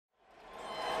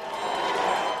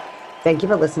Thank you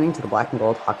for listening to the Black and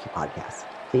Gold Hockey Podcast.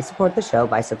 Please support the show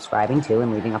by subscribing to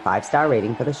and leaving a 5-star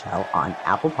rating for the show on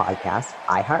Apple Podcasts,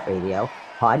 iHeartRadio,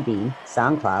 Podbean,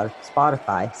 SoundCloud,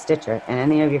 Spotify, Stitcher, and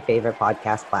any of your favorite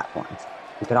podcast platforms.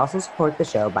 You can also support the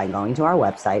show by going to our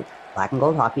website,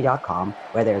 blackandgoldhockey.com,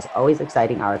 where there's always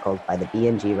exciting articles by the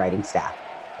B&G writing staff.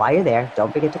 While you're there,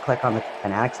 don't forget to click on the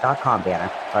fanatics.com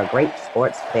banner for a great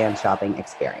sports fan shopping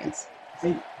experience.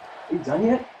 Hey, are you done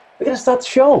yet? We gotta start the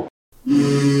show.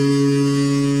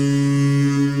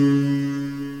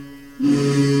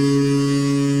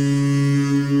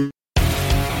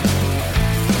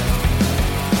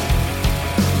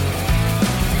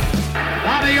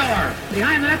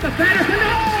 Behind the net to Sanderson,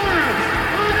 Orr!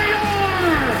 Bobby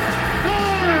Orr!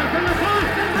 Orr from the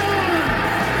Boston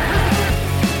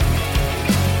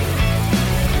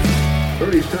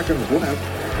Bruins! 30 seconds left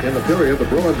in the period. The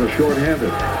Bruins are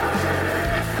shorthanded.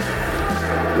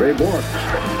 Ray Bourque.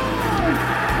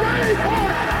 Ray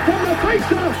Bourque from the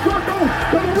face-off circle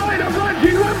to the right of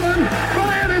Reggie Whitman.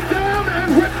 Fired it down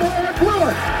and Whitmore blew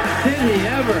it. Did he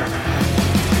ever?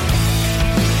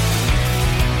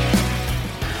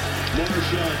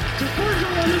 To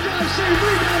Bergeron on the drive, save,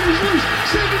 rebound, he's loose.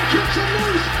 Sagan kicks him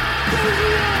loose.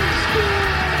 Bergeron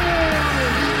scores!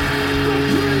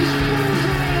 Patrice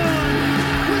Bergeron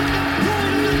with the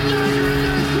point of the dagger in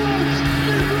their throats.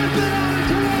 They rip it out of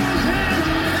Toronto's hands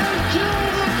and kill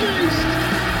the beast.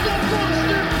 The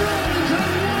Boston Bruins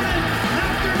have won it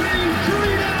after being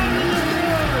 3 down in the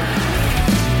third.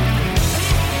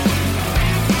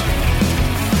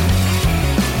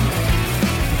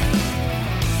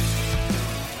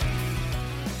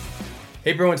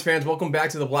 Hey Bruins fans, welcome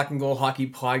back to the Black and Gold Hockey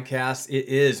Podcast. It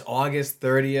is August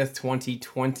 30th,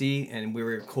 2020, and we're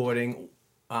recording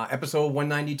episode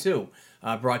 192,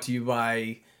 brought to you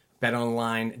by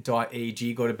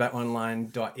betonline.ag. Go to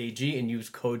betonline.ag and use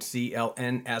code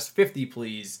CLNS50,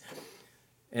 please.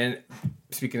 And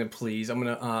speaking of please, I'm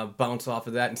going to bounce off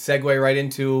of that and segue right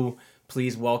into,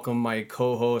 please welcome my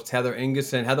co-host, Heather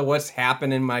Ingerson. Heather, what's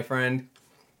happening, my friend?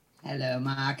 Hello,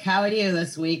 Mark. How are you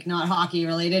this week? Not hockey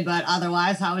related, but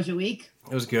otherwise, how was your week?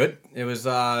 It was good. It was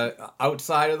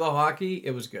outside of the hockey.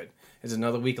 It was good. It's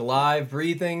another week alive,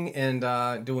 breathing,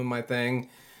 and doing my thing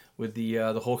with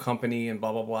the whole company and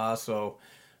blah blah blah. So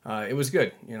it was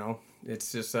good. You know,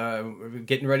 it's just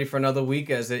getting ready for another week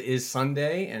as it is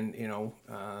Sunday, and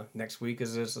next week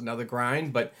is just another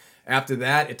grind. But after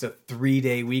that, it's a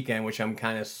 3-day weekend, which I'm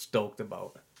kind of stoked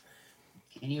about.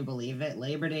 Can you believe it?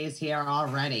 Labor Day is here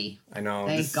already. I know.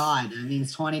 Thank God. That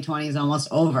means 2020 is almost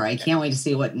over. I can't wait to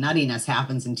see what nuttiness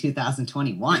happens in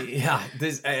 2021. Yeah,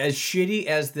 this as shitty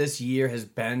as this year has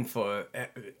been for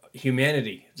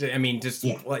humanity. I mean,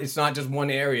 It's not just one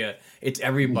area. It's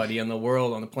everybody in the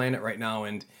world, on the planet right now.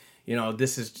 And,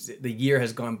 the year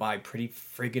has gone by pretty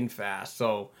friggin' fast.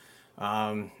 So,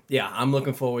 I'm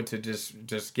looking forward to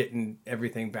just getting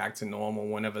everything back to normal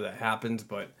whenever that happens.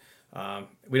 But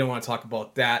we don't want to talk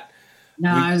about that. No,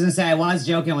 I was going to say, I was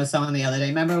joking with someone the other day.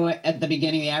 Remember at the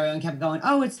beginning, everyone kept going,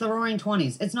 oh, it's the Roaring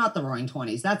 20s. It's not the Roaring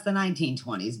 20s. That's the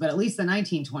 1920s. But at least the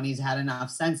 1920s had enough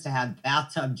sense to have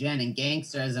bathtub gin and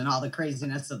gangsters and all the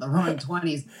craziness of the Roaring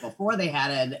 20s before they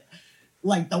had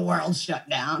the world shut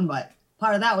down. But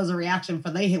part of that was a reaction for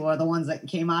they were the ones that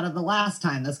came out of the last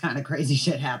time this kind of crazy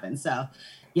shit happened. So,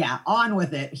 yeah, on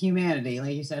with it. Humanity.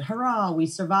 Like you said, hurrah, we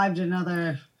survived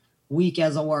another week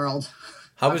as a world.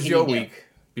 How was your week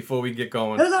before we get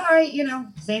going? It was all right,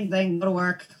 same thing. Go to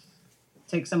work,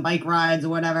 take some bike rides or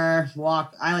whatever,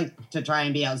 walk. I like to try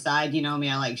and be outside. You know me,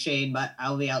 I like shade, but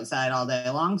I'll be outside all day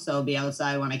long. So be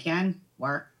outside when I can,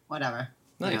 work, whatever.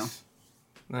 Nice.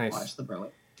 Nice. Watch the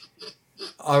Bruins.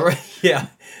 All right, yeah.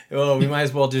 Well, we might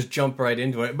as well just jump right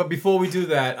into it. But before we do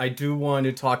that, I do want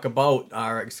to talk about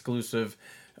our exclusive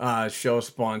show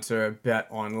sponsor,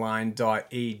 betonline.ag.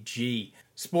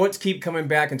 Sports keep coming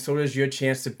back, and so does your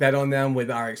chance to bet on them with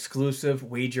our exclusive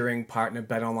wagering partner,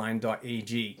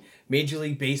 betonline.ag. Major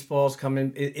League Baseball's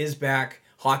is back,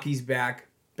 hockey's back,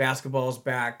 basketball's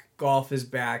back, golf is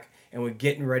back, and we're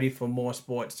getting ready for more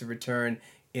sports to return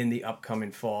in the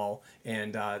upcoming fall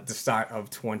and the start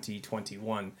of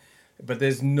 2021. But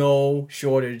there's no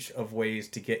shortage of ways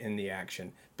to get in the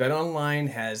action. BetOnline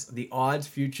has the odds,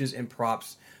 futures, and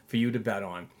props for you to bet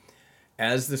on.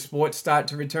 As the sports start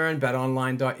to return,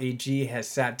 betonline.ag has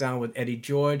sat down with Eddie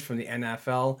George from the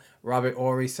NFL, Robert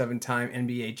Horry, 7-time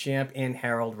NBA champ, and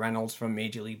Harold Reynolds from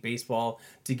Major League Baseball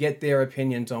to get their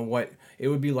opinions on what it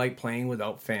would be like playing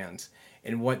without fans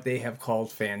and what they have called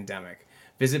fandemic.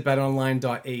 Visit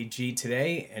betonline.ag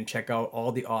today and check out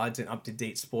all the odds and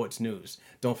up-to-date sports news.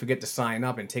 Don't forget to sign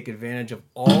up and take advantage of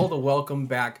all the welcome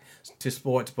back to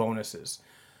sports bonuses.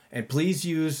 And please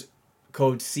use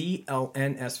code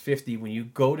CLNS50 when you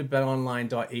go to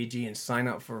betonline.ag and sign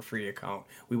up for a free account.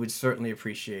 We would certainly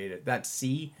appreciate it. That's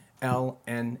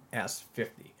CLNS50.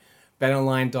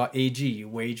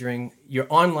 betonline.ag, your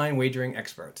online wagering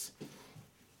experts.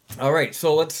 All right,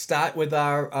 so let's start with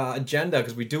our agenda,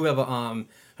 because we do have a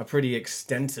pretty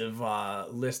extensive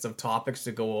list of topics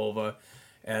to go over,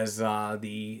 as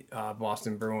the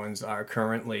Boston Bruins are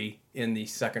currently in the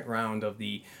second round of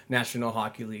the National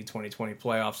Hockey League 2020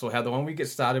 playoffs. So Heather, why don't we get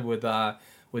started with that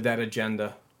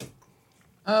agenda?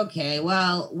 Okay,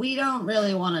 well, we don't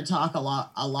really want to talk a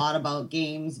lot about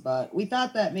games, but we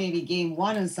thought that maybe game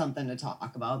one is something to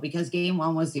talk about, because game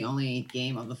one was the only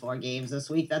game of the 4 games this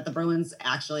week that the Bruins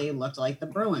actually looked like the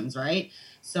Bruins, right?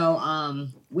 So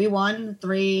we won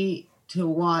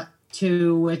 3-1.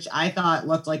 Which I thought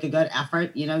looked like a good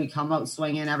effort. You know, you come out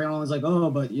swinging, everyone was like, oh,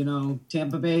 but, you know,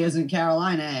 Tampa Bay isn't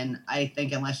Carolina. And I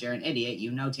think unless you're an idiot,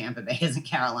 you know Tampa Bay isn't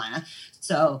Carolina.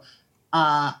 So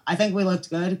I think we looked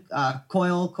good.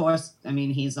 Coyle, of course, I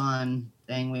mean, he's on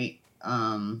thing.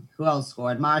 Who else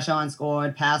scored? Marchand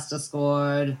scored, Pasta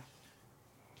scored,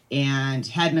 and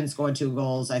Hedman scored 2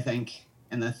 goals, I think,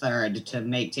 in the third to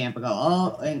make Tampa go,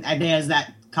 oh, and there's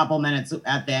that couple minutes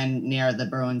at the end near the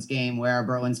Bruins game where a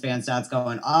Bruins fan starts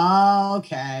going, oh,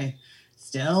 okay,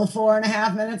 still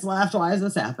 4.5 minutes left. Why is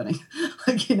this happening?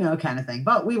 Like, you know, kind of thing.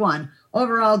 But we won.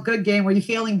 Overall, good game. Were you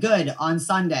feeling good on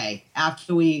Sunday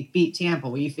after we beat Tampa?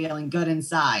 Were you feeling good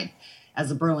inside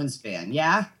as a Bruins fan?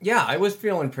 Yeah? Yeah, I was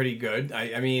feeling pretty good.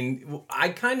 I mean, I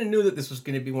kind of knew that this was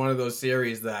going to be one of those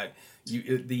series that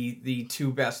the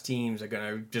 2 best teams are going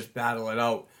to just battle it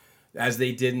out, as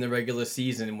they did in the regular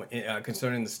season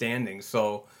concerning the standings.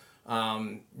 So,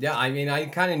 yeah, I mean, I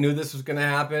kind of knew this was going to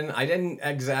happen. I didn't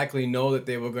exactly know that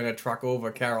they were going to truck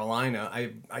over Carolina.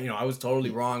 I was totally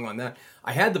wrong on that.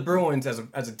 I had the Bruins as a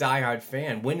diehard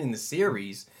fan winning the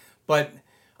series, but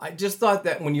I just thought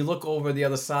that when you look over the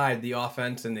other side, the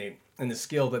offense and the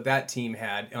skill that team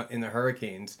had in the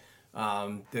Hurricanes,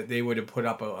 that they would have put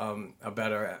up a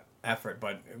better effort.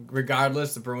 But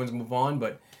regardless, the Bruins move on.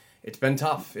 But it's been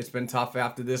tough. It's been tough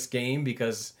after this game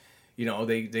because, you know,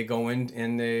 they go in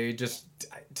and they just,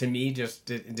 to me, just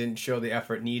didn't show the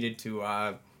effort needed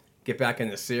to get back in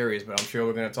the series. But I'm sure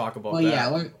we're going to talk about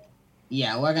that.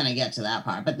 We're going to get to that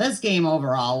part. But this game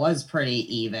overall was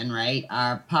pretty even, right?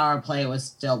 Our power play was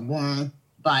still one,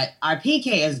 but our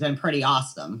PK has been pretty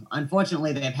awesome.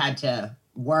 Unfortunately, they've had to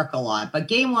work a lot. But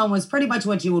game one was pretty much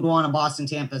what you would want a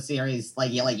Boston-Tampa series.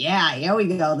 Like, you're like, yeah, here we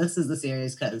go. This is the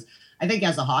series, because I think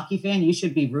as a hockey fan, you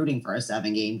should be rooting for a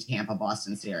 7-game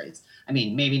Tampa-Boston series. I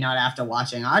mean, maybe not after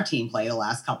watching our team play the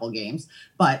last couple games,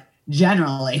 but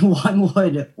generally one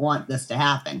would want this to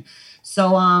happen.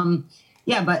 So,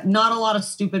 yeah, but not a lot of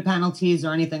stupid penalties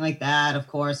or anything like that. Of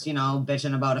course, you know,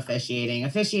 bitching about officiating,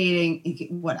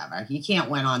 whatever. You can't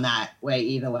win on that way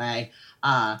either way.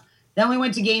 Then we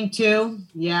went to game 2.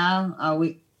 Yeah,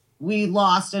 we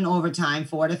lost in overtime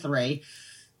 4-3.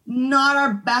 Not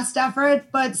our best effort,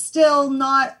 but still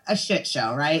not a shit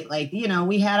show, right? Like, you know,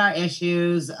 we had our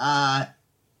issues. I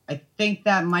think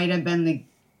that might have been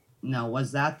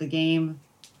was that the game?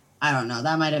 I don't know.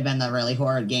 That might have been the really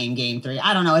horrid game 3.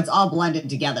 I don't know. It's all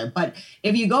blended together. But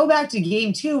if you go back to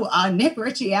game 2, Nick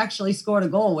Ritchie actually scored a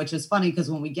goal, which is funny because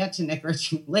when we get to Nick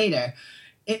Ritchie later,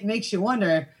 it makes you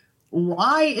wonder,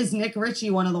 why is Nick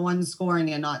Ritchie one of the ones scoring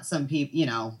and not some people, you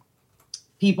know,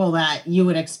 people that you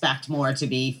would expect more to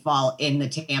be fall in the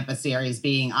Tampa series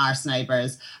being our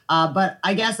snipers. But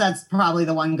I guess that's probably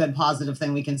the one good positive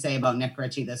thing we can say about Nick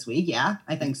Ritchie this week. Yeah,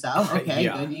 I think so. Okay,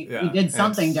 good. You did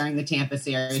something during the Tampa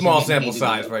series. Small sample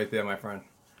size right there, my friend.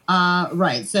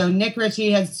 Right. So Nick Ritchie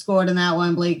had scored in that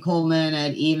one. Blake Coleman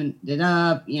had evened it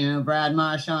up. You know, Brad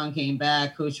Marchand came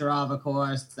back. Kucherov, of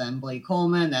course. Then Blake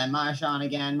Coleman. Then Marchand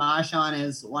again. Marchand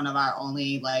is one of our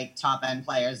only like top end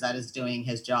players that is doing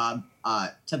his job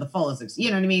to the fullest. You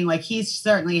know what I mean? Like he's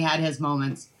certainly had his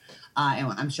moments. And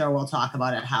I'm sure we'll talk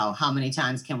about it. How many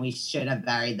times should have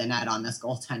buried the net on this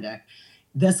goaltender?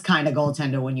 This kind of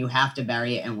goaltender when you have to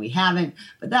bury it, and we haven't.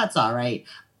 But that's all right.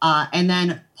 And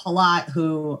then Palat,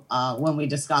 who, when we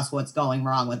discuss what's going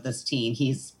wrong with this team,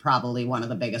 he's probably one of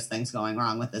the biggest things going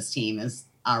wrong with this team is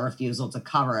our refusal to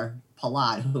cover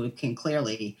Palat, who can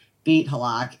clearly beat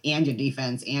Halak and your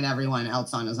defense and everyone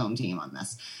else on his own team on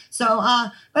this. So,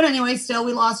 but anyway, still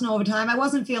we lost in overtime. I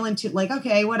wasn't feeling too like,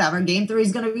 okay, whatever. Game 3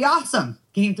 is going to be awesome.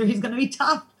 Game 3 is going to be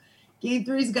tough. Game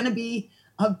 3 is going to be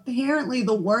apparently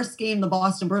the worst game the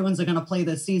Boston Bruins are going to play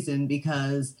this season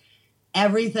because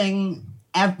everything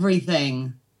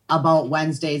about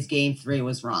Wednesday's game 3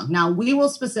 was wrong. Now, we will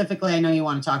specifically, I know you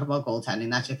want to talk about goaltending,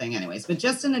 that's your thing anyways, but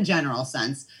just in a general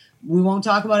sense, we won't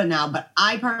talk about it now, but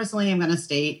I personally am going to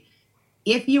state,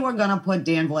 if you are going to put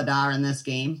Dan Vladar in this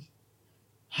game,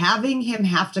 having him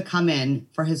have to come in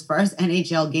for his first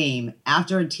NHL game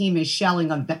after a team is shelling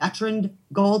a veteran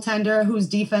goaltender whose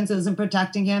defense isn't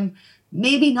protecting him,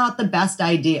 maybe not the best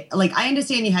idea. Like, I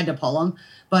understand you had to pull him,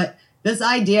 but this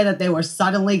idea that they were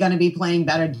suddenly going to be playing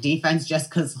better defense just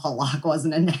because Halak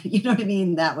wasn't in there, you know what I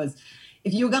mean? That was,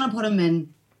 if you were going to put him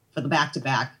in for the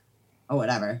back-to-back or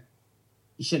whatever,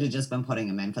 you should have just been putting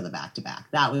him in for the back-to-back.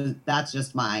 That's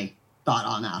just my thought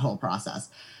on that whole process.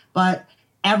 But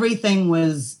everything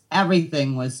was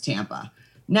Tampa.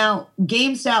 Now,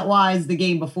 game stat-wise, the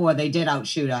game before, they did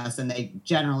outshoot us and they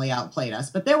generally outplayed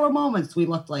us. But there were moments we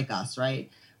looked like us,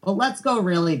 right? But let's go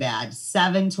really bad,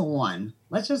 7-1.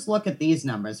 Let's just look at these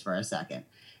numbers for a second.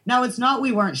 Now, it's not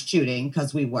we weren't shooting,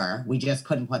 because we were. We just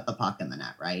couldn't put the puck in the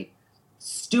net, right?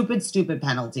 Stupid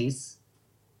penalties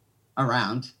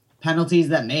around. Penalties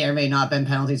that may or may not have been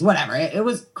penalties, whatever. It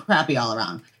was crappy all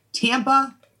around.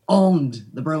 Tampa owned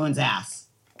the Bruins' ass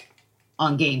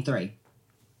on game 3.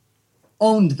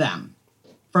 Owned them.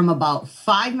 From about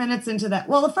 5 minutes into that.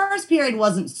 Well, the first period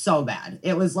wasn't so bad.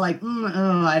 It was like,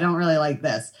 I don't really like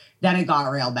this. Then it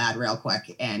got real bad real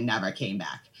quick and never came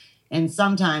back. And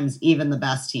sometimes even the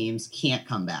best teams can't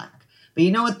come back. But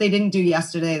you know what they didn't do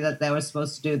yesterday that they were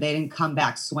supposed to do? They didn't come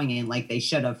back swinging like they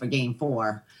should have for game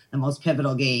 4, the most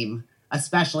pivotal game,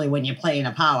 especially when you're playing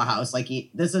a powerhouse. Like,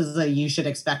 this is you should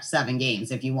expect 7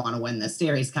 games if you want to win this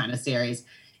series kind of series.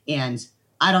 And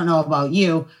I don't know about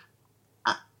you.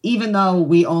 Even though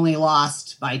we only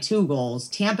lost by 2 goals,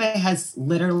 Tampa has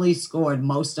literally scored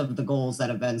most of the goals that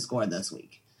have been scored this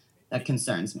week. That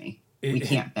concerns me. We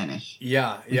can't finish. We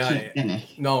can't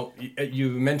finish. No, you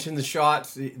mentioned the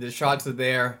shots. The shots are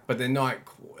there, but they're not,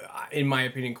 in my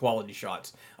opinion, quality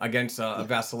shots against a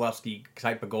Vasilevsky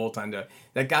type of goaltender.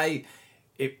 That guy,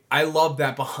 I love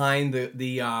that behind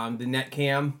the net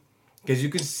cam, because you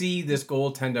can see this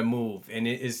goaltender move, and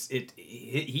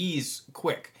he's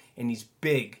quick. And he's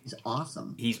big. He's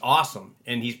awesome.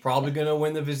 And he's probably going to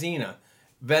win the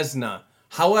Vezina.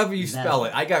 However you spell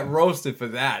it. I got roasted for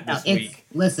that this week.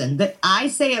 Listen, I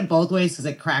say it both ways because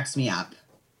it cracks me up.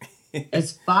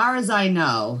 As far as I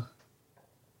know,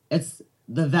 it's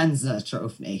the Vezina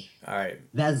trophy. All right.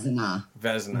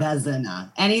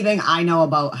 Vezina. Anything I know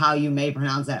about how you may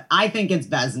pronounce it, I think it's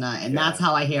Vezina, and that's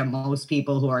how I hear most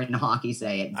people who are in hockey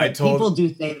say it. But people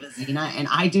do say Vezina, and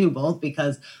I do both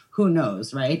because who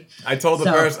knows, right? I told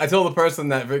the person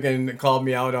that freaking called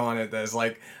me out on it. That's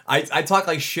like, I talk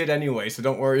like shit anyway, so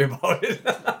don't worry about it.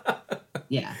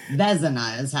 Yeah,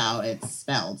 Vezina is how it's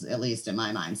spelled, at least in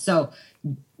my mind. So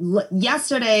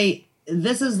yesterday,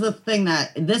 this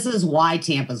is why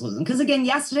Tampa's losing. Because again,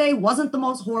 yesterday wasn't the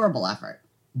most horrible effort.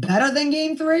 Better than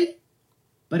game 3,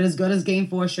 but as good as game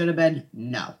 4 should have been?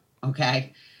 No.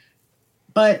 Okay.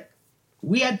 But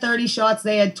we had 30 shots,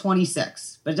 they had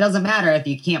 26. But it doesn't matter if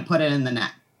you can't put it in the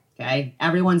net. Okay.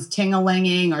 Everyone's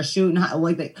ting-a-linging or shooting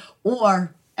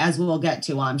or as we'll get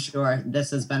to, I'm sure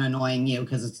this has been annoying you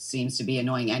because it seems to be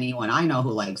annoying anyone I know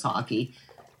who likes hockey.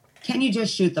 Can you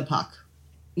just shoot the puck?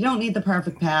 You don't need the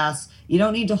perfect pass. You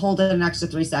don't need to hold it an extra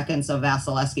 3 seconds so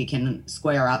Vasilevsky can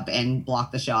square up and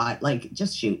block the shot. Like,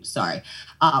 just shoot. Sorry.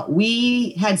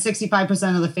 We had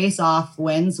 65% of the face-off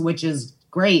wins, which is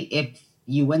great if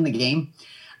you win the game.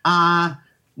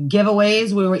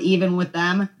 Giveaways, we were even with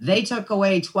them. They took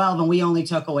away 12 and we only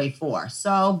took away 4.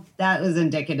 So that is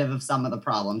indicative of some of the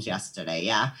problems yesterday.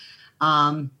 Yeah.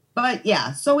 But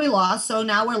yeah, so we lost. So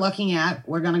now we're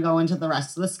going to go into the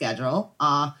rest of the schedule.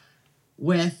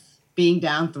 With being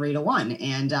down 3-1.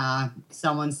 And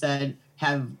someone said,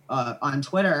 on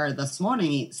Twitter this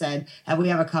morning, said, have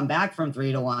we ever come back from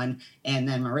 3-1? And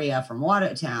then Maria from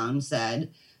Watertown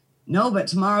said, no, but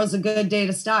tomorrow's a good day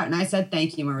to start. And I said,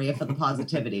 thank you, Maria, for the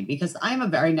positivity, because I'm a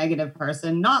very negative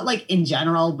person, not like in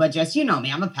general, but just, you know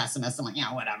me, I'm a pessimist. I'm like,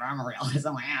 yeah, whatever. I'm a realist.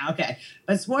 I'm like, yeah, okay.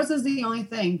 But sports is the only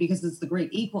thing, because it's the great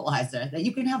equalizer, that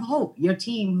you can have hope. Your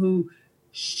team, who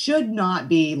should not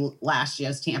be last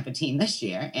year's Tampa team this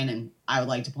year. And I would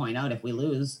like to point out, if we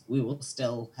lose, we will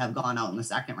still have gone out in the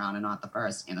second round and not the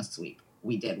first in a sweep.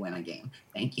 We did win a game.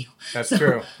 Thank you. That's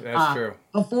true. That's true.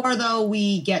 Before, though,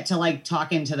 we get to like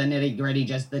talking to the nitty gritty,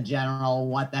 just the general,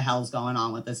 what the hell's going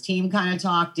on with this team kind of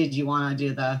talk. Did you want to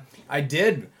do the? I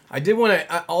did want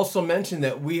to also mention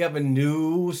that we have a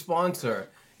new sponsor,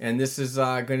 and this is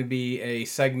going to be a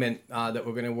segment that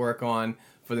we're going to work on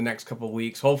for the next couple of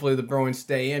weeks. Hopefully the Bruins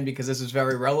stay in, because this is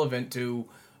very relevant to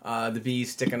the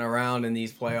Bees sticking around in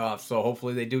these playoffs. So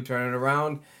hopefully they do turn it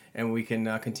around. and we can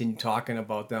continue talking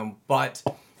about them. But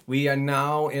we are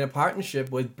now in a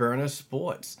partnership with Burner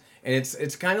Sports, and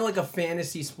it's kind of like a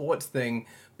fantasy sports thing,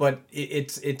 but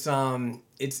it's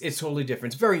totally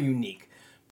different. It's very unique.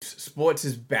 Sports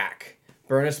is back.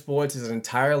 Burner Sports is an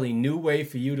entirely new way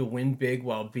for you to win big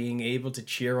while being able to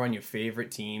cheer on your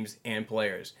favorite teams and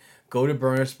players. Go to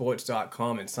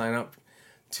burnersports.com and sign up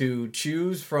to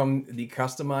choose from the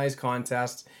customized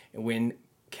contests and win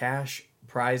cash,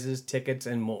 prizes, tickets,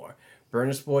 and more.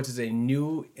 Burner Sports is a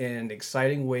new and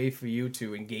exciting way for you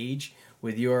to engage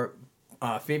with your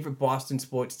favorite Boston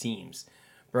sports teams.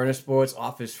 Burner Sports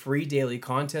offers free daily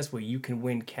contests where you can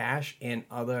win cash and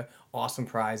other awesome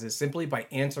prizes simply by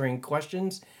answering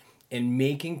questions and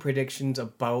making predictions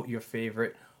about your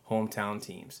favorite hometown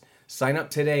teams. Sign up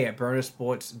today at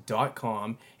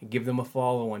burnersports.com and give them a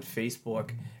follow on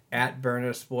Facebook at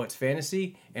Burner Sports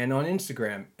Fantasy and on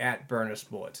Instagram at Burner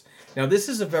Sports. Now, this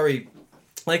is a very,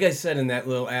 like I said in that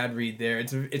little ad read there,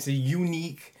 it's a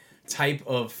unique type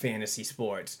of fantasy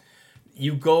sports.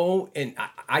 You go, and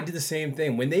I did the same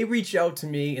thing. When they reach out to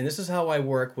me, and this is how I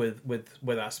work with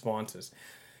our sponsors.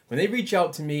 When they reach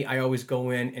out to me, I always go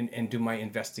in and do my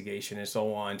investigation and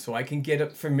so on, so I can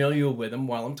get familiar with them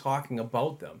while I'm talking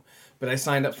about them. But I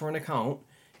signed up for an account,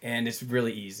 and it's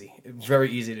really easy. It's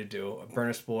very easy to do.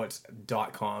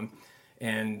 burnersports.com,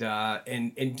 and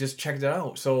just check that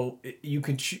out. So you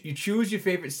can you choose your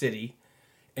favorite city,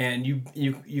 and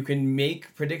you can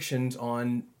make predictions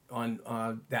on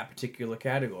that particular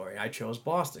category. I chose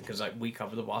Boston because we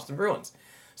cover the Boston Bruins.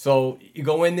 So you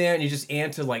go in there and you just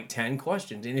answer like 10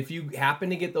 questions. And if you happen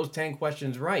to get those 10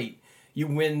 questions right, you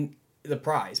win the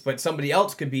prize. But somebody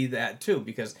else could be that too,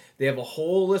 because they have a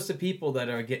whole list of people that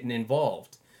are getting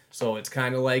involved. So it's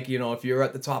kind of like, if you're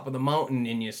at the top of the mountain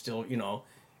and you're still,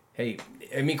 hey,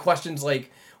 I mean, questions like,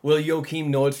 will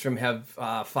Joachim Nordstrom have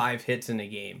 5 hits in a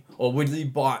game? Or would he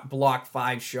block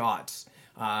 5 shots?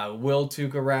 Will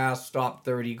Tuukka Rask stop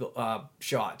 30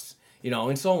 shots?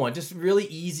 And so on. Just really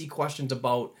easy questions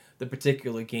about the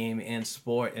particular game and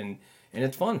sport, and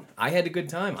it's fun. I had a good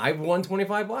time. I won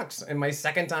 $25 in my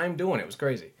second time doing it. It was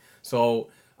crazy. So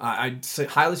I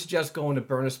highly suggest going to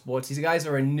Burner Sports. These guys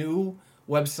are a new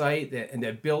website, and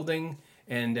they're building,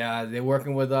 and they're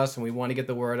working with us, and we want to get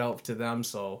the word out to them.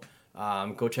 So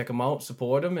go check them out,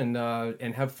 support them,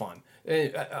 and have fun.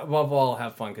 Above all,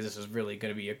 have fun, because this is really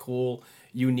going to be a cool,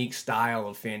 unique style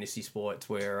of fantasy sports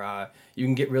where you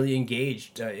can get really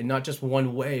engaged in not just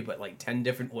one way, but like 10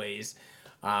 different ways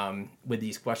with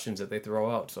these questions that they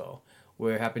throw out. So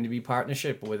we're happy to be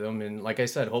partnership with them, and like I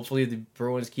said, hopefully the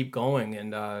Bruins keep going,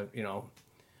 and I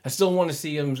still want to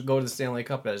see them go to the Stanley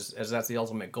Cup as that's the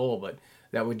ultimate goal, but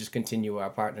that would just continue our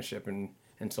partnership and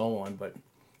so on. But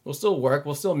we'll still work.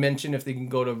 We'll still mention if they can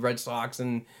go to Red Sox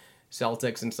and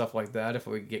Celtics and stuff like that if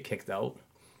we get kicked out.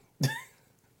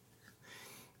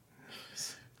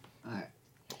 All right.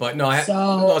 But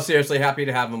no, seriously, happy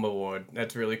to have them aboard.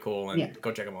 That's really cool, and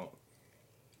go check them out.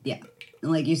 Yeah.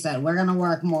 And like you said, we're going to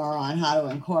work more on how to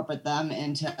incorporate them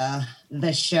into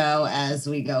the show as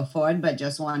we go forward, but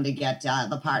just wanted to get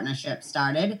the partnership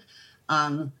started.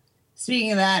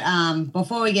 Speaking of that,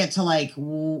 before we get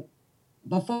to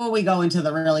before we go into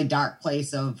the really dark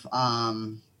place of,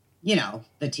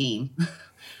 the team,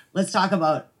 let's talk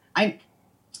about,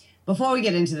 before we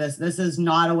get into this is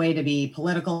not a way to be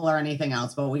political or anything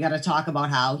else, but we got to talk about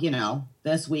how,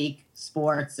 this week,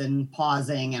 sports and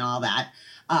pausing and all that.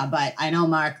 But I know,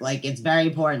 Mark, it's very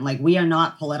important. We are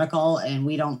not political, and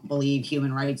we don't believe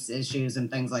human rights issues and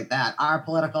things like that are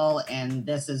political. And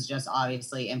this is just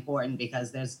obviously important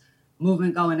because there's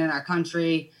movement going in our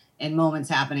country and moments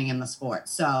happening in the sport.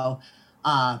 So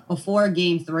before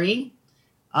Game 3,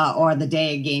 or the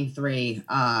day of Game 3,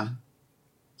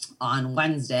 on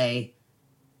Wednesday,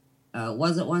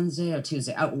 was it Wednesday or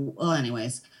Tuesday? Well,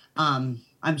 anyways,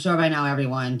 I'm sure by now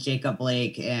everyone, Jacob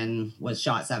Blake was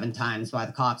shot 7 times by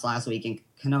the cops last week in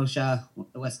Kenosha,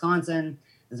 Wisconsin.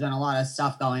 There's been a lot of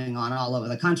stuff going on all over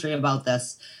the country about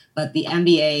this, but the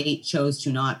NBA chose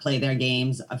to not play their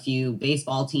games. A few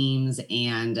baseball teams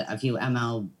and a few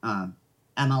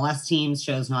MLS teams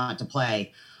chose not to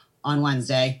play on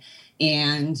Wednesday.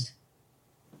 And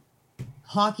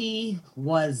hockey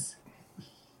was...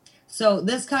 So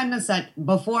this kind of set,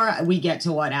 before we get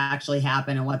to what actually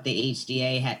happened and what the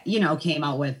HDA had, came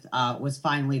out with, was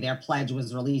finally their pledge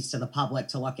was released to the public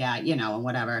to look at, and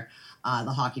whatever,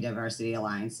 the Hockey Diversity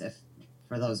Alliance,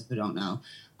 for those who don't know,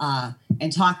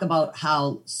 and talk about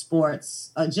how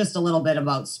sports, just a little bit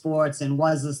about sports and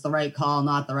was this the right call,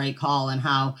 not the right call, and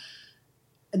how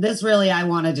this really, I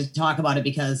wanted to talk about it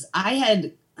because I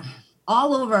had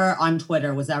all over on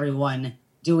Twitter was everyone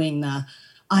doing the,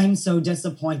 I'm so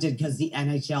disappointed because the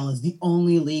NHL is the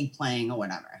only league playing or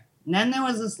whatever. And then there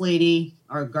was this lady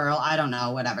or girl, I don't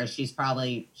know, whatever. She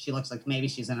looks like maybe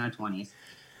she's in her 20s.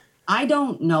 I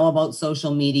don't know about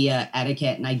social media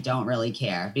etiquette and I don't really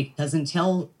care because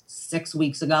until 6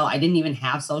 weeks ago, I didn't even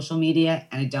have social media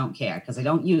and I don't care because I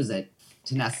don't use it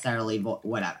to necessarily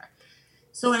whatever.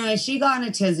 So anyway, she got in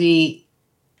a tizzy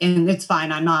and it's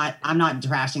fine. I'm not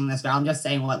trashing this girl. I'm just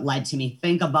saying what led to me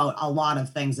think about a lot of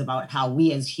things about how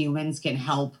we as humans can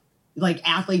help. Like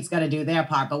athletes got to do their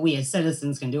part, but we as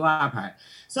citizens can do our part.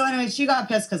 So anyway, she got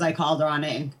pissed because I called her on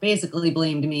it and basically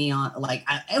blamed me on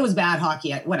it was bad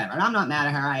hockey, whatever. And I'm not mad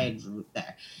at her. I drew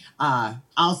there.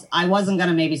 I wasn't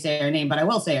gonna maybe say her name, but I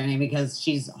will say her name because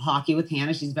she's Hockey with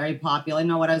Hannah. She's very popular.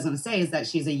 No, what I was gonna say is that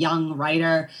she's a young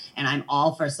writer, and I'm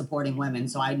all for supporting women.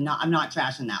 So I'm not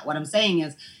trashing that. What I'm saying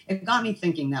is, it got me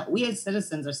thinking that we as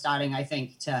citizens are starting, I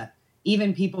think, to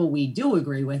even people we do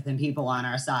agree with and people on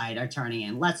our side are turning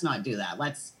in. Let's not do that.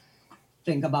 Let's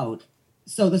think about.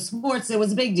 So the sports, it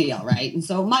was a big deal, right? And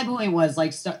so my point was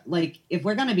if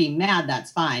we're gonna be mad,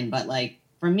 that's fine, but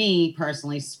for me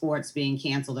personally, sports being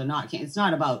canceled or not, it's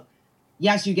not about,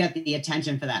 yes, you get the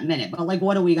attention for that minute, but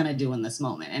what are we going to do in this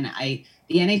moment? And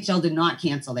the NHL did not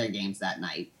cancel their games that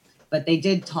night, but they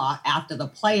did talk after the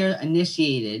player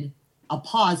initiated a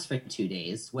pause for 2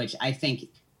 days, which I think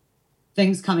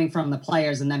things coming from the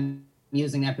players and then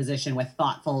using their position with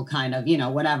thoughtful kind of,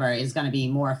 whatever is going to be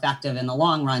more effective in the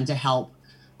long run to help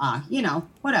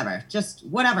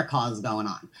whatever cause going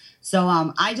on.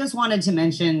 So I just wanted to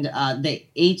mention the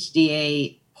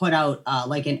HDA put out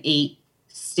an 8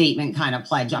 statement kind of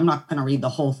pledge. I'm not going to read the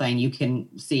whole thing. You can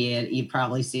see it. You've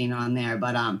probably seen it on there.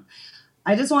 But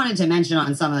I just wanted to mention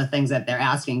on some of the things that they're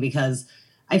asking because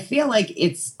I feel like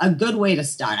it's a good way to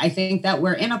start. I think that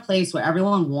we're in a place where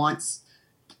everyone wants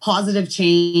positive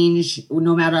change,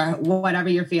 no matter whatever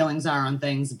your feelings are on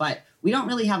things, but we don't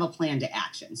really have a plan to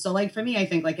action. So for me, I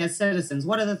think as citizens,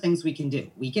 what are the things we can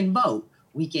do? We can vote.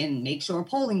 We can make sure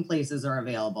polling places are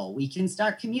available. We can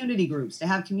start community groups to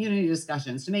have community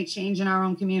discussions to make change in our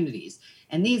own communities.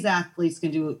 And these athletes can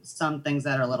do some things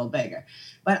that are a little bigger.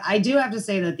 But I do have to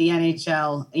say that the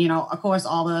NHL, of course,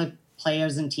 all the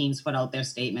players and teams put out their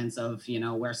statements of,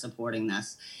 we're supporting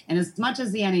this. And as much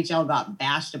as the NHL got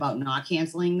bashed about not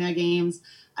canceling their games,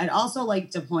 I'd also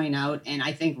like to point out, and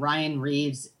I think Ryan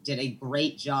Reeves did a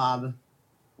great job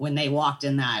when they walked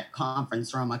in that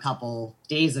conference room a couple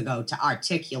days ago to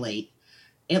articulate,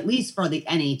 at least for the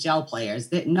NHL players,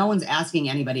 that no one's asking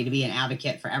anybody to be an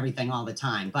advocate for everything all the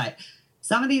time. But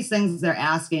some of these things they're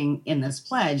asking in this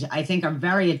pledge, I think are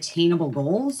very attainable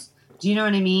goals. Do you know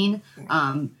what I mean?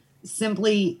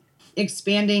 Simply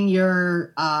expanding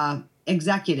your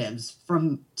executives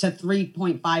to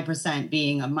 3.5%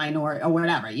 being a minority or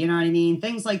whatever, you know what I mean?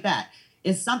 Things like that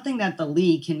is something that the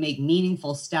league can make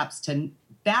meaningful steps to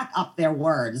back up their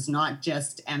words, not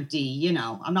just empty,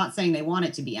 I'm not saying they want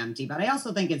it to be empty, but I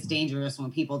also think it's dangerous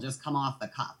when people just come off the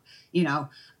cuff,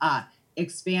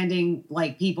 expanding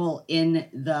people in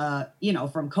the,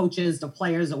 from coaches to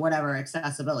players or whatever,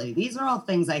 accessibility. These are all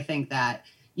things I think that,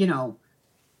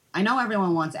 I know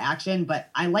everyone wants action, but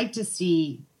I like to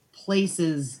see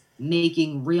places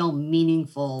making real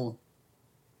meaningful,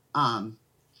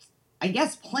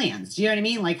 plans. Do you know what I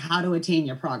mean? How to attain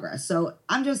your progress. So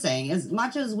I'm just saying, as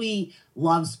much as we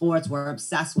love sports, we're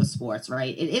obsessed with sports,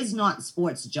 right? It is not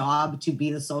sports' job to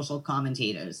be the social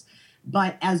commentators.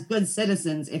 But as good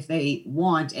citizens, if they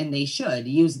want and they should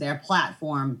use their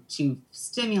platform to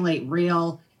stimulate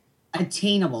real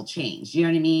attainable change. You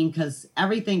know what I mean? Because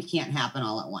everything can't happen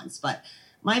all at once. But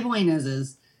my point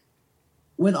is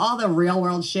with all the real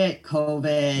world shit,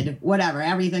 COVID, whatever,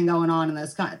 everything going on in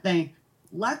this kind of thing,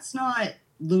 let's not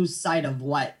lose sight of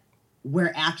what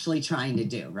we're actually trying to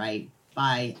do, right?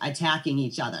 By attacking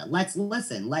each other. Let's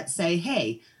listen. Let's say,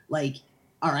 hey,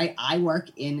 all right, I work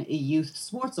in a youth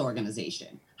sports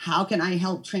organization. How can I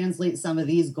help translate some of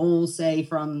these goals, say,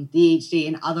 from the HD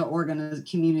and other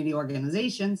community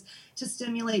organizations to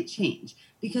stimulate change?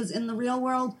 Because in the real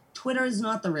world, Twitter is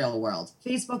not the real world.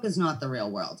 Facebook is not the real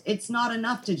world. It's not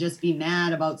enough to just be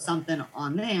mad about something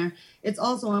on there. It's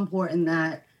also important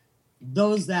that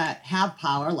those that have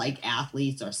power, like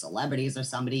athletes or celebrities or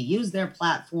somebody, use their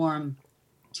platform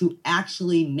to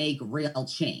actually make real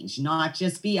change, not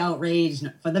just be outraged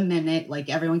for the minute, like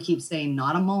everyone keeps saying,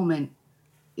 not a moment,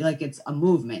 it's a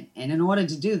movement. And in order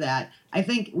to do that, I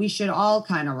think we should all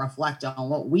kind of reflect on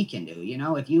what we can do.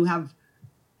 If you have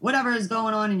whatever is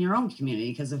going on in your own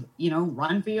community, because of,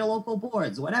 run for your local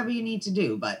boards, whatever you need to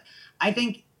do. But I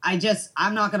think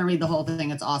I'm not going to read the whole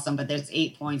thing. It's awesome, but there's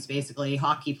 8 points, basically.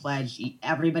 Hockey Pledge.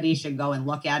 Everybody should go and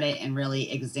look at it and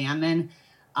really examine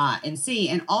and see.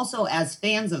 And also, as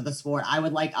fans of the sport, I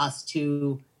would like us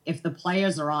to, if the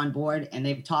players are on board and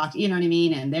they've talked, you know what I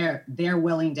mean, and they're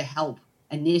willing to help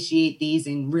initiate these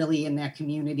and really in their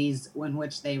communities in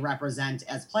which they represent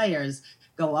as players,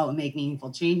 go out and make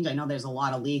meaningful change. I know there's a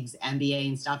lot of leagues, NBA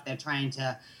and stuff, they're trying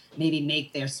to maybe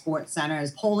make their sports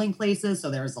centers polling places so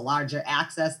there's a larger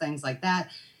access, things like that.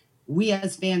 We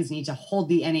as fans need to hold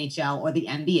the NHL or the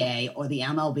NBA or the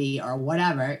MLB or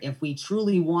whatever if we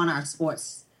truly want our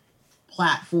sports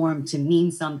platform to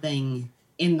mean something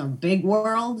in the big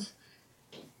world.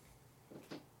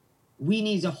 We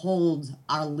need to hold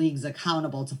our leagues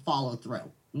accountable to follow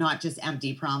through, not just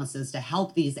empty promises to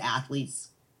help these athletes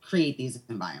create these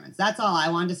environments. That's all I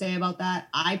wanted to say about that.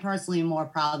 I personally am more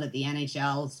proud that the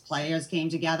NHL's players came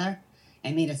together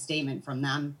and made a statement from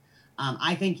them.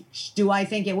 I think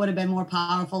it would have been more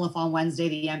powerful if on Wednesday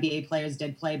the NBA players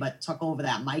did play, but took over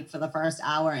that mic for the first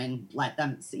hour and let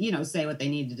them, say what they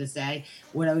needed to say?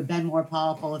 Would have been more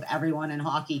powerful if everyone in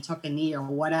hockey took a knee or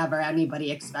whatever anybody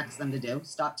expects them to do.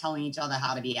 Stop telling each other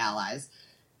how to be allies.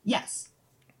 Yes,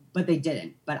 but they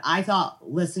didn't. But I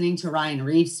thought listening to Ryan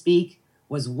Reeves speak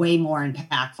was way more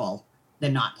impactful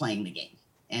than not playing the game.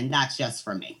 And that's just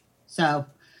for me. So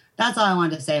that's all I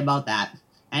wanted to say about that.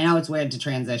 I know it's weird to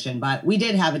transition, but we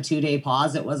did have a 2-day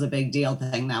pause. It was a big deal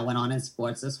thing that went on in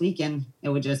sports this week, and it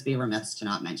would just be remiss to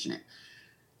not mention it.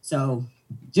 So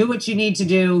do what you need to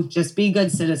do. Just be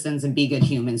good citizens and be good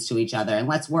humans to each other, and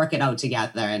let's work it out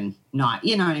together and not,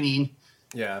 you know what I mean?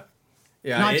 Yeah.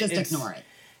 Not just ignore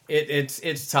it.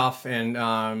 It's tough, and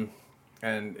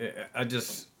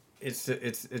it's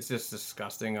just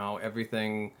disgusting how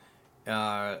everything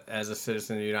as a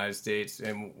citizen of the United States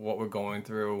and what we're going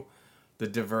through, the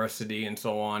diversity and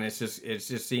so on. It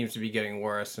just seems to be getting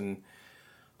worse, and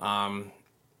I'm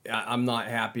not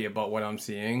happy about what I'm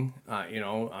seeing.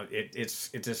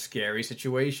 It's a scary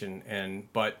situation,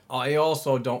 but I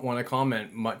also don't want to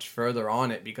comment much further on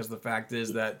it because the fact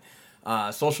is that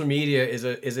social media is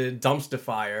a dumpster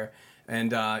fire,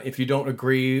 and if you don't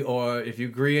agree or if you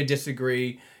agree or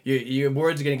disagree, your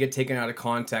words are going to get taken out of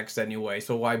context anyway.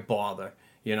 So why bother?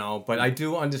 But I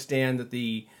do understand that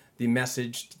the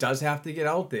message does have to get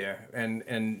out there,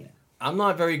 and I'm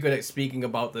not very good at speaking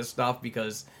about this stuff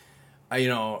because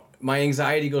my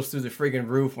anxiety goes through the friggin'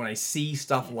 roof when I see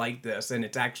stuff like this and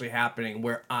it's actually happening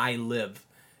where I live,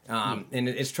 and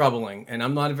it's troubling. And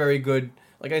I'm not a very good,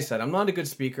 like I said, I'm not a good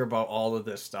speaker about all of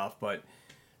this stuff, but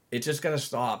it just got to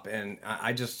stop. And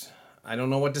I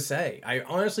don't know what to say. I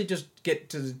honestly just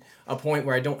get to a point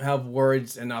where I don't have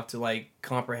words enough to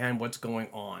comprehend what's going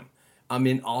on. I'm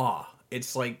in awe.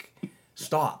 It's like,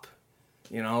 stop,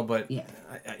 but yeah.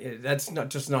 That's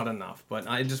not enough. But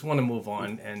I just want to move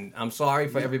on, and I'm sorry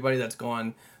for everybody that's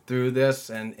gone through this,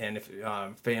 and if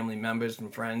family members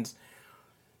and friends,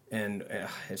 and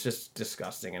it's just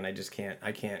disgusting, and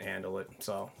I can't handle it.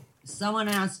 So someone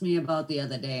asked me about the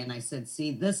other day, and I said,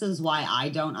 see, this is why I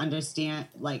don't understand.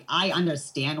 I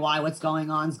understand why what's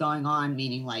going on is going on,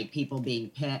 meaning people being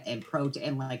pit and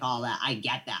and all that. I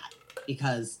get that,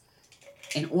 because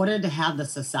in order to have the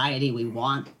society we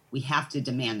want, we have to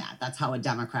demand that. That's how a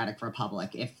democratic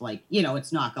republic, if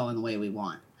it's not going the way we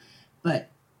want. But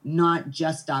not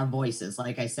just our voices.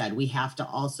 Like I said, we have to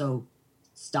also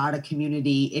start a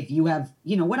community. If you have,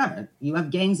 whatever, you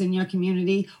have gangs in your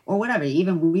community or whatever,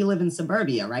 even we live in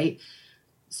suburbia, right?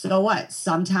 So what?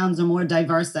 Some towns are more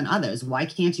diverse than others. Why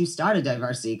can't you start a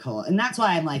diversity call? And that's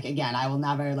why I'm again, I will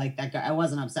never that guy. I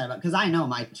wasn't upset about, because I know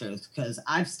my truth, because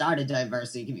I've started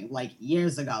diversity community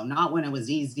years ago, not when it was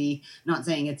easy, not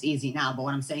saying it's easy now, but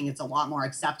when I'm saying it's a lot more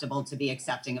acceptable to be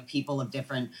accepting of people of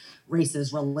different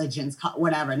races, religions,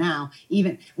 whatever now,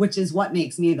 even, which is what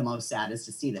makes me the most sad is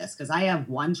to see this, because I have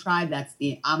one tribe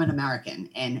I'm an American,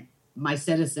 and my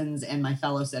citizens and my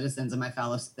fellow citizens and my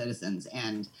fellow citizens,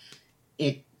 and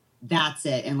that's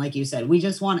it. And like you said, we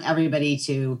just want everybody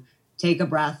to take a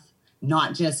breath,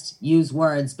 not just use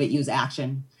words, but use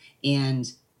action.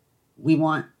 And we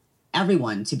want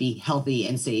everyone to be healthy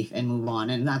and safe and move on.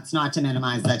 And that's not to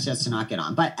minimize, that's just to not get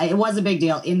on. But it was a big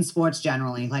deal in sports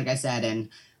generally, like I said, and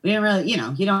we didn't really, you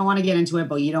don't want to get into it,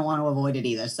 but you don't want to avoid it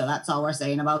either. So that's all we're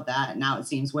saying about that. Now it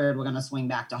seems weird. We're going to swing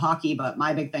back to hockey, but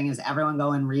my big thing is everyone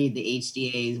go and read the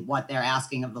HDAs, what they're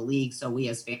asking of the league, so we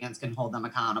as fans can hold them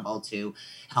accountable to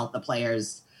help the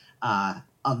players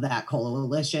of that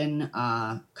coalition,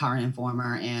 Current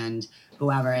Informer and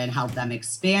whoever, and help them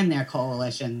expand their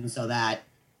coalition so that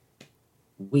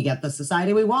we get the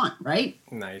society we want, right?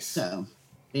 Nice. So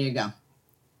there you go.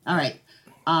 All right.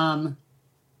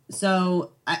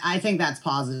 So I think that's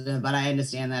positive, but I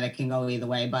understand that it can go either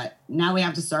way. But now we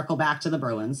have to circle back to the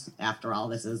Bruins. After all,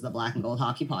 this is the Black and Gold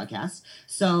Hockey Podcast.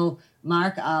 So,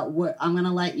 Mark, I'm going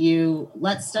to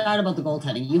let's start about the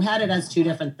goaltending. You had it as two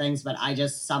different things, but I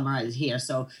just summarized here.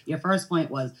 So your first point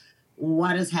was,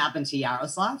 what has happened to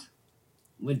Yaroslav?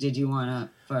 What did you want to,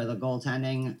 for the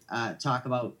goaltending, talk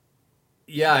about?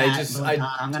 Yeah,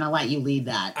 I'm going to let you lead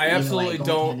that. I absolutely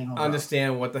don't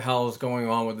understand what the hell is going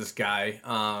on with this guy.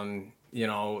 You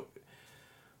know,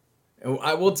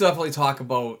 I will definitely talk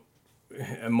about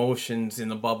emotions in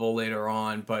the bubble later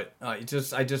on, but I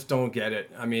just don't get it.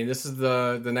 I mean, this is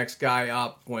the next guy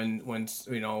up when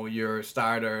you know your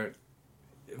starter,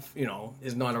 you know,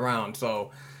 is not around.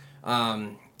 So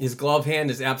his glove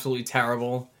hand is absolutely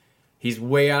terrible. He's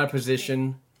way out of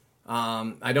position.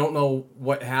 I don't know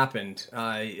what happened.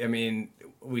 I mean,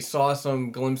 we saw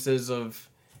some glimpses of.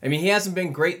 I mean, he hasn't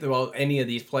been great throughout any of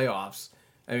these playoffs.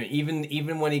 I mean,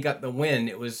 even when he got the win,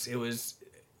 it was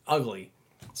ugly.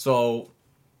 So,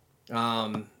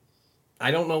 I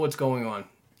don't know what's going on,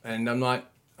 and I'm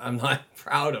not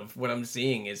proud of what I'm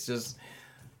seeing. It's just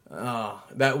that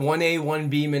 1A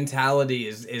 1B mentality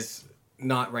is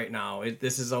not right now.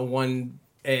 This is a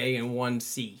 1A and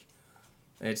 1C.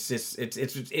 It's just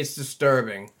it's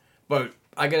disturbing, but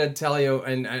I gotta tell you,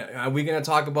 and are we gonna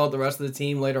talk about the rest of the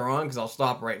team later on? Because I'll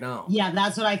stop right now. Yeah,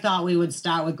 that's what I thought. We would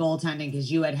start with goaltending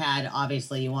because you had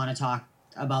obviously you want to talk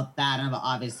about that, and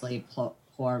obviously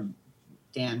poor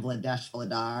Dan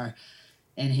Vladar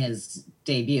in his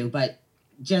debut, but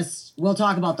we'll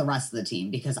talk about the rest of the team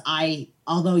because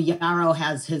although Yarrow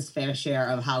has his fair share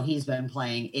of how he's been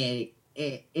playing, it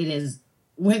is.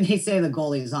 When they say the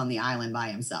goalie is on the island by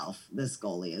himself, this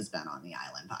goalie has been on the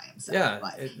island by himself. Yeah.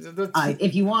 But,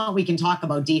 if you want, we can talk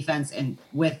about defense and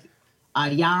with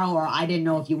Yarrow, or I didn't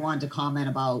know if you wanted to comment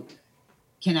about,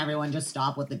 can everyone just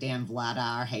stop with the Dan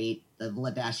Vladar hate, the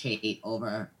Vladash hate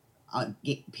over a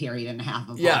period and a half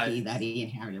of hockey that he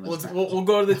inherited? We'll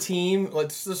go to the team.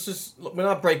 Let's just, we're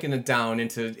not breaking it down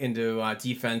into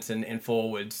defense and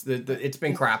forwards. It's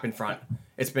been crap in front.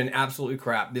 It's been absolutely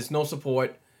crap. There's no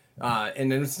support.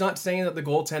 And it's not saying that the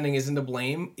goaltending isn't to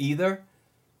blame either,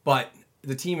 but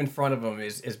the team in front of them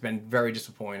has been very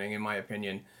disappointing in my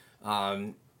opinion.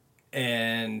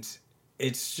 And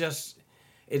it's just,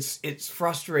 it's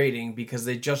frustrating because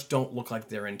they just don't look like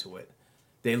they're into it.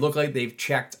 They look like they've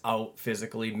checked out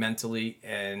physically, mentally,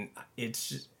 and it's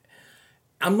just,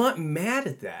 I'm not mad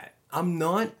at that. I'm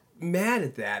not mad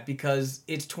at that because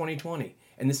it's 2020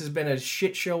 and this has been a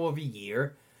shit show of a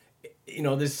year. You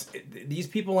know, these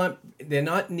people they're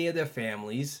not near their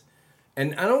families,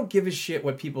 and I don't give a shit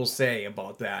what people say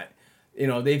about that. You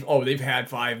know, they've had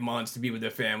 5 months to be with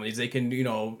their families. They can, you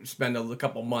know, spend a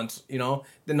couple months, you know.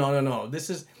 No. This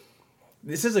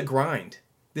is a grind.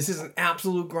 This is an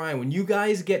absolute grind. When you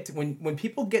guys get to, when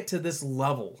people get to this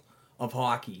level of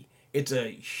hockey, it's a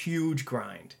huge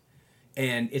grind.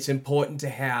 And it's important to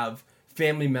have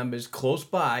family members close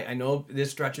by. I know there's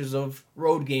stretches of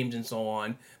road games and so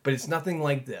on, but it's nothing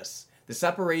like this. The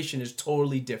separation is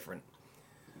totally different.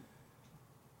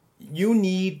 You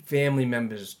need family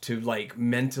members to like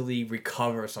mentally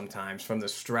recover sometimes from the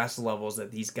stress levels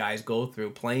that these guys go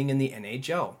through playing in the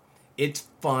NHL. It's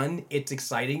fun, it's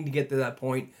exciting to get to that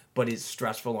point, but it's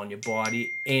stressful on your body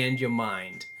and your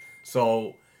mind.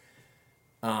 So,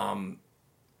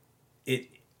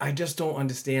 I just don't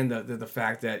understand the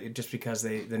fact that just because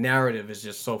the narrative is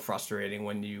just so frustrating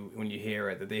when you hear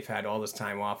it, that they've had all this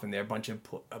time off and they're a bunch of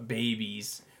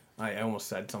babies. I almost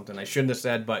said something I shouldn't have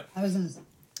said, but I was gonna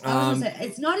say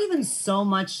it's not even so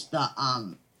much the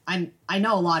I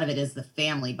know a lot of it is the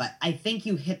family, but I think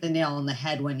you hit the nail on the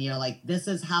head when you're like, this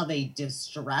is how they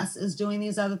distress is doing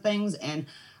these other things, and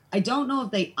I don't know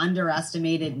if they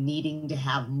underestimated needing to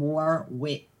have more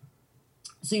wit.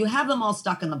 So you have them all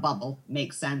stuck in the bubble.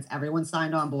 Makes sense. Everyone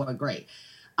signed on board. Great.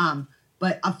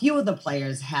 But a few of the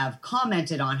players have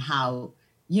commented on how,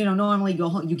 you know, normally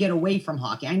you get away from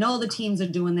hockey. I know the teams are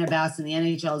doing their best and the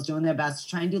NHL is doing their best to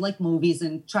try and do like movies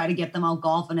and try to get them out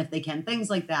golfing if they can,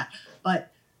 things like that.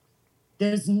 But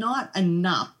there's not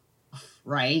enough,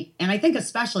 right? And I think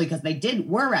especially because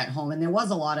we're at home and there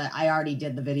was a lot of, I already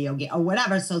did the video game or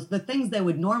whatever. So the things they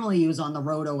would normally use on the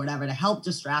road or whatever to help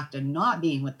distract and not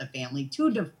being with the family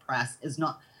to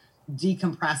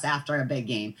decompress after a big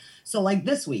game. So like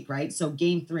this week, right? So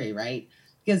game 3, right?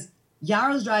 Because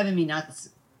Yarrow's driving me nuts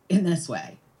in this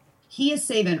way. He is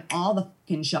saving all the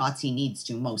fucking shots he needs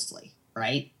to mostly,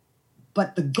 right?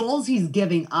 But the goals he's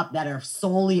giving up that are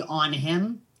solely on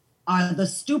him are the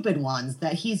stupid ones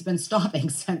that he's been stopping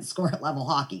since score at level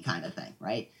hockey kind of thing,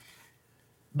 right?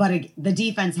 But the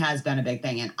defense has been a big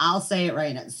thing, and I'll say it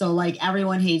right now. So, like,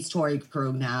 everyone hates Torrey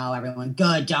Krug now. Everyone,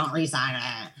 good, don't resign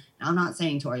it. I'm not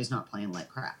saying Torrey's not playing like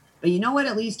crap. But you know what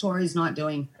at least Torrey's not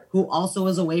doing, who also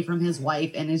is away from his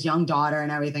wife and his young daughter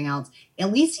and everything else?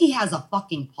 At least he has a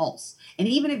fucking pulse. And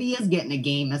even if he is getting a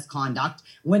game misconduct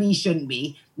when he shouldn't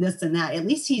be, this and that, at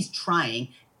least he's trying.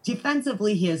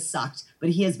 Defensively, he has sucked, but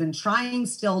he has been trying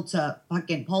still to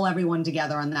fucking pull everyone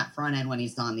together on that front end when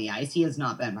he's on the ice. He has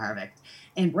not been perfect.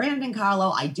 And Brandon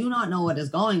Carlo, I do not know what is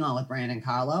going on with Brandon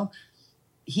Carlo.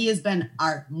 He has been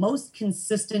our most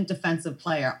consistent defensive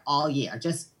player all year,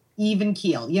 just even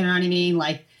keel. You know what I mean?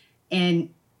 Like,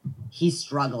 and he's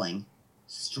struggling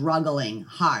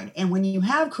hard. And when you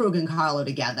have Krug and Carlo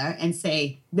together and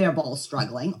say they're both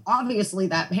struggling, obviously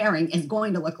that pairing is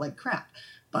going to look like crap.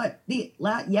 But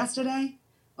yesterday,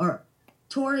 or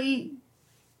Torrey,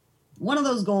 one of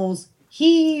those goals,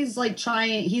 he's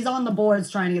on the boards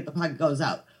trying to get the puck goes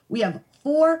out. We have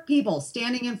 4 people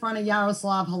standing in front of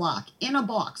Yaroslav Halak in a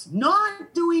box,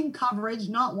 not doing coverage,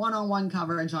 not one-on-one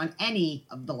coverage on any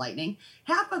of the Lightning.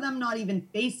 Half of them not even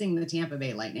facing the Tampa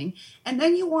Bay Lightning. And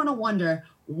then you want to wonder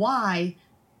why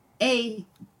a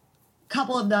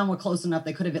couple of them were close enough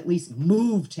they could have at least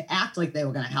moved to act like they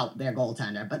were going to help their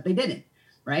goaltender, but they didn't,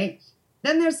 right?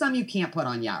 Then there's some you can't put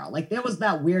on Yarrow. Like, there was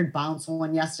that weird bounce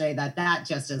one yesterday that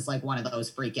just is like one of those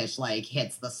freakish, like,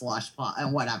 hits the slush pot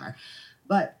and whatever.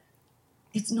 But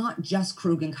it's not just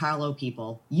Krug and Carlo,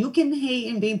 people. You can hate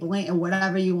and be blatant,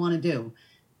 whatever you want to do.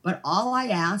 But all I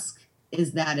ask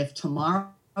is that if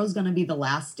tomorrow's going to be the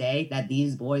last day that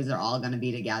these boys are all going to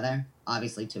be together,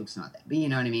 obviously Tuuk's not there, but you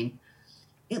know what I mean?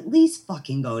 At least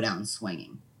fucking go down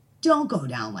swinging. Don't go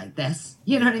down like this.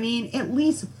 You know what I mean? At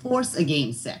least force a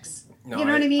game 6. No, you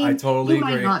know what I mean? I totally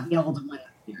agree. You might not be able to win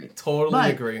a series. Totally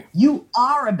agree. You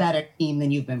are a better team than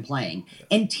you've been playing.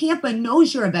 And Tampa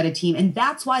knows you're a better team, and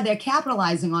that's why they're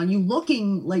capitalizing on you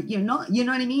looking like you're not, you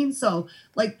know what I mean? So,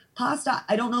 like, Pasta,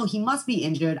 I don't know. He must be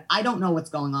injured. I don't know what's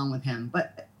going on with him.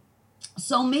 But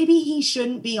so maybe he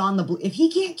shouldn't be on the blue. If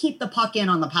he can't keep the puck in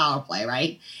on the power play,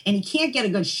 right? And he can't get a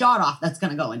good shot off that's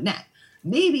going to go in net.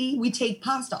 Maybe we take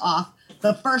Pasta off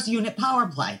the first unit power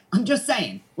play. I'm just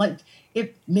saying. Like,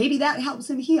 if maybe that helps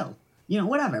him heal, you know,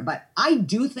 whatever. But I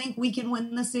do think we can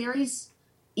win the series,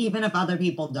 even if other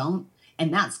people don't.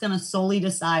 And that's going to solely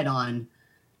decide on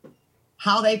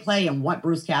how they play and what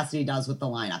Bruce Cassidy does with the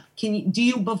lineup.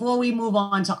 Before we move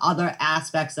on to other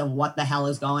aspects of what the hell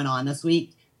is going on this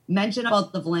week, mention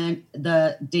about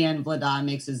the Dan Vladar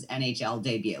makes his NHL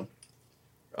debut.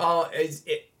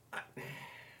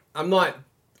 I'm not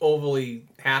overly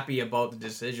happy about the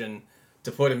decision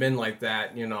to put him in like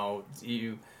that. You know,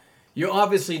 you're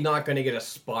obviously not going to get a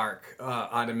spark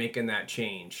out of making that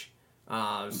change.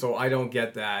 So I don't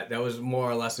get that. That was more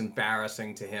or less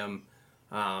embarrassing to him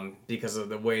because of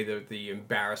the way that the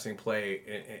embarrassing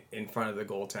play in front of the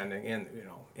goaltending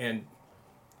and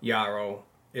Yarrow.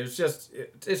 It's just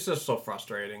so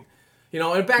frustrating. You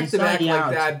know, and back to back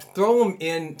like that, throw him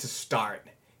in to start.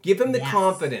 Give him the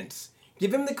confidence.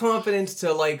 Give him the confidence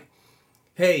to, like,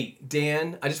 hey,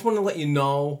 Dan, I just want to let you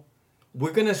know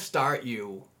we're going to start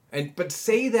you. But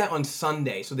say that on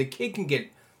Sunday so the kid can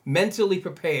get mentally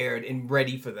prepared and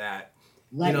ready for that.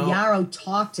 Let Yarrow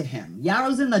talk to him.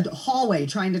 Yarrow's in the hallway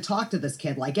trying to talk to this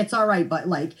kid. Like, it's all right, but,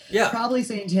 like, probably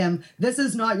saying to him, this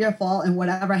is not your fault and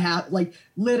whatever happened. Like,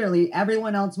 literally,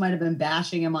 everyone else might have been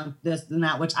bashing him on this and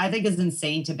that, which I think is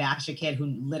insane to bash a kid who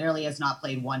literally has not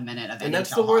played 1 minute of NHL. And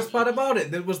that's the worst part about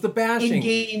it. That was the bashing. In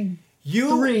game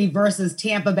 3 versus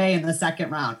Tampa Bay in the second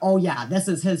round. Oh, yeah, this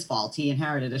is his fault. He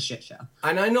inherited a shit show.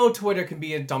 And I know Twitter can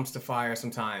be a dumpster fire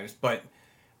sometimes, but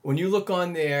when you look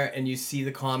on there and you see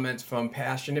the comments from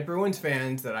passionate Bruins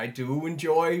fans that I do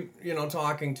enjoy,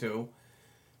 talking to,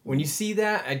 when you see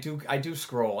that, I do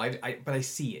scroll, but I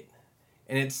see it.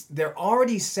 And they're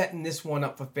already setting this one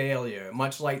up for failure,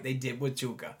 much like they did with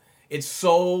Tuukka. It's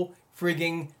so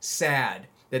frigging sad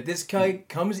that this guy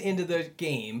comes into the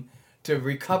game to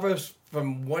recover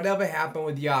from whatever happened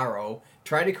with Yarrow,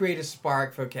 try to create a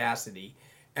spark for Cassidy,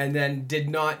 and then did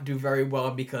not do very well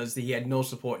because he had no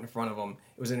support in front of him.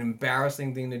 It was an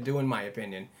embarrassing thing to do, in my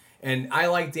opinion. And I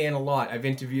like Dan a lot. I've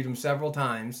interviewed him several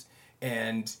times,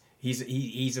 and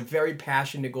he's a very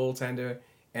passionate goaltender,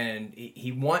 and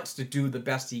he wants to do the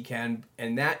best he can,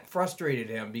 and that frustrated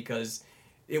him because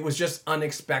it was just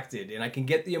unexpected. And I can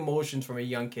get the emotions from a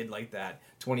young kid like that,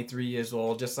 23 years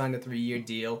old, just signed a 3-year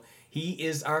deal. He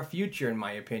is our future, in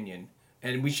my opinion.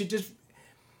 And we should just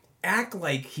act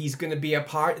like he's going to be a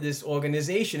part of this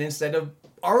organization instead of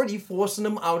already forcing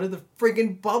him out of the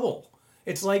friggin' bubble.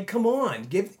 It's like, come on,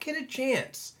 give the kid a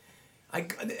chance.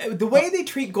 The way they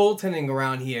treat goaltending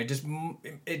around here,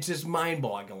 it's just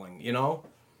mind-boggling, you know?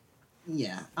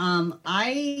 Yeah.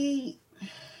 I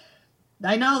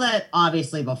know that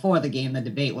obviously before the game the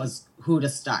debate was who to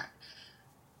start.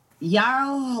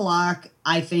 Yarrow Halak,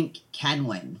 I think, can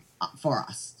win for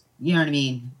us. You know what I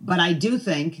mean? But I do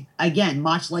think, again,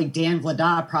 much like Dan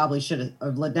Vladar probably should have,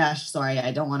 or Vladesh, sorry,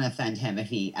 I don't want to offend him if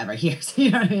he ever hears.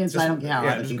 You know what I mean? So I don't care how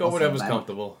other just people go whatever's say,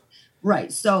 comfortable.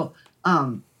 Right. So,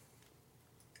 I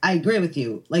agree with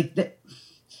you. Like,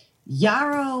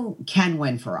 Yarrow can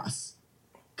win for us.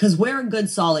 Because we're a good,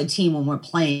 solid team when we're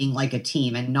playing like a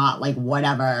team and not like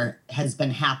whatever has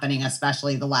been happening,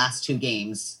 especially the last 2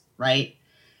 games, right?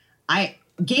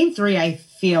 Game 3, I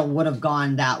feel, would have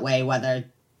gone that way, whether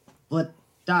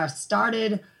Vladar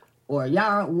started or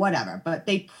Yarrow, whatever. But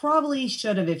they probably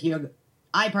should have,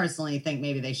 I personally think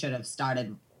maybe they should have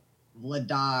started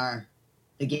Vladar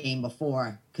the game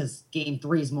before, because game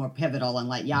 3 is more pivotal, and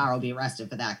let Yarrow be rested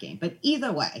for that game. But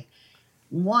either way,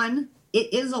 one,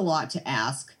 it is a lot to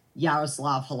ask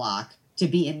Yaroslav Halak to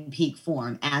be in peak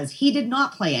form, as he did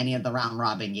not play any of the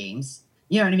round-robin games.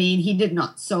 You know what I mean? He did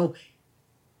not. So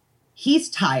he's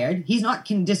tired. He's not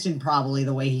conditioned probably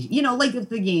the way like with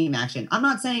the game action. I'm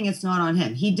not saying it's not on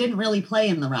him. He didn't really play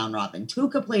in the round-robin.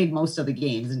 Tuukka played most of the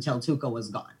games until Tuukka was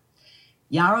gone.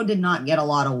 Yarrow did not get a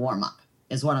lot of warm-up,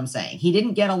 is what I'm saying. He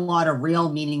didn't get a lot of real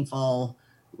meaningful,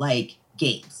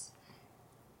 games.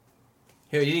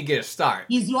 He didn't get a start.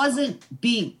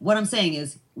 What I'm saying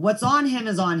is, what's on him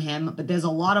is on him, but there's a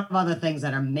lot of other things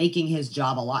that are making his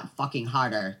job a lot fucking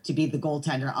harder to be the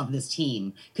goaltender of this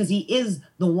team. Because he is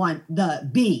the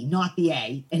B, not the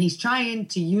A, and he's trying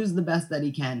to use the best that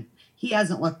he can. He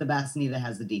hasn't looked the best, neither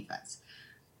has the defense.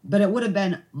 But it would have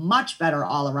been much better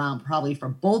all around, probably for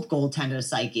both goaltenders'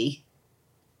 psyche,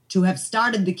 to have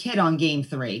started the kid on game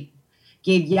 3.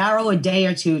 Gave Yarrow a day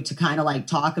or two to kind of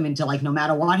talk him into no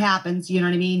matter what happens, you know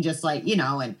what I mean? Just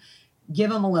and give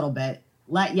him a little bit,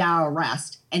 let Yarrow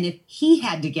rest. And if he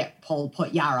had to get pulled,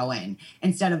 put Yarrow in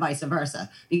instead of vice versa,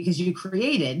 because you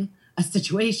created a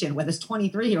situation where this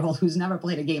 23-year-old who's never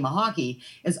played a game of hockey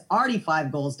is already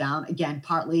 5 goals down. Again,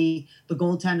 partly the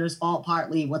goaltender's fault,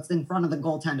 partly what's in front of the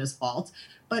goaltender's fault.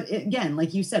 But again,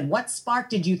 like you said, what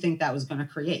spark did you think that was going to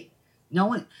create? No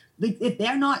one, if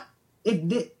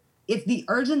the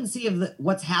urgency of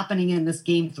what's happening in this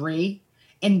game 3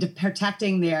 and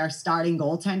protecting their starting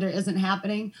goaltender isn't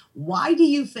happening, why do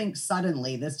you think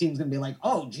suddenly this team's going to be like,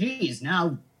 oh, geez,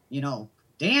 now,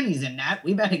 Danny's in net,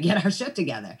 we better get our shit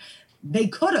together? They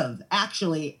could have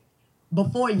actually,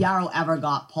 before Yarrow ever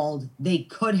got pulled, they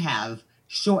could have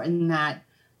shortened that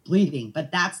bleeding.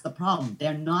 But that's the problem.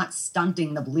 They're not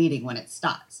stunting the bleeding when it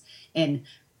starts. And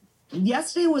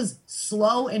yesterday was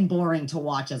slow and boring to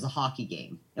watch as a hockey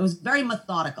game. It was very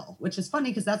methodical, which is funny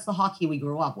because that's the hockey we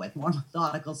grew up with, more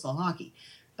methodical slow hockey.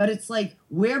 But it's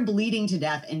we're bleeding to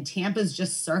death and Tampa's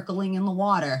just circling in the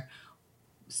water,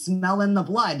 smelling the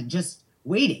blood, just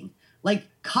waiting.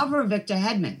 Cover Victor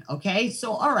Hedman, okay?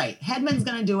 So, all right, Hedman's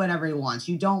going to do whatever he wants.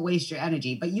 You don't waste your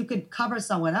energy, but you could cover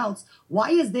someone else. Why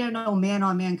is there no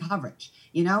man-on-man coverage,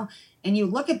 And you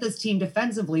look at this team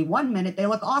defensively, 1 minute, they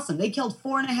look awesome. They killed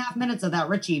 4.5 minutes of that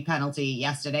Ritchie penalty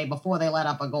yesterday before they let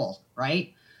up a goal,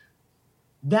 right?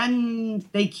 Then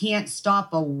they can't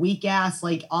stop a weak-ass,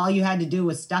 all you had to do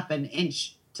was step an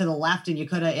inch to the left and you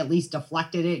could have at least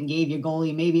deflected it and gave your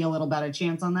goalie maybe a little better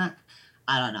chance on that.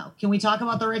 I don't know. Can we talk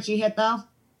about the Ritchie hit, though?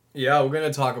 Yeah, we're going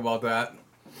to talk about that.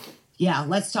 Yeah,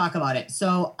 let's talk about it.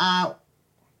 So, I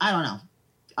don't know.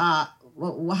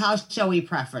 How shall we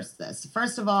preface this?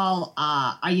 First of all,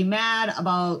 are you mad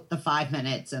about the 5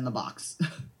 minutes in the box?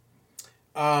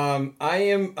 I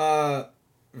am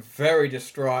very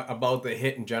distraught about the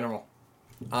hit in general.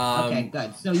 Okay,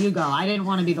 good. So you go. I didn't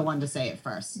want to be the one to say it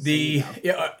first.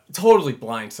 Totally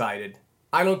blindsided.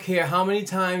 I don't care how many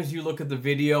times you look at the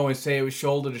video and say it was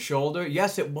shoulder to shoulder.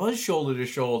 Yes, it was shoulder to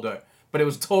shoulder, but it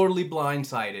was totally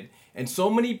blindsided. And so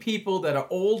many people that are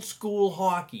old school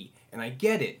hockey, and I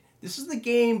get it. This is the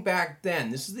game back then.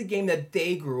 This is the game that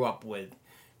they grew up with,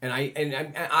 and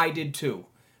I did too.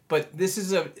 But this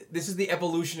is the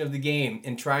evolution of the game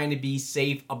and trying to be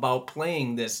safe about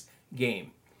playing this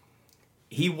game.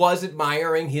 He was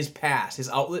admiring his pass. His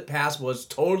outlet pass was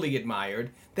totally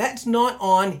admired. That's not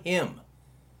on him.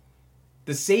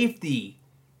 The safety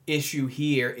issue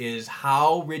here is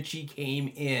how Ritchie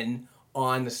came in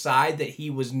on the side that he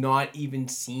was not even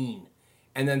seen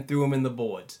and then threw him in the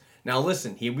boards. Now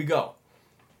listen, here we go.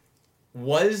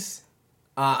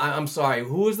 I'm sorry,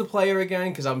 who was the player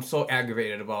again? Because I'm so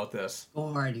aggravated about this.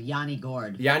 Yanni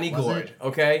Gord. Yanni Gord,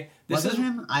 okay? Was it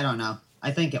him? I don't know.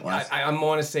 I think it was. I'm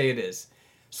going to say it is.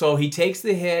 So he takes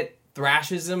the hit,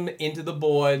 thrashes him into the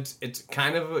boards. It's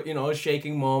kind of a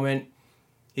shaking moment.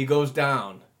 He goes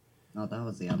down. Oh, that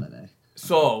was the other day.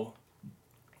 So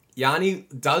Yanni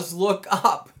does look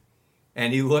up,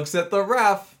 and he looks at the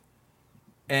ref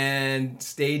and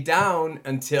stayed down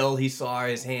until he saw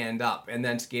his hand up, and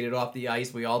then skated off the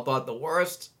ice. We all thought the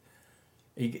worst.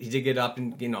 He did get up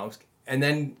and and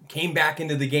then came back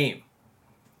into the game.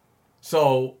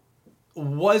 So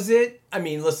was it? I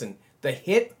mean, listen, the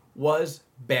hit was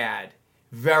bad,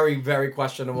 very, very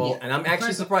questionable, and I'm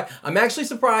actually surprised. I'm actually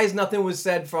surprised nothing was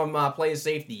said from player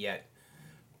safety yet.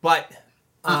 But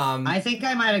I think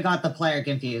I might have got the player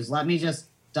confused. Let me just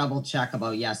double check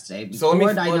about yesterday. So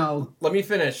let me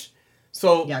finish.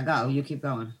 So yeah, go. You keep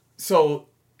going. So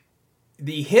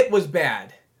the hit was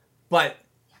bad, but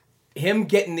him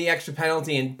getting the extra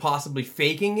penalty and possibly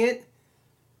faking it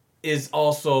is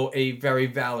also a very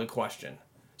valid question.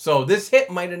 So this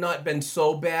hit might have not been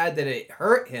so bad that it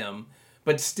hurt him,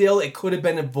 but still it could have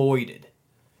been avoided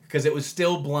because it was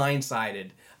still blindsided.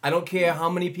 I don't care how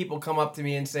many people come up to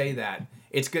me and say that.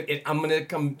 It's good. It's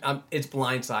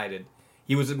blindsided.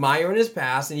 He was admiring his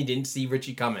pass and he didn't see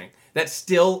Richie coming. That's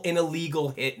still an illegal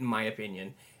hit in my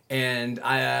opinion. And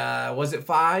was it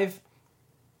 5?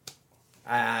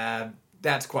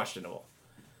 That's questionable.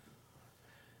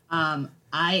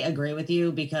 I agree with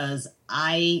you because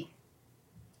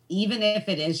even if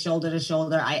it is shoulder to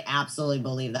shoulder, I absolutely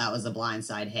believe that was a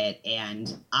blindside hit.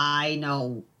 And I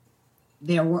know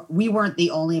we weren't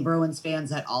the only Bruins fans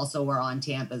that also were on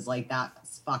Tampa's like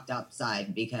that's fucked up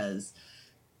side because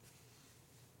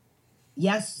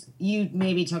yes, you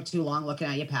maybe took too long looking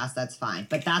at your pass. That's fine.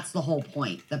 But that's the whole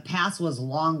point. The pass was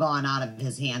long gone out of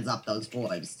his hands up those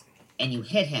boards and you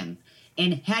hit him.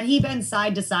 And had he been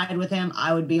side to side with him,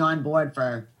 I would be on board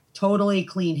for totally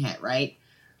clean hit, right?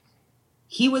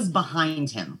 He was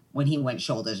behind him when he went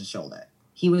shoulder to shoulder.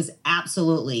 He was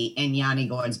absolutely in Yanni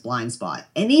Gourde's blind spot.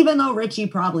 And even though Richie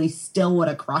probably still would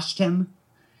have crushed him,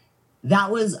 that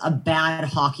was a bad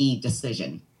hockey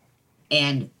decision.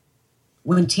 And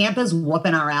when Tampa's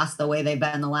whooping our ass the way they've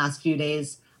been the last few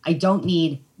days, I don't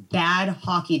need bad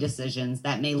hockey decisions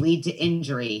that may lead to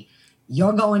injury.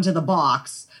 You're going to the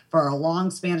box for a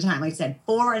long span of time. Like I said,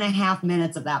 4.5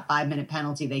 minutes of that 5-minute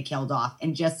penalty they killed off.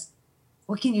 And just,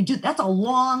 what can you do? That's a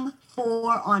long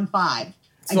 4-on-5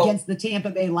 against the Tampa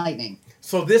Bay Lightning.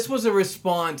 So this was a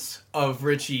response of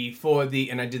Richie for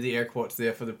and I did the air quotes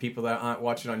there for the people that aren't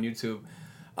watching on YouTube.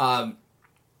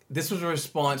 This was a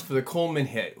response for the Coleman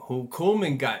hit, who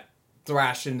Coleman got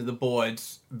thrashed into the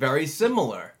boards, very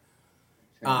similar.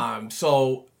 Sure.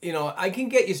 So, I can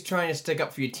get you trying to stick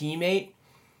up for your teammate,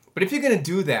 but if you're going to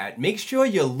do that, make sure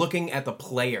you're looking at the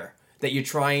player that you're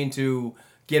trying to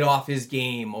get off his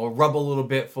game or rub a little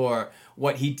bit for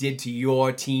what he did to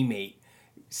your teammate.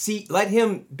 See, let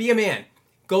him be a man.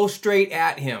 Go straight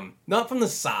at him, not from the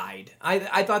side.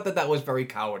 I thought that was very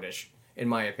cowardish, in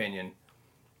my opinion.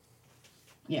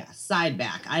 Yeah, side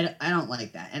back. I don't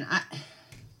like that. And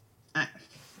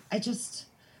I just...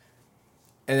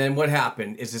 And then what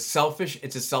happened is it's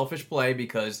a selfish play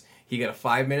because he got a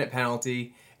 5-minute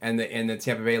penalty and the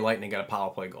Tampa Bay Lightning got a power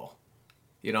play goal.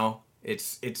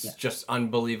 It's just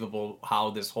unbelievable how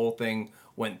this whole thing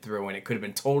went through and it could have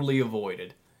been totally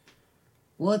avoided.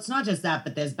 Well, it's not just that,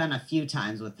 but there's been a few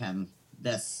times with him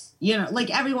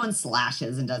everyone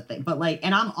slashes and does things, but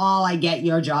and I get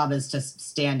your job is to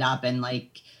stand up and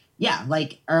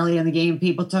early in the game,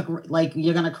 people took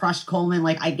you're going to crush Coleman.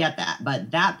 I get that,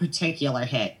 but that particular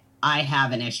hit, I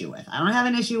have an issue with. I don't have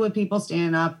an issue with people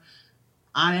standing up.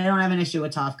 I don't have an issue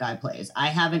with tough guy plays. I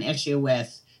have an issue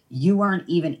with you weren't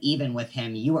even with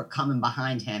him. You were coming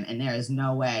behind him, and there is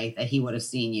no way that he would have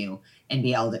seen you and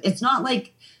be able to. It's not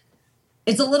like.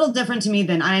 It's a little different to me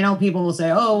than I know people will say,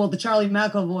 oh, well, the Charlie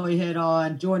McAvoy hit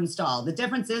on Jordan Stahl. The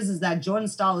difference is that Jordan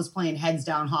Stahl is playing heads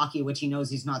down hockey, which he knows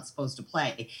he's not supposed to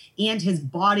play. And his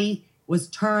body was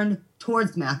turned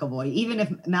towards McAvoy, even if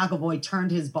McAvoy turned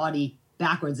his body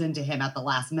backwards into him at the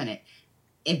last minute.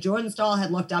 If Jordan Stahl had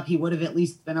looked up, he would have at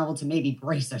least been able to maybe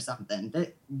brace or something.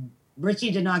 Richie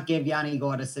did not give Yanni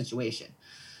Gourde a situation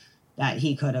that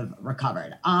he could have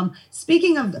recovered.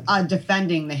 Speaking of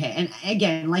defending the hit, and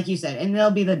again, like you said, and there'll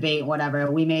be the debate,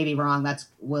 whatever, we may be wrong.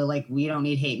 We don't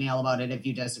need hate mail about it. If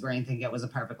you disagree and think it was a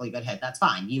perfectly good hit, that's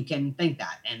fine. You can think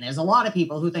that. And there's a lot of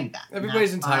people who think that.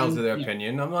 Everybody's entitled to their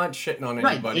opinion. I'm not shitting on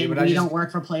anybody. Right. But we don't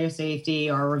work for player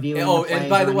safety or reviewing. Oh, and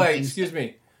by the way, excuse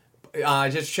me. I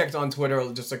just checked on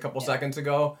Twitter just a couple seconds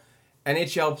ago.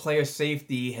 NHL player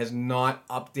safety has not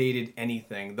updated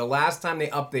anything. The last time they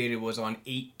updated was on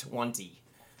 8/20,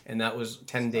 and that was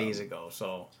 10 days ago.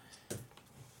 So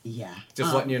Yeah.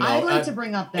 Just letting you know. I'd like to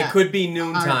bring up that it could be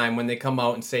noontime when they come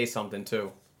out and say something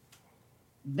too.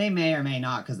 They may or may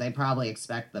not, because they probably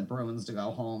expect the Bruins to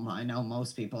go home. I know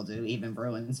most people do, even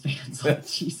Bruins fans. Like,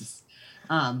 Jesus.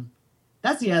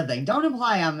 That's the other thing. Don't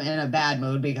imply I'm in a bad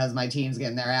mood because my team's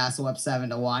getting their ass whooped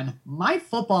 7-1. My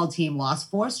football team lost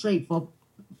 4 straight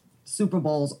Super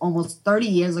Bowls almost 30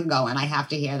 years ago, and I have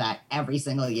to hear that every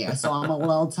single year. So I'm a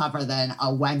little tougher than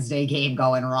a Wednesday game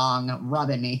going wrong,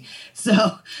 rubbing me.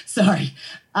 So, sorry.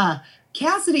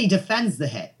 Cassidy defends the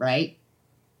hit, right?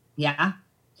 Yeah?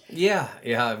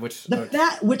 Yeah, which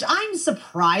I'm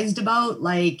surprised about.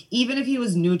 Like, even if he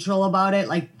was neutral about it,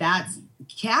 like, that's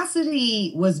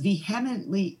Cassidy was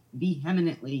vehemently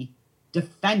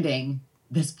defending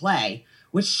this play,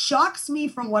 which shocks me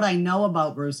from what I know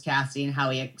about Bruce Cassidy and how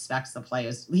he expects the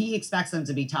players. He expects them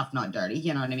to be tough, not dirty.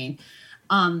 You know what I mean?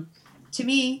 To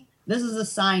me, this is a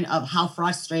sign of how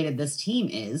frustrated this team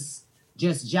is,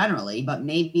 just generally, but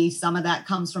maybe some of that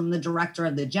comes from the director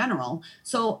of the general.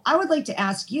 So I would like to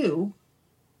ask you,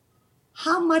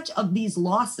 how much of these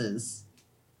losses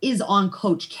is on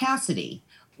Coach Cassidy?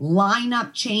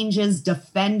 Lineup changes,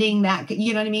 defending that,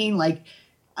 you know what I mean? Like,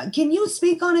 can you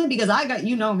speak on it? Because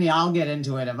you know me, I'll get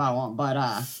into it if I want. But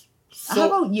how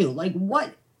about you? Like,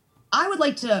 what? I would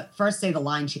like to first say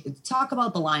talk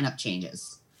about the lineup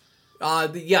changes.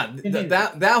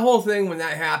 That whole thing when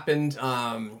that happened,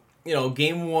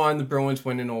 game 1, the Bruins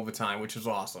win in overtime, which is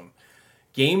awesome.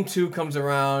 Game 2 comes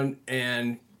around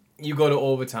and you go to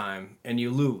overtime and you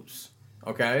lose.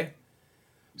 Okay?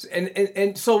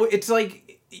 And so it's like,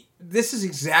 this is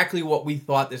exactly what we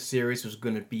thought this series was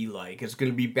going to be like. It's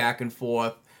going to be back and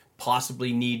forth,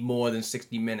 possibly need more than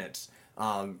 60 minutes,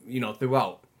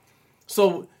 throughout.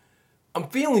 So I'm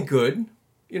feeling good,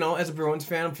 as a Bruins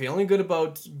fan. I'm feeling good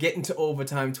about getting to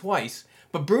overtime twice.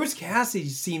 But Bruce Cassidy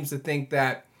seems to think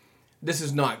that this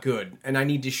is not good, and I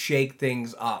need to shake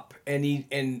things up.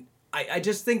 And I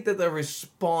just think that the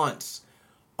response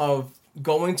of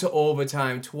going to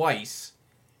overtime twice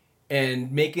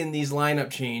and making these lineup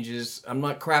changes, I'm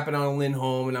not crapping on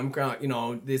Lindholm and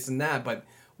I'm, this and that, but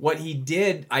what he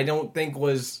did, I don't think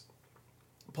was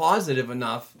positive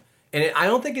enough, and I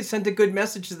don't think it sent a good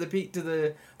message to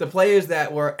the players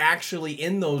that were actually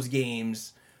in those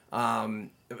games, in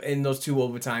those 2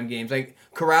 overtime games. Like,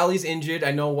 Corrali's injured,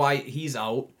 I know why he's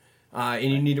out, and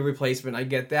you need a replacement. I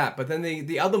get that, but then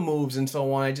the other moves and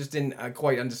so on, I just didn't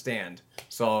quite understand.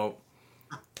 So.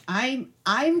 I'm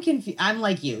confused. I'm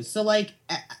like you. So, like,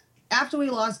 after we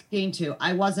lost game 2,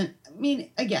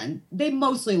 again, they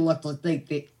mostly looked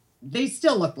like they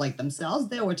still looked like themselves.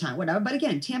 There were times, whatever. But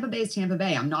again, Tampa Bay is Tampa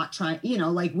Bay. I'm not trying,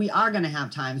 like, we are going to have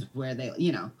times where they,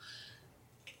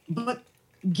 But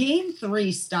game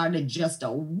 3 started just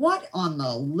what on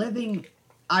the living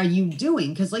are you doing?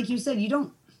 Because, like you said,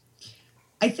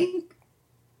 I think,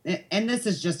 and this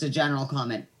is just a general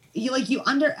comment, you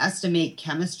underestimate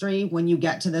chemistry when you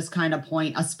get to this kind of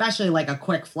point, especially like a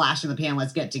quick flash in the pan,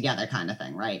 let's get together kind of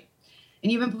thing, right?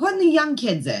 And you've been putting the young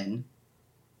kids in,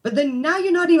 but then now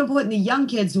you're not even putting the young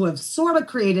kids who have sort of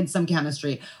created some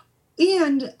chemistry.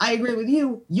 And I agree with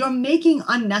you, you're making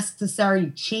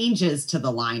unnecessary changes to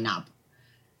the lineup.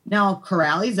 Now,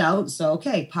 Corrali's out, so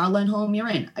okay, Lindholm, you're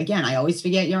in. Again, I always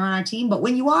forget you're on our team, but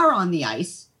when you are on the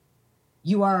ice,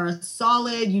 you are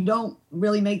solid. You don't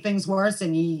really make things worse,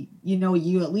 and you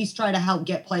at least try to help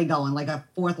get play going like a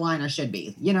 4th liner should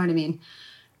be. You know what I mean?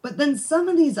 But then some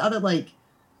of these other like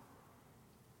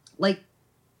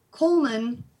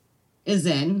Coleman is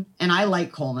in, and I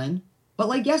like Coleman. But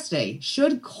like yesterday,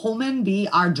 should Coleman be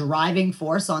our driving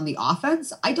force on the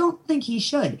offense? I don't think he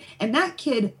should. And that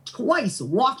kid twice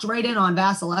walked right in on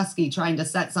Vasilevsky trying to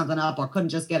set something up or couldn't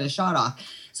just get a shot off.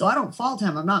 So I don't fault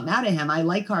him. I'm not mad at him. I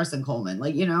like Carson Coleman,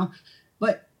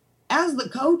 But as the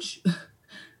coach,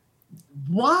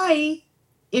 why,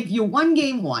 if you won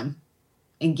game 1,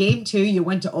 in game 2, you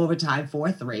went to overtime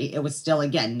 4-3, it was still,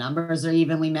 again, numbers are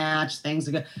evenly matched, things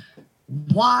are good.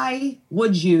 Why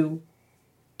would you,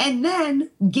 and then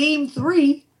game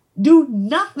 3, do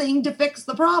nothing to fix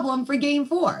the problem for game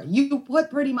 4? You put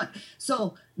pretty much,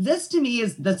 so this to me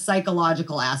is the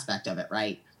psychological aspect of it,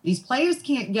 right? These players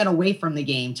can't get away from the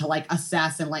game to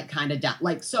assess and kind of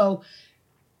down. So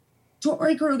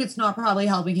Torrey Krug, it's not probably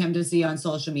helping him to see on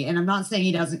social media. And I'm not saying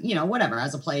he doesn't, whatever.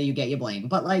 As a player, you get your blame.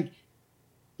 But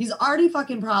he's already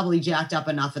fucking probably jacked up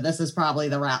enough. And this is probably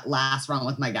the last run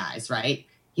with my guys, right?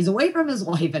 He's away from his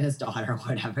wife and his daughter,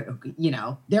 whatever.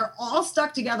 They're all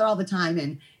stuck together all the time.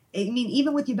 And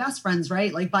even with your best friends,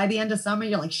 right? By the end of summer,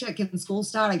 you're like, shit, can school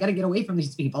start? I got to get away from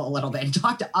these people a little bit and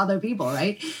talk to other people,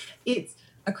 right?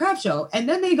 a crap show. And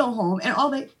then they go home and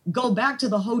they go back to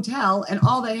the hotel and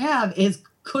all they have is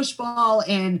cushball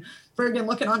and friggin'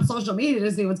 looking on social media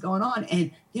to see what's going on.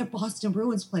 And they're Boston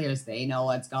Bruins players. They know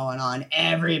what's going on.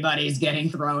 Everybody's getting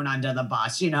thrown under the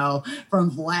bus,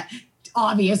 from Vlad.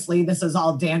 Obviously, this is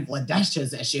all Dan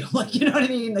Vladesh's issue. Like, you know what I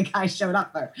mean? The guy showed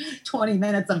up for 20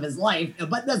 minutes of his life,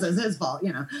 but this is his fault,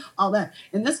 all that.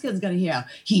 And this kid's going to hear,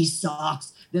 he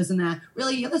sucks, this and that.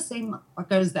 Really, you're the same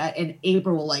fuckers that in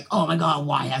April were like, oh my God,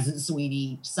 why hasn't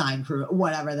Sweeney signed crew,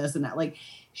 whatever, this and that. Like,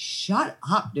 shut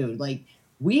up, dude. Like,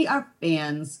 we are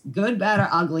fans, good, bad, or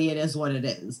ugly, it is what it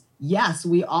is. Yes,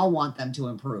 we all want them to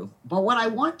improve. But what I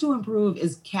want to improve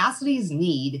is Cassidy's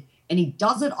need, and he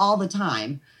does it all the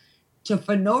time, to,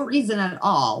 for no reason at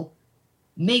all,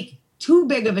 make too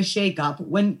big of a shakeup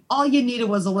when all you needed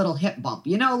was a little hip bump.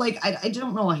 I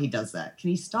don't know why he does that.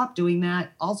 Can he stop doing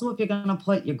that? Also, if you're going to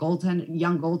put your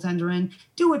young goaltender in,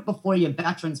 do it before your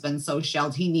veteran's been so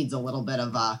shelled. He needs a little bit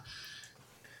of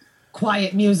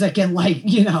quiet music and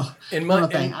little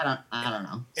thing. I don't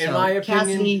know. In my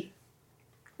opinion,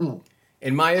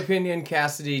 in my opinion,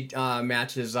 Cassidy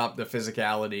matches up the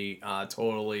physicality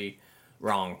totally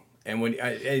wrong. And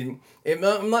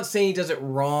I'm not saying he does it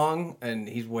wrong, and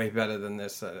he's way better than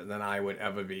this than I would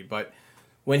ever be. But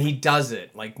when he does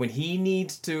it, like when he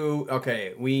needs to,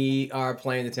 okay, we are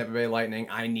playing the Tampa Bay Lightning.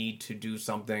 I need to do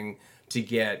something to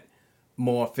get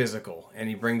more physical, and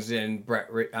he brings in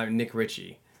Nick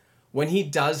Ritchie. When he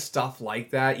does stuff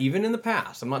like that, even in the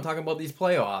past, I'm not talking about these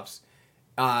playoffs.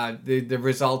 The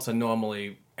results are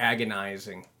normally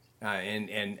agonizing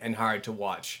and hard to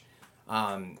watch.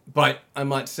 But I'm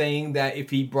not saying that if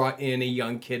he brought in a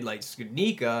young kid like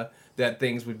Skudnicka, that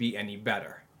things would be any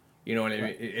better. You know what I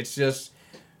mean? It's just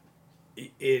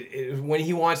when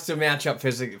he wants to match up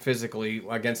physically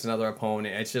against another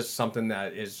opponent, it's just something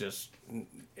that is just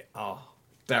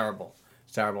terrible.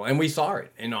 It's terrible. And we saw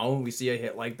it. We see a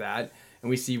hit like that, and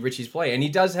we see Richie's play, and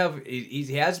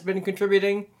he has been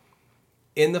contributing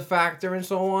in the factor and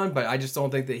so on. But I just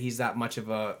don't think that he's that much of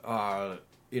a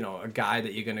guy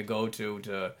that you're going to go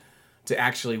to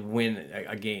actually win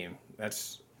a game.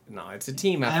 It's a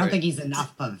team effort. I don't think he's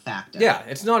enough of a factor. Yeah,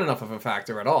 it's not enough of a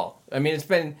factor at all. I mean,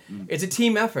 it's a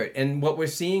team effort, and what we're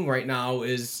seeing right now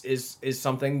is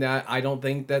something that I don't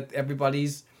think that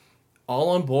everybody's all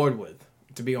on board with.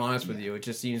 To be honest with you, it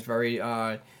just seems very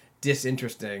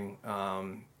disinteresting,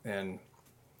 and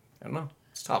I don't know.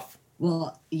 It's tough.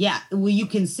 Well, yeah. Well, you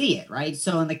can see it, right?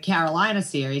 So in the Carolina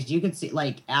series, you could see,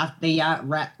 after they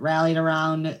rallied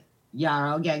around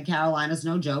Yarrow, again, Carolina's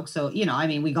no joke. So,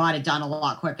 we got it done a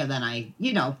lot quicker than I,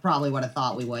 probably would have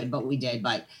thought we would, but we did.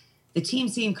 But the team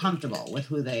seemed comfortable with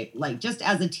who they, just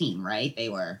as a team, right? They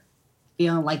were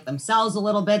feeling like themselves a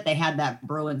little bit. They had that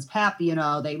Bruins pep,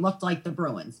 they looked like the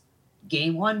Bruins.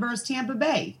 Game 1 versus Tampa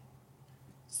Bay.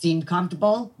 Seemed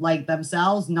comfortable, like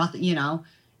themselves, nothing,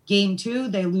 Game 2,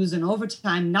 they lose in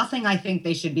overtime. Nothing I think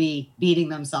they should be beating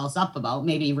themselves up about.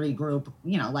 Maybe regroup,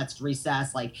 let's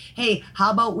recess. Hey,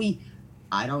 how about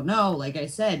I don't know, like I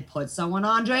said, put someone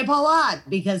Andre Palat,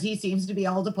 because he seems to be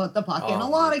able to put the puck in a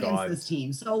lot against this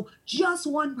team. So just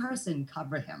one person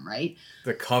cover him, right?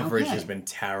 The coverage has been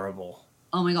terrible.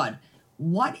 Oh my God.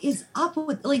 What is up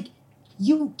with,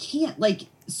 you can't,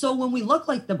 so when we look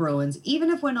like the Bruins, even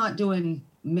if we're not doing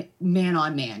man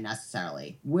on man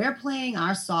necessarily, we're playing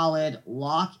our solid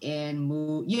lock in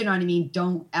move, you know what I mean?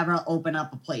 Don't ever open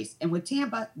up a place. And with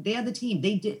Tampa, they're the team.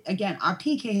 They did, again, our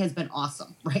PK has been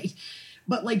awesome, right?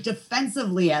 But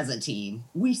defensively as a team,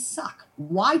 we suck.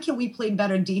 Why can we play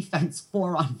better defense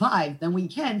 4-on-5 than we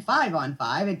can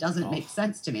 5-on-5? It doesn't make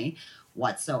sense to me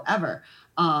whatsoever.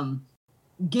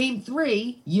 Game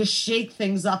 3, you shake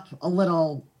things up a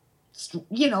little.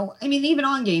 Even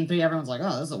on Game 3, everyone's like,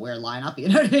 oh, this is a weird lineup. You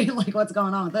know what I mean? What's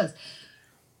going on with this?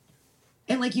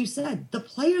 And like you said, the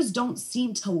players don't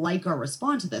seem to like or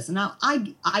respond to this. And now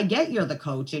I get you're the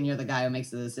coach and you're the guy who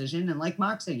makes the decision. And like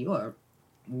Mark said, you are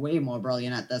way more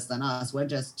brilliant at this than us. We're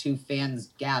just two fans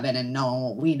gabbing and knowing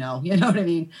what we know. You know what I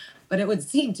mean? But it would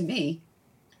seem to me,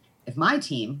 if my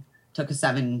team took a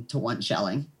 7-1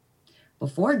 shelling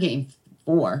before Game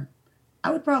 4,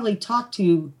 I would probably talk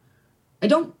to, I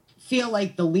don't feel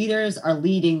like the leaders are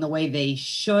leading the way they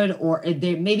should, or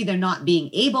maybe they're not being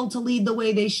able to lead the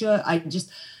way they should.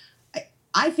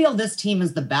 I feel this team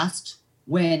is the best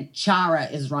when Chara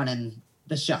is running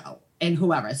the show and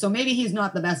whoever. So maybe he's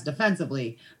not the best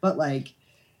defensively, but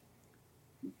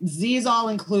Z is all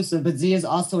inclusive, but Z is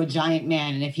also a giant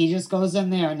man. And if he just goes in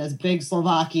there in this big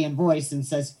Slovakian voice and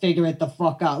says, figure it the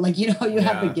fuck out. You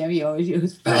have to give you always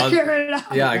use, figure it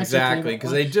out. Yeah, exactly.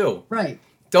 Because they do. Right.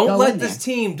 Don't let this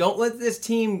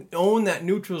team own that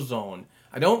neutral zone.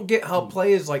 I don't get how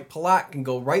players like Palat can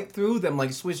go right through them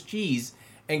like Swiss cheese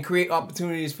and create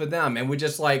opportunities for them. And we're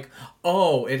just like,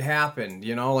 oh, it happened,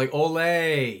 like ole.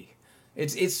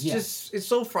 It's just, it's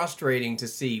so frustrating to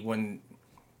see when,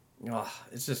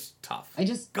 it's just tough. I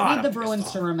just need the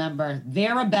Bruins to remember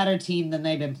they're a better team than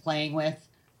they've been playing with.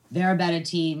 They're a better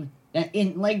team.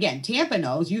 Again, Tampa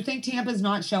knows. You think Tampa's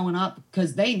not showing up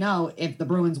because they know if the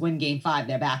Bruins win Game 5,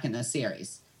 they're back in the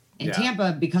series. And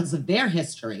Tampa, because of their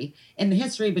history and the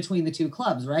history between the two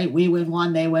clubs, right? We win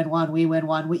one, they win one, we win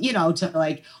one. To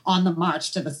like on the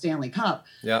march to the Stanley Cup.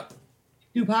 Yeah.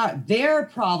 They're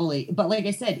probably, but like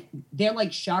I said, they're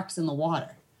like sharks in the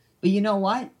water. But you know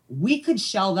what? We could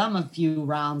shell them a few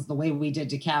rounds the way we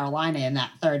did to Carolina in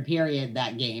that third period,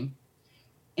 that game.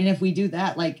 And if we do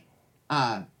that,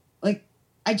 I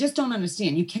just don't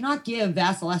understand. You cannot give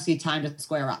Vasilevsky time to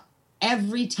square up.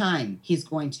 Every time he's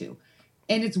going to.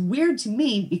 And it's weird to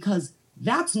me because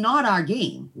that's not our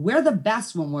game. We're the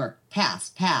best when we're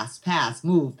pass,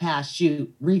 move, pass,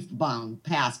 shoot, rebound,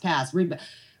 pass, rebound.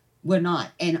 We're not.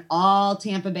 And all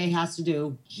Tampa Bay has to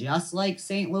do, just like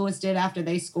St. Louis did after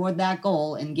they scored that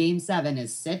goal in Game 7,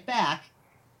 is sit back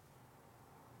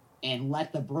and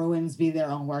let the Bruins be their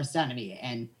own worst enemy.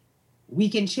 And we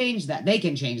can change that. They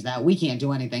can change that. We can't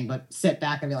do anything but sit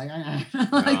back and be like,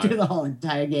 through the whole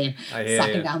entire game,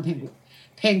 sucking down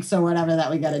pinks or whatever that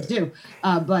we got to do.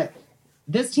 But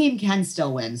this team can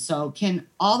still win. So can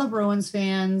all the Bruins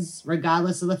fans,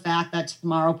 regardless of the fact that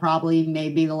tomorrow probably may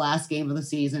be the last game of the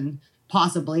season,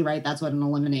 possibly, right? That's what an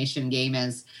elimination game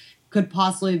is. Could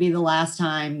possibly be the last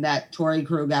time that Torrey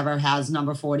Krug ever has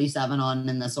number 47 on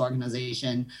in this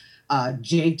organization.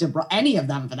 Jake DeBrusk, any of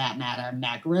them for that matter,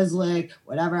 Matt Grzelcyk,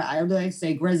 whatever. I would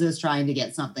say Grizz is trying to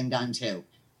get something done too.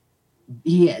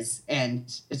 He is.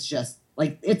 And it's just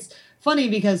like, it's funny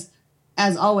because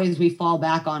as always, we fall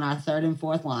back on our third and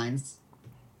fourth lines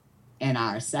and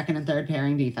our second and third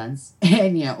pairing defense.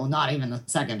 And, not even the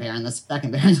second pair, and the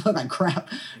second pair look like crap,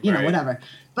 whatever.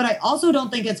 But I also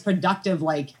don't think it's productive.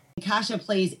 Like Kasha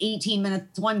plays 18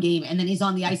 minutes one game and then he's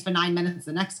on the ice for 9 minutes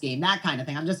the next game, that kind of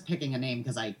thing. I'm just picking a name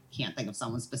because I can't think of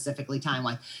someone specifically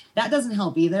time-wise. That doesn't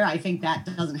help either. I think that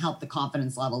doesn't help the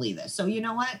confidence level either. So you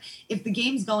know what? If the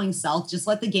game's going south, just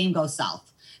let the game go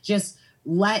south. Just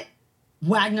let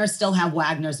Wagner still have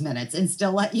Wagner's minutes and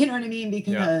still let, you know what I mean?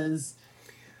 Because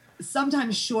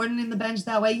sometimes shortening the bench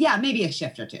that way, maybe a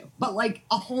shift or two. But like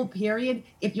a whole period,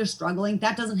 if you're struggling,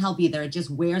 that doesn't help either. It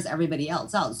just wears everybody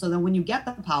else out. So then when you get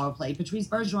the power play, Patrice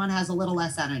Bergeron has a little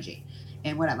less energy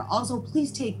and whatever. Also,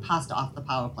 please take Pasta off the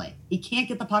power play. He can't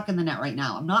get the puck in the net right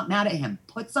now. I'm not mad at him.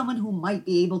 Put someone who might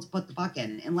be able to put the puck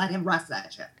in and let him rest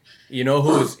that shit. You know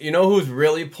who's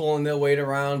really pulling their weight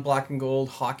around Black and Gold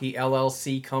Hockey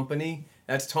LLC company?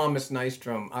 That's Thomas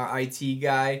Nystrom, our IT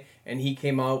guy, and he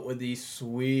came out with these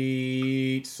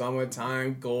sweet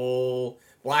summertime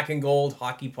Black and Gold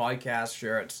Hockey Podcast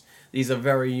shirts. These are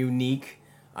very unique.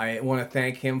 I want to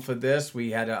thank him for this.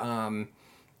 We had a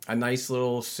nice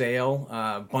little sale.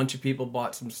 A bunch of people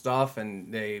bought some stuff,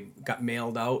 and they got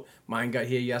mailed out. Mine got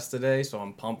here yesterday, so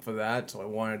I'm pumped for that, so I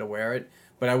wanted to wear it.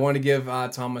 But I want to give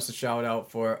Thomas a shout-out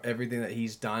for everything that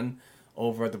he's done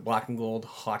over at the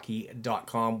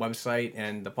blackandgoldhockey.com website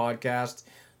and the podcast.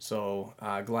 So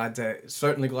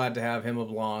certainly glad to have him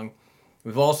along.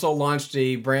 We've also launched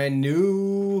a brand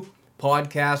new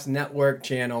podcast network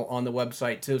channel on the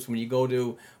website too. So when you go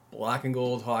to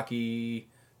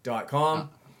blackandgoldhockey.com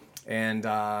and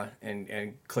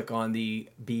click on the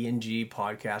B&G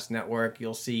podcast network,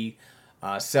 you'll see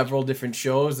several different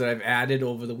shows that I've added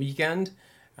over the weekend.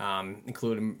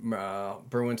 Including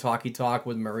Bruins Hockey Talk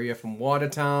with Maria from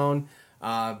Watertown,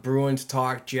 Bruins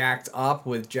Talk Jacked Up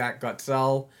with Jack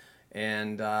Gutzel,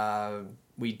 and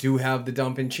we do have the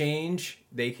Dump and Change.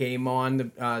 They came on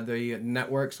the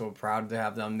network, so we're proud to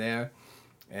have them there.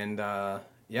 And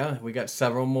we got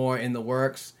several more in the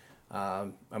works.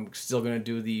 I'm still going to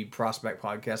do the Prospect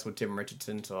podcast with Tim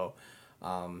Richardson, so...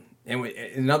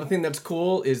 another thing that's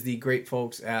cool is the great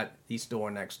folks at the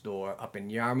Store Next Door up in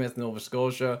Yarmouth, Nova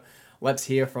Scotia. Let's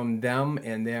hear from them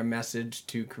and their message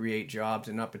to create jobs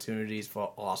and opportunities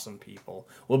for awesome people.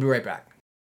 We'll be right back.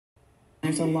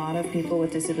 There's a lot of people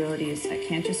with disabilities that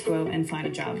can't just go out and find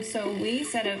a job. So we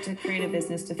set out to create a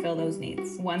business to fill those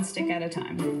needs, one stick at a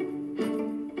time.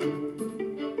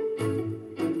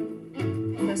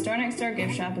 The Store Next Door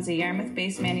Gift Shop is a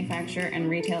Yarmouth-based manufacturer and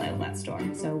retail outlet store.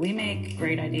 So we make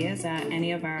great ideas that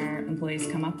any of our employees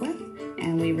come up with,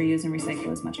 and we reuse and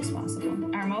recycle as much as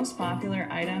possible. Our most popular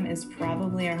item is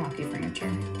probably our hockey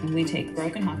furniture. We take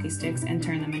broken hockey sticks and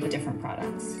turn them into different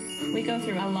products. We go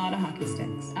through a lot of hockey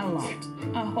sticks,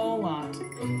 a whole lot.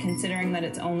 Considering that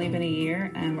it's only been a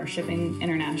year and we're shipping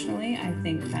internationally, I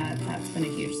think that that's been a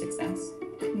huge success.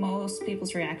 Most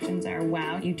people's reactions are,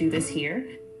 wow, you do this here?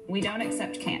 We don't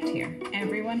accept can't here.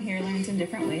 Everyone here learns in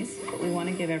different ways, but we want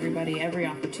to give everybody every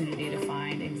opportunity to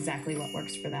find exactly what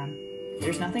works for them.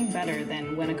 There's nothing better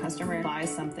than when a customer buys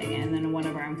something and then one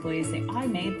of our employees say, I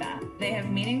made that. They have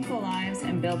meaningful lives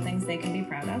and build things they can be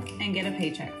proud of and get a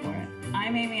paycheck for it.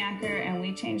 I'm Amy Acker, and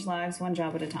we change lives one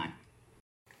job at a time.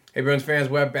 Hey, Bruins fans,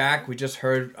 we're back. We just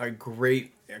heard a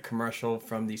great commercial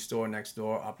from the store next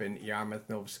door up in Yarmouth,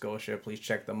 Nova Scotia. Please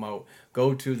check them out.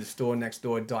 Go to the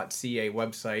storenextdoor.ca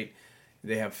website.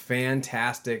 They have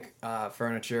fantastic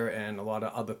furniture and a lot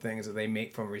of other things that they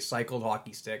make from recycled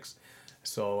hockey sticks.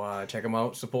 So check them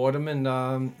out, support them, and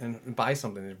buy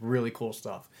something. It's really cool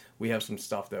stuff. We have some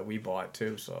stuff that we bought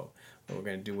too, so we're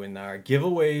going to do in our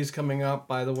giveaways coming up,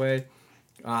 by the way.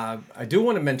 I do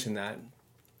want to mention that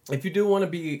if you do want to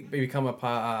become a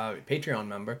Patreon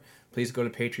member, please go to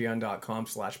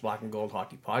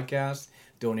patreon.com/blackandgoldhockeypodcast.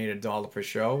 Donate $1 per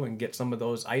show and get some of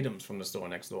those items from the store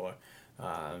next door.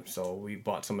 So we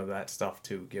bought some of that stuff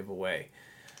to give away.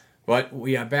 But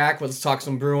we are back. Let's talk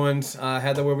some Bruins.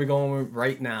 Heather, where are we going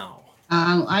right now?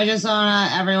 I just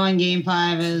want everyone, Game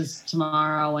 5 is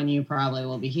tomorrow when you probably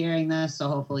will be hearing this. So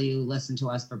hopefully you listen to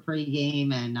us for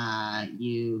pregame and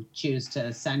you choose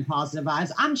to send positive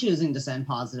vibes. I'm choosing to send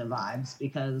positive vibes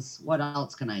because what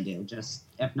else can I do?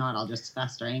 If not, I'll just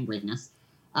fester angriness.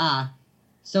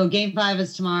 So Game 5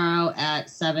 is tomorrow at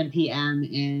 7 p.m.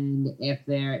 And if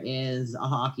there is a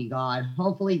hockey god,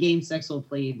 hopefully Game 6 will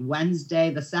play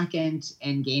Wednesday the 2nd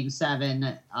and Game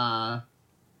 7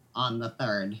 on the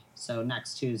 3rd. So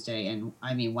next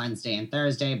Wednesday and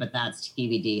Thursday, but that's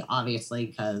TBD, obviously,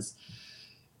 because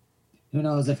who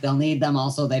knows if they'll need them.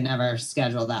 Also, they never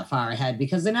schedule that far ahead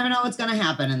because they never know what's going to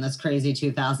happen in this crazy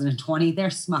 2020. They're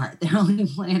smart. They're only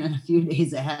planning a few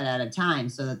days ahead at a time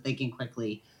so that they can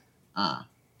quickly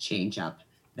change up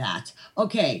that.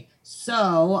 Okay,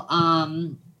 so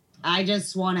I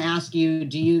just want to ask you,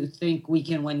 do you think we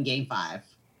can win Game 5?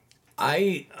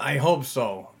 I hope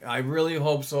so. I really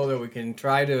hope so that we can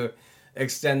try to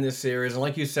extend this series. And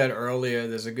like you said earlier,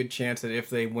 there's a good chance that if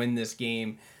they win this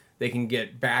game, they can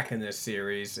get back in this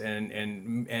series.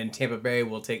 And Tampa Bay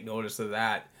will take notice of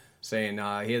that, saying,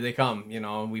 here they come. You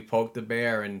know, we poked the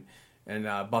bear and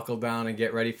buckle down and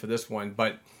get ready for this one.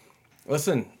 But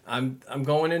listen, I'm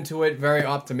going into it very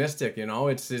optimistic. You know,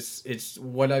 it's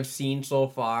what I've seen so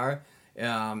far.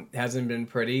 Hasn't been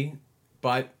pretty,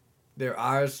 but there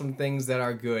are some things that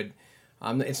are good.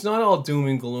 It's not all doom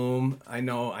and gloom. I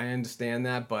understand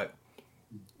that, but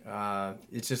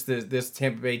it's just this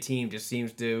Tampa Bay team just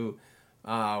seems to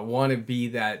want to be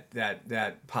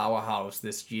that powerhouse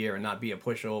this year and not be a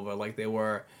pushover like they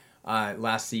were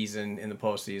last season in the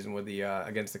postseason with the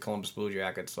against the Columbus Blue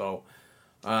Jackets. So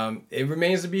it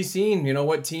remains to be seen. You know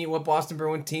what Boston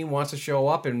Bruins team wants to show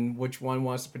up and which one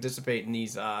wants to participate in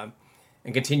these and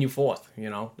continue forth. You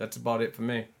know, that's about it for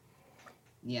me.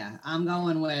 Yeah, I'm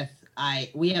going with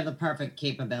we have the perfect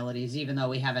capabilities, even though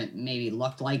we haven't maybe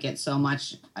looked like it so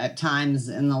much at times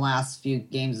in the last few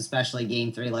games, especially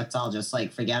Game 3. Let's all just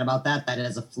forget about that. That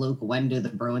is a fluke. When do the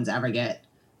Bruins ever get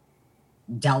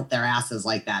dealt their asses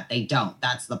like that? They don't.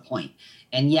 That's the point.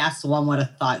 And yes, one would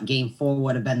have thought Game 4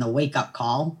 would have been the wake-up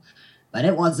call, but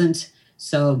it wasn't.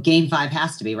 So Game 5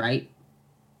 has to be, right?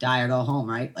 Die or go home,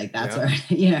 right? That's where,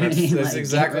 you know what I mean? That's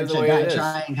exactly the way it is.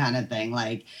 Trying kind of thing.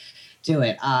 Do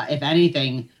it. If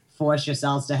anything, force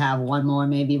yourselves to have one more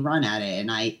maybe run at it.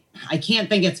 And I can't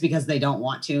think it's because they don't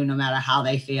want to, no matter how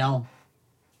they feel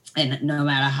and no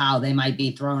matter how they might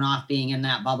be thrown off being in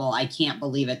that bubble. I can't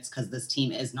believe it's because this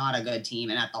team is not a good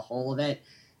team. And at the whole of it,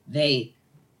 they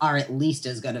are at least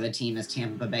as good of a team as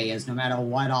Tampa Bay is, no matter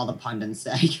what all the pundits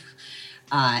say.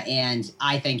 And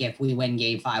I think if we win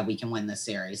Game 5, we can win this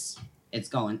series.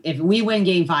 If we win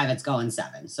Game 5, it's going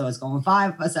 7. So it's going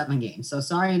 5 or 7 games. So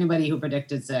sorry, anybody who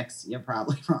predicted 6, you're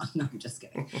probably wrong. No, I'm just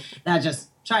kidding. Just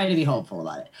try to be hopeful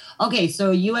about it. Okay,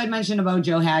 so you had mentioned about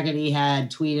Joe Haggerty had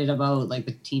tweeted about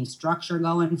the team structure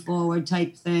going forward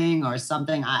type thing or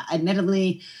something.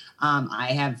 Admittedly,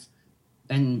 I have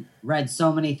read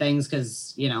so many things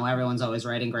because, everyone's always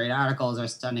writing great articles or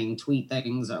stunning tweet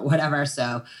things or whatever.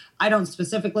 So I don't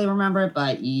specifically remember it,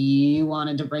 but you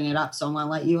wanted to bring it up. So I'm going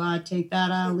to let you take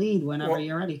that lead whenever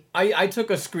you're ready. I took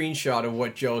a screenshot of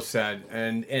what Joe said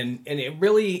and it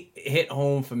really hit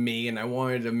home for me and I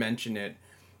wanted to mention it.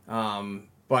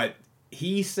 But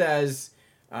he says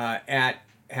at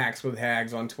Hacks with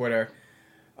Hags on Twitter,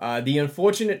 the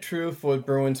unfortunate truth for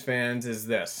Bruins fans is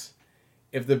this.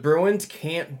 If the Bruins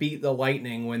can't beat the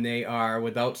Lightning when they are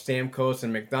without Stamkos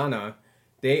and McDonough,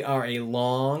 they are a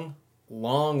long,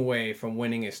 long way from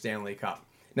winning a Stanley Cup.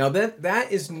 Now,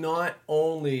 that is not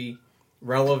only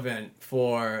relevant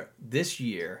for this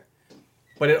year,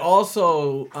 but it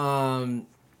also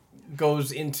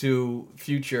goes into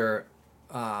future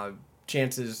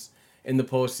chances in the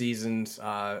postseasons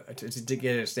to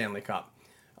get a Stanley Cup.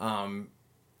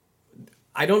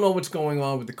 I don't know what's going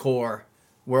on with the core.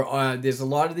 Where there's a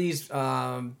lot of these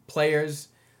players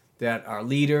that are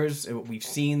leaders. We've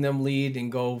seen them lead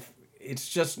and go. It's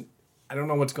just, I don't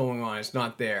know what's going on. It's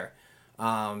not there.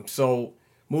 So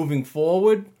moving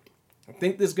forward, I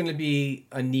think there's going to be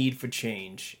a need for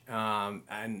change.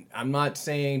 And I'm not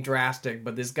saying drastic,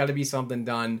 but there's got to be something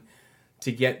done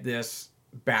to get this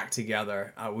back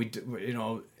together.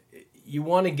 You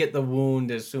want to get the wound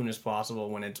as soon as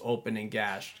possible when it's open and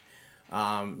gashed.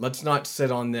 Let's not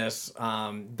sit on this.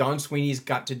 Don Sweeney's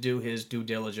got to do his due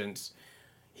diligence.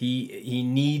 He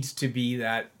needs to be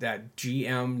that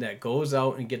GM that goes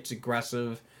out and gets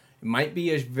aggressive. It might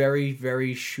be a very,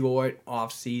 very short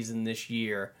off season this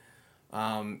year,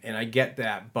 and I get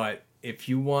that. But if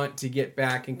you want to get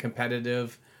back and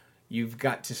competitive, you've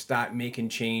got to start making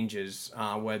changes.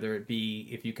 Whether it be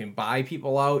if you can buy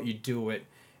people out, you do it.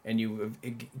 And you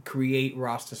create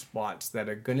roster spots that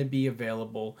are going to be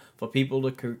available for people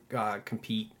to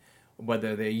compete,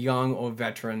 whether they're young or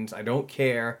veterans. I don't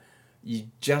care. You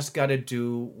just got to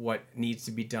do what needs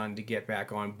to be done to get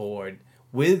back on board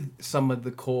with some of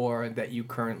the core that you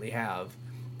currently have,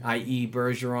 i.e.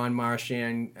 Bergeron,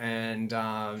 Marchand, and,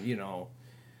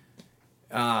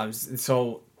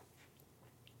 so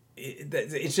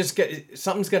it's just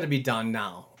something's got to be done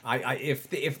now.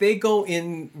 If they go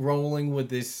in rolling with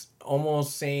this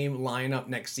almost same lineup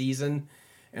next season,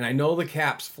 and I know the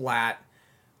cap's flat,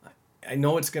 I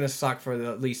know it's going to suck for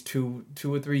at least two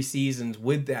or three seasons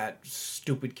with that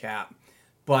stupid cap,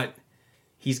 but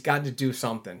he's got to do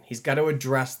something. He's got to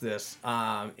address this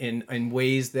in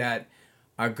ways that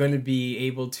are going to be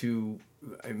able to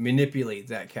manipulate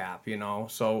that cap.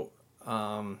 So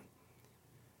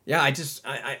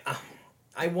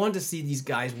I want to see these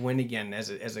guys win again as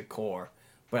a core,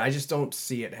 but I just don't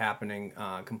see it happening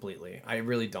completely. I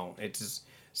really don't. It's just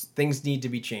things need to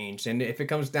be changed, and if it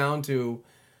comes down to,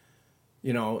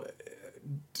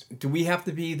 do we have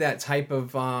to be that type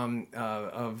of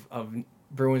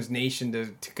Bruins nation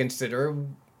to consider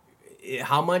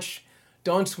how much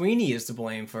Don Sweeney is to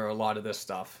blame for a lot of this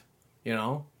stuff?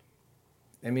 I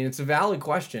mean, it's a valid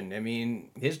question. I mean,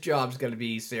 his job's got to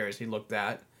be seriously looked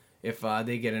at if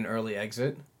they get an early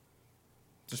exit.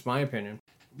 Just my opinion.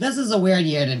 This is a weird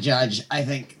year to judge, I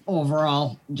think,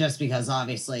 overall, just because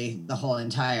obviously the whole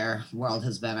entire world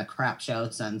has been a crap show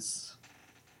since,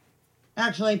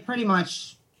 actually, pretty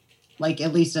much,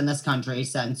 at least in this country,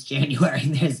 since January,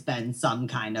 there's been some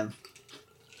kind of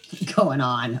going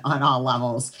on all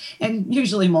levels. And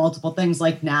usually multiple things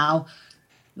now.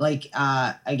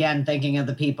 Again, thinking of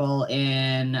the people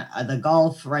in the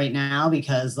Gulf right now,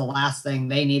 because the last thing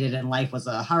they needed in life was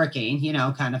a hurricane,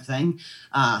 kind of thing.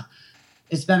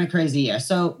 It's been a crazy year.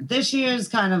 So this year is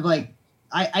kind of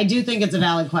I do think it's a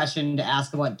valid question to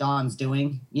ask what Don's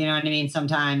doing, you know what I mean,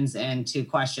 sometimes, and to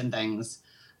question things.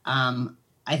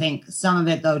 I think some of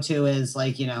it, though, too, is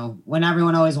when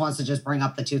everyone always wants to just bring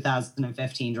up the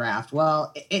 2015 draft.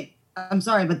 Well, I'm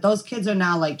sorry, but those kids are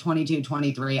now 22,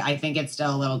 23. I think it's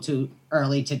still a little too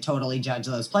early to totally judge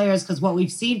those players, because what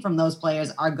we've seen from those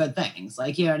players are good things.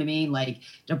 You know what I mean?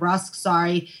 DeBrusk,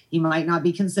 sorry, he might not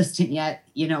be consistent yet,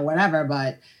 whatever,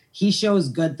 but he shows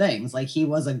good things. He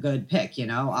was a good pick, Who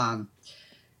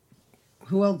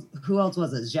else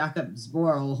was it? Jakob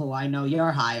Zboril, who I know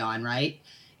you're high on, right?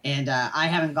 And I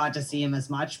haven't got to see him as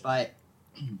much, but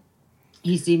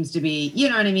he seems to be, you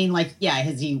know what I mean?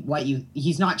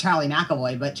 He's not Charlie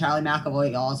McAvoy, but Charlie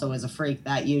McAvoy also is a freak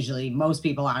that usually most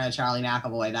people aren't a Charlie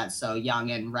McAvoy that's so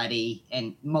young and ready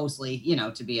and mostly,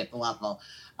 to be at the level.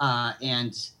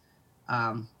 I'm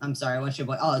sorry, what's your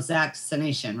boy? Oh, Zach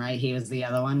Senyshyn, right? He was the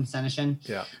other one, Senyshyn.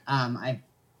 Yeah. I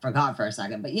forgot for a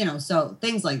second, but so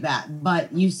things like that.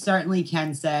 But you certainly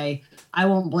can say, I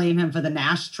won't blame him for the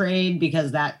Nash trade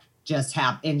because that just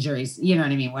have injuries, you know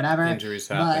what I mean? Whatever. Injuries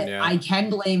happen, but yeah. I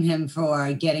can blame him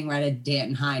for getting rid of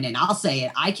Danton Heinen. I'll say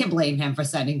it. I can blame him for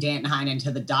sending Danton Heinen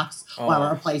to the Ducks while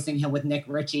replacing him with Nick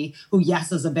Ritchie, who,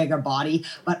 is a bigger body,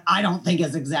 but I don't think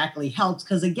has exactly helped.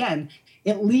 Because again,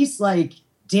 at least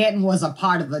Danton was a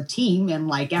part of the team and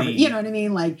like you know what I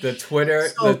mean? Like the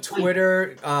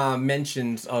Twitter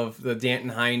mentions of the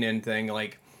Danton Heinen thing,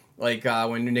 like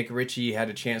when Nick Ritchie had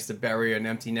a chance to bury an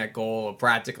empty net goal, or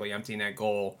practically empty net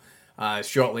goal,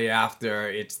 shortly after,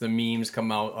 it's the memes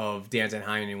come out of Danton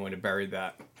Heinen when he buried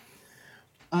that.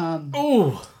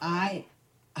 I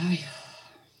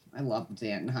love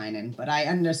Danton Heinen, but I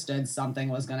understood something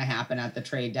was going to happen at the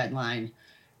trade deadline.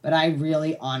 But I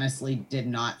really honestly did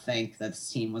not think that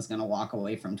this team was going to walk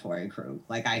away from Torrey Krug.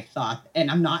 Like I thought, and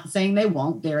I'm not saying they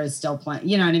won't. There is still plenty,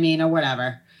 you know what I mean, or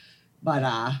whatever. But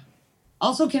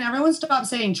also, can everyone stop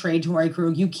saying trade Torrey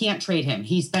Krug? You can't trade him.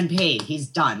 He's been paid. He's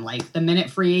done. Like the minute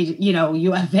free agent,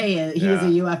 UFA, he's a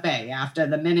UFA after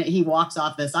the minute he walks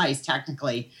off this ice,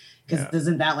 technically. Because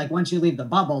isn't that like once you leave the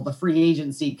bubble, the free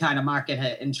agency kind of market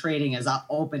and trading is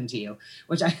open to you,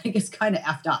 which I think is kind of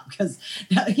effed up because,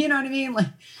 you know what I mean? Like,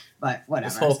 but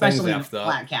whatever, especially in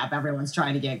flat cap, everyone's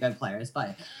trying to get good players.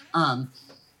 But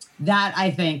that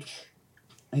I think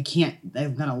they're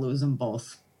going to lose them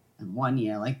both in 1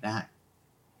 year like that.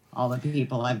 All the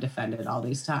people I've defended all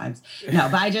these times. No,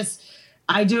 but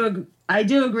I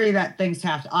do agree that things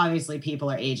have to, obviously people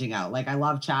are aging out. Like I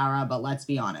love Chara, but let's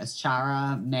be honest,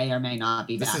 Chara may or may not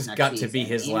be back next season. This has got to be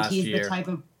his last year.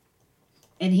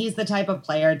 And he's the type of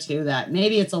player too that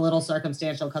maybe it's a little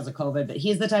circumstantial because of COVID, but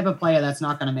he's the type of player that's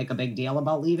not going to make a big deal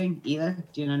about leaving either.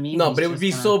 Do you know what I mean? No, but it would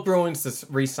be so Bruins to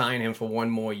re-sign him for one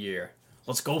more year.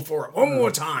 Let's go for it one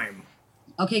more time.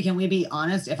 Okay, can we be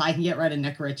honest? If I can get rid of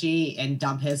Nick Ritchie and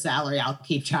dump his salary, I'll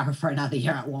keep Chara for another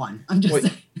year at one. I'm just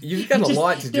saying. You've got a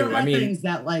lot to do. I mean, things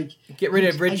that like get rid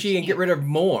of Ritchie and get rid of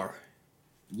Moore.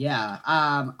 Yeah,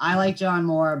 I like John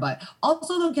Moore, but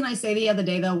also though, can I say the other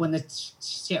day though, when the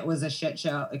shit was a shit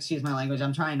show? Excuse my language.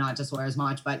 I'm trying not to swear as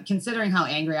much, but considering how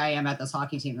angry I am at this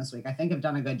hockey team this week, I think I've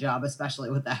done a good job, especially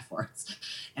with the efforts.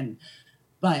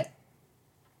 But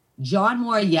John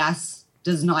Moore, yes,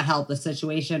 does not help the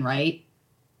situation, right?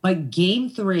 But game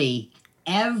 3,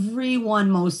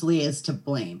 everyone mostly is to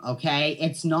blame, okay?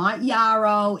 It's not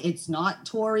Yarrow. It's not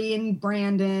Tori and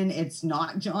Brandon. It's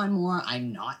not John Moore.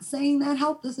 I'm not saying that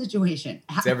helped the situation.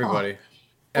 It's everybody.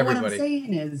 Everybody. What I'm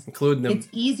saying is, including them. It's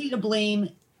easy to blame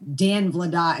Dan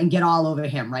Vlada and get all over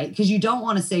him, right? Because you don't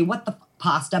want to say, what the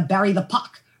pasta, bury the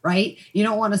puck, right? You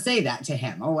don't want to say that to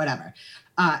him or whatever.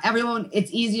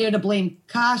 It's easier to blame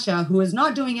Kasha, who is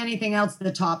not doing anything else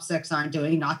the top 6 aren't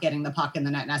doing, not getting the puck in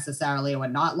the net necessarily, or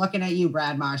not looking at you,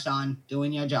 Brad Marchand,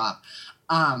 doing your job.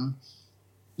 But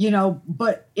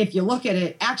if you look at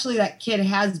it, actually that kid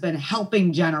has been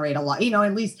helping generate a lot,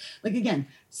 at least, like, again,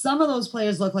 some of those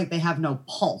players look like they have no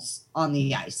pulse on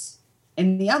the ice.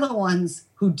 And the other ones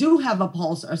who do have a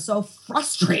pulse are so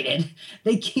frustrated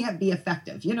they can't be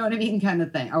effective, you know what I mean, kind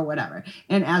of thing, or whatever,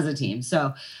 and as a team.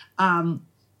 So,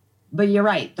 but you're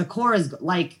right. The core is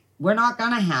like, we're not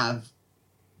going to have,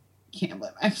 can't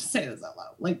believe I have to say this out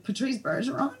loud, like Patrice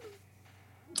Bergeron,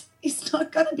 he's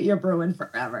not going to be a Bruin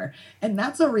forever. And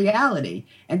that's a reality.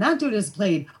 And that dude has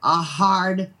played a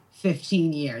hard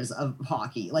 15 years of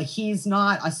hockey. Like he's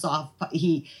not a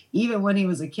even when he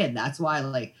was a kid, that's why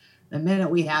like the minute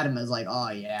we had him is like,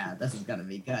 oh yeah, this is going to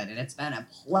be good. And it's been a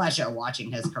pleasure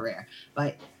watching his career.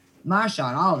 But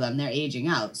Marchand, all of them, they're aging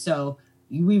out. So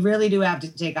we really do have to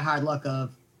take a hard look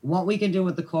of what we can do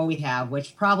with the core we have,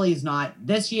 which probably is not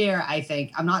this year. I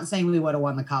think I'm not saying we would have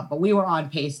won the cup, but we were on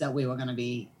pace that we were going to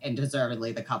be and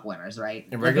deservedly the cup winners, right?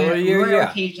 In regular year,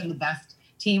 yeah. Occasion the best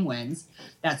team wins.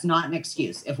 That's not an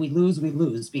excuse. If we lose, we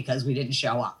lose because we didn't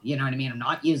show up. You know what I mean? I'm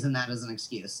not using that as an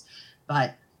excuse,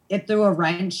 but it threw a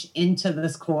wrench into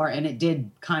this core, and it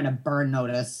did kind of burn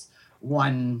notice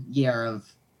 1 year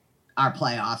of our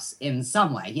playoffs in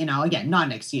some way. Again, not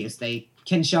an excuse. They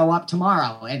can show up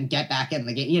tomorrow and get back in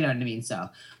the game. You know what I mean? So I'm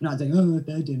not saying, oh,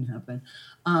 that didn't happen.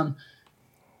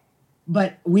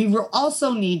 But we will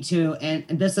also need to, and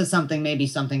this is maybe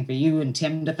something for you and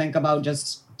Tim to think about,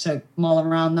 just to mull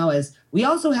around though, is we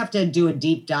also have to do a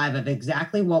deep dive of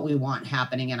exactly what we want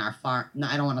happening in our farm. No,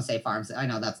 I don't want to say farms. I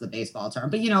know that's the baseball term,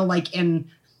 but like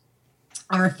in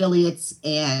our affiliates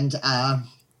and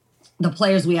the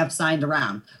players we have signed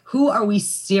around. Who are we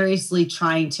seriously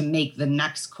trying to make the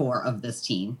next core of this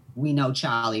team? We know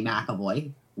Charlie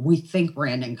McAvoy. We think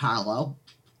Brandon Carlo.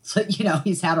 So,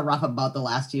 he's had a rough about the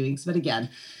last few weeks. But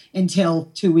again, until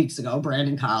 2 weeks ago,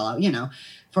 Brandon Carlo,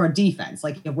 for a defense,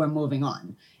 like if we're moving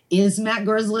on. Is Matt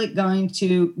Grzelcyk going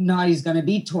to, not he's going to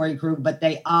beat Torrey Krug, but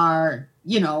they are,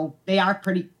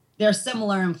 they're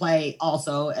similar in play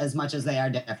also as much as they are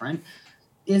different.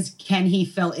 can he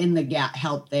fill in the gap,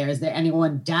 help there? Is there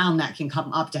anyone down that can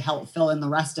come up to help fill in the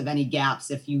rest of any gaps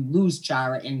if you lose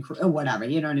Chara or whatever,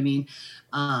 you know what I mean?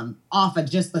 Off of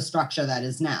just the structure that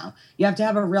is now. You have to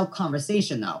have a real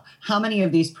conversation, though. How many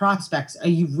of these prospects are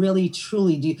you really,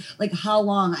 truly like how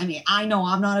long? I mean, I know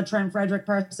I'm not a Trent Frederick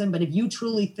person, but if you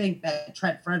truly think that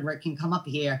Trent Frederick can come up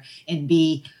here and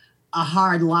be a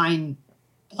hard line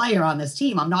player on this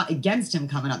team, I'm not against him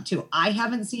coming up too. I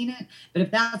haven't seen it, but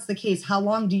if that's the case, how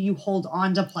long do you hold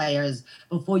on to players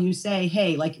before you say,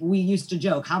 hey, like we used to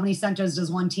joke, how many centers does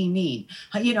one team need?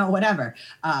 You know, whatever.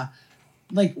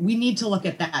 Like we need to look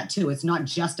at that too. It's not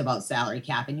just about salary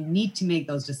cap, and you need to make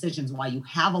those decisions while you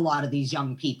have a lot of these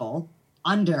young people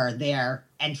under their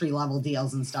entry level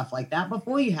deals and stuff like that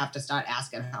before you have to start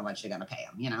asking how much you're going to pay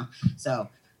them, you know? So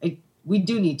we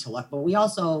do need to look, but we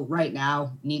also right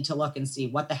now need to look and see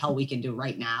what the hell we can do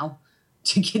right now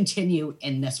to continue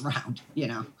in this round, you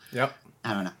know? Yep.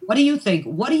 I don't know. What do you think?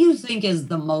 What do you think is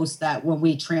the most that when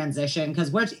we transition,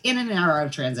 because we're in an era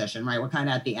of transition, right? We're kind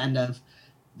of at the end of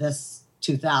this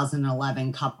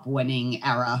 2011 Cup winning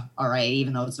era, all right,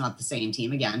 even though it's not the same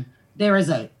team again. There is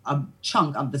a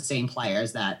chunk of the same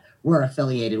players that were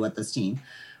affiliated with this team.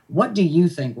 What do you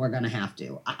think we're going to have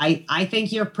to? I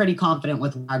think you're pretty confident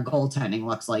with what our goaltending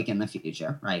looks like in the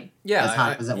future, right? Yeah. As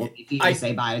hard as it will be for you to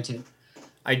say bye to.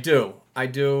 I do,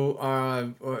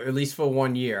 or at least for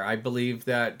 1 year. I believe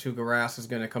that Tuukka Rask is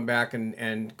going to come back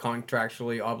and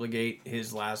contractually obligate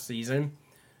his last season.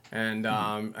 And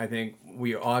I think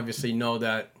we obviously know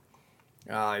that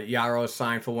Yaro is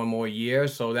signed for 1 more year,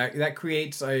 so that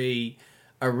creates a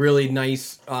really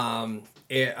nice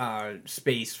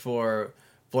space for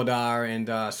Vladar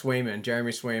and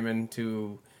Jeremy Swayman,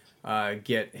 to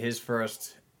get his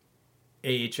first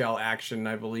AHL action,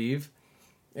 I believe,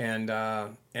 and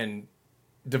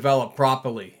develop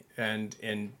properly. And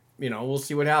you know, we'll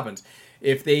see what happens.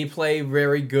 If they play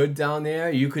very good down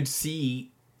there, you could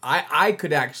see. I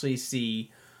could actually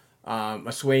see a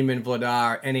Swayman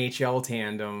Vladar NHL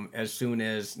tandem as soon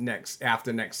as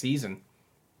after next season.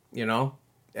 You know,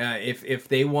 if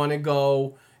they want to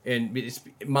go, and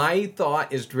my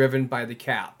thought is driven by the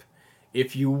cap.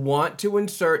 If you want to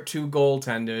insert 2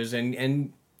 goaltenders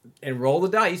and roll the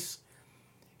dice,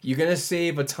 you're gonna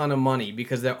save a ton of money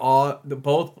because both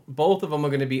of them are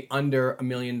gonna be under $1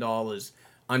 million.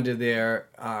 Under their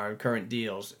current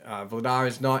deals. Vladar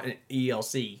is not an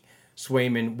ELC.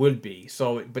 Swayman would be.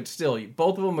 So, but still,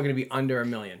 both of them are going to be under $1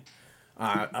 million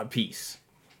a piece.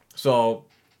 So,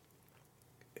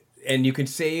 and you can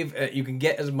save, you can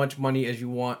get as much money as you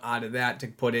want out of that to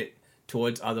put it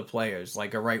towards other players,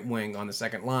 like a right wing on the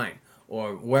second line,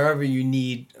 or wherever you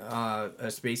need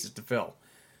spaces to fill.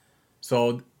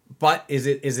 So, but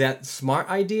is that smart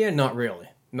idea? Not really.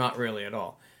 Not really at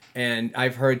all. And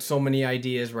I've heard so many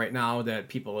ideas right now that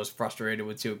people are frustrated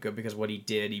with Tuukka because what he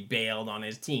did, he bailed on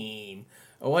his team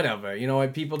or whatever. You know,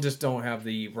 people just don't have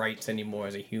the rights anymore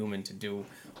as a human to do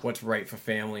what's right for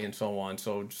family and so on.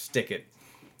 So stick it.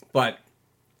 But,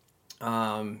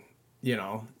 you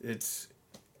know,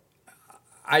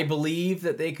 I believe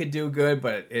that they could do good,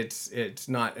 but it's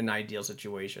not an ideal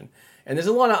situation. And there's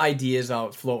a lot of ideas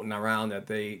out floating around that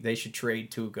they should trade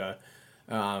Tuukka.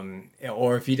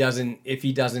 Or if he doesn't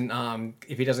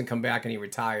come back and he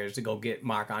retires, to go get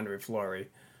Marc-Andre Fleury.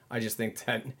 I just think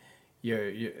that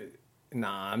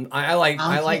I like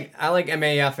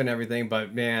MAF and everything,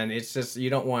 but man, it's just, you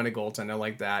don't want a goaltender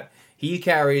like that. He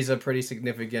carries a pretty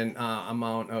significant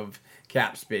amount of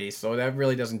cap space, so that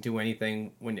really doesn't do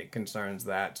anything when it concerns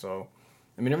that. So,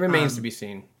 I mean, it remains to be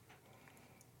seen.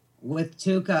 With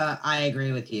Tuukka, I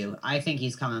agree with you. I think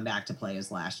he's coming back to play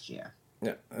his last year.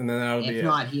 Yeah, and then that'll be it. If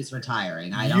not, he's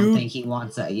retiring. I don't think he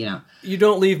wants a, you know. You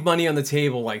don't leave money on the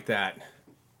table like that.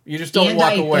 You just don't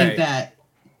walk away. I think that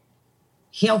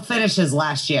he'll finish his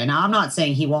last year. Now, I'm not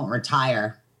saying he won't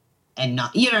retire and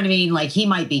not, you know what I mean? Like, he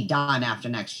might be done after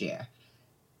next year.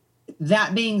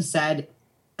 That being said,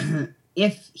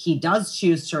 if he does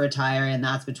choose to retire, and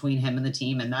that's between him and the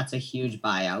team, and that's a huge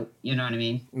buyout, you know what I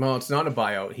mean? No, it's not a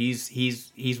buyout.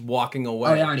 He's walking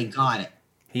away. Oh, he already got it.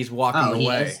 He's walking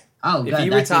away. Oh, good. If he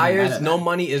retires, no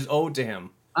money is owed to him.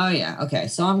 Oh, yeah. Okay,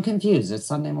 so I'm confused. It's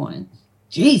Sunday morning.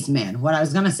 Jeez, man. What I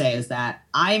was going to say is that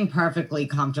I'm perfectly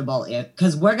comfortable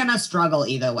because we're going to struggle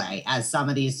either way, as some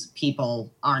of these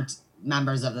people aren't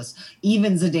members of this.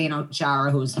 Even Zdeno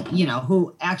Chara, who's, you know,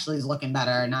 who actually is looking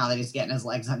better now that he's getting his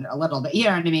legs under a little bit. You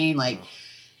know what I mean? Like,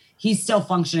 he's still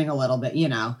functioning a little bit, you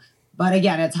know. But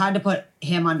again, it's hard to put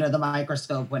him under the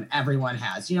microscope when everyone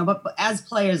has, but as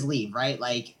players leave, right?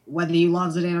 Like whether you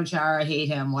love Zdeno Chara, hate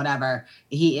him, whatever,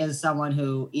 he is someone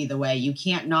who either way, you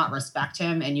can't not respect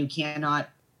him, and you cannot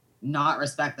not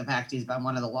respect the fact he's been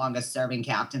one of the longest serving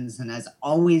captains and has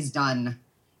always done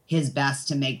his best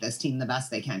to make this team the best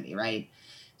they can be, right?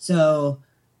 So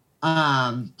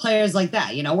players like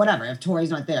that, whatever, if Torrey's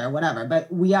not there, whatever.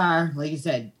 But we are, like you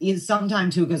said,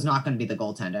 sometime Tuukka's not going to be the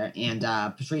goaltender, and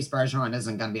Patrice Bergeron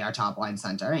isn't going to be our top line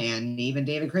center, and even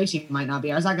David Krejci might not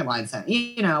be our second line center,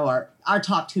 or our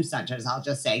top two centers, I'll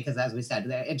just say, because as we said,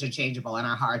 they're interchangeable in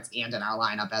our hearts and in our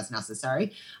lineup as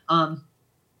necessary.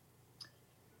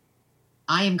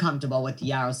 I am comfortable with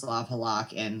Yaroslav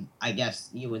Halak, and I guess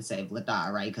you would say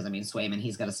Vladar, right? Because, Swayman,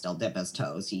 he's got to still dip his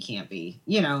toes. He can't be,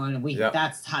 and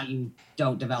that's how you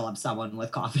don't develop someone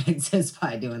with confidence is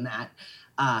by doing that.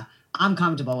 I'm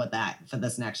comfortable with that for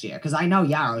this next year because I know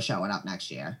Yaro's showing up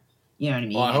next year. You know what I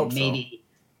mean? Well, I hope maybe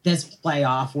this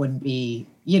playoff would be,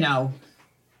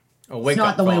 it's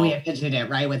not the way we envisioned it,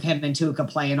 right? With him and Tuukka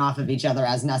playing off of each other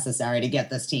as necessary to get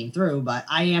this team through. But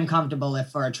I am comfortable if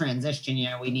for a transition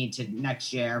year, we need to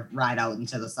next year ride out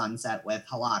into the sunset with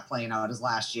Halak playing out his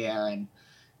last year and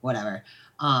whatever.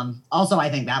 Also, I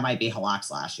think that might be Halak's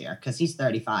last year because he's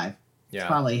 35. Yeah. It's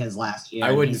probably his last year.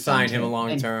 I wouldn't sign him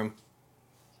long term.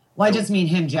 Well, I just mean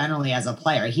him generally as a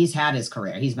player. He's had his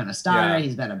career. He's been a starter. Yeah.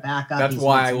 He's been a backup. That's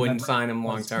why I wouldn't sign him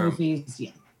long term.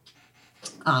 Yeah.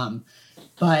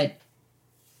 But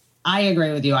I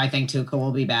agree with you. I think Tuukka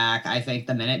will be back. I think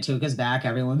the minute Tuukka's back,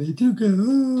 everyone will be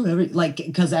Tuukka,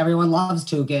 because everyone loves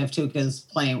Tuukka if Tuukka's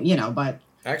playing, but.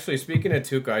 Actually, speaking of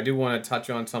Tuukka, I do want to touch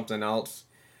on something else.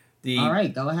 All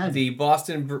right, go ahead. The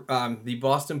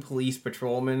Boston Police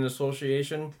Patrolman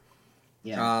Association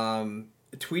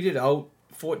tweeted out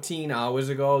 14 hours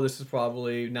ago. This is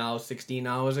probably now 16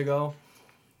 hours ago.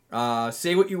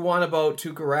 Say what you want about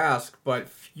Tuukka Rask, but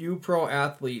few pro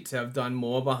athletes have done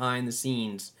more behind the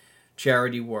scenes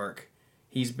charity work.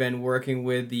 He's been working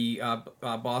with the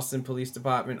Boston Police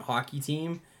Department hockey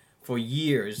team for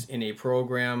years in a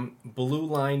program, Blue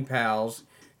Line Pals,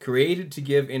 created to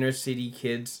give inner city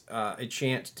kids a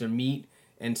chance to meet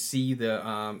and see the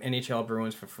NHL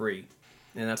Bruins for free.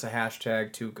 And that's a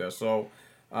hashtag Tuukka. So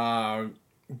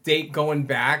going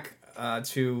back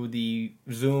to the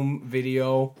Zoom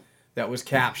video that was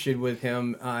captured with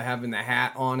him having the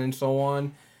hat on and so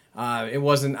on. It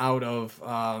wasn't out of,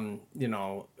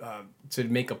 to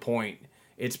make a point.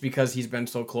 It's because he's been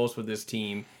so close with this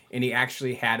team, and he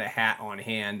actually had a hat on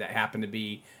hand that happened to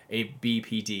be a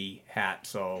BPD hat.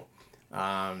 So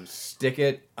stick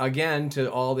it again to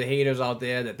all the haters out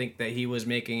there that think that he was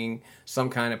making some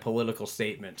kind of political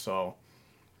statement. So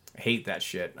I hate that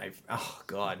shit. Oh,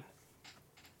 God.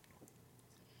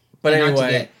 But and anyway. Not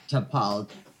to get to Paul.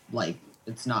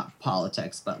 It's not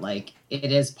politics, but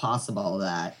it is possible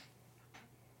that,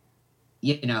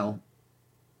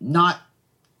 not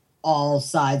all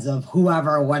sides of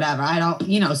whoever or whatever. I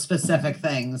don't, specific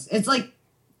things. It's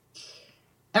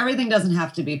everything doesn't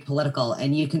have to be political,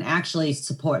 and you can actually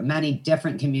support many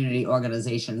different community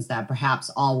organizations that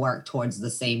perhaps all work towards the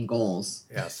same goals.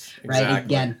 Yes, exactly. Right.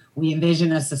 Again, we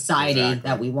envision a society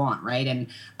that we want, right? And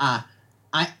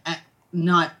I'm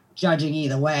not judging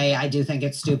either way. I do think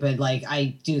it's stupid.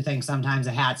 I do think sometimes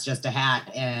a hat's just a hat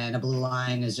and a blue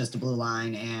line is just a blue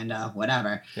line and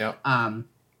whatever. Yep. Not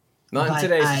in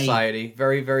today's society.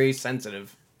 Very, very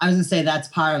sensitive. I was gonna say that's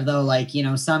part of though,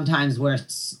 sometimes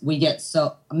we get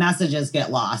messages get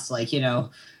lost,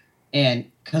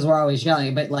 and because we're always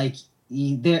yelling, but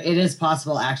it is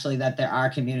possible actually that there are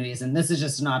communities, and this is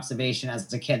just an observation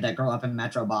as a kid that grew up in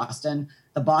Metro Boston.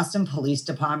 The Boston Police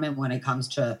Department, when it comes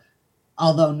to,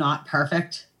 although not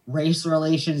perfect, race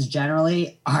relations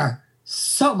generally are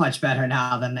so much better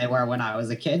now than they were when I was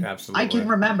a kid. Absolutely. I can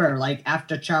remember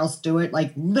after Charles Stewart,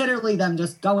 literally them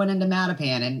just going into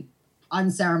Mattapan and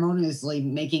unceremoniously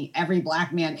making every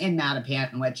black man in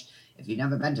Mattapan, which if you've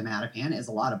never been to Mattapan is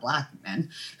a lot of black men,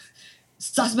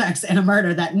 suspects in a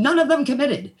murder that none of them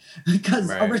committed because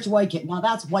a rich white kid. Now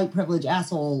that's white privilege,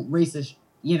 asshole, racist,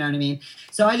 you know what I mean?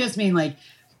 So I just mean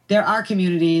there are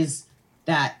communities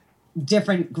that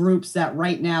different groups that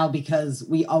right now, because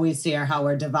we always see how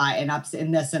we're divided and ups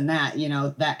in this and that,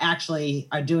 that actually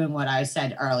are doing what I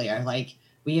said earlier.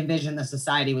 We envision the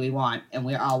society we want, and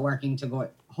we're all working to go,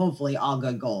 hopefully all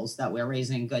good goals, that we're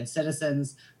raising good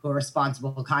citizens who are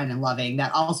responsible, kind, and loving,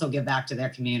 that also give back to their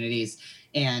communities.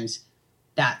 And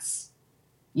that's,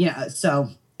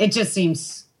 so it just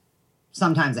seems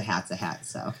sometimes a hat's a hat.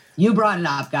 So you brought it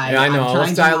up, guys. Yeah, I know. I'm trying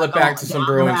Let's dial not it back go to some down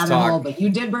the Bruins rabbit talk. hole, but you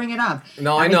did bring it up.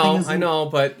 No, I know,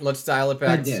 but let's dial it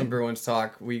back Good, to dude. some Bruins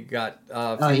talk. We got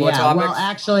a Oh, few more yeah. topics. Well,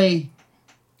 actually,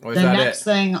 Or is the that next it?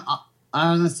 thing,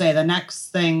 I was going to say, the next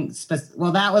thing,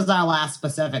 well, that was our last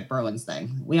specific Bruins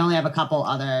thing. We only have a couple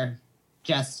other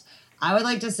I would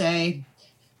like to say,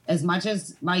 as much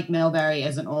as Mike Milbury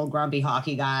is an old grumpy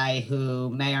hockey guy who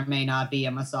may or may not be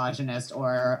a misogynist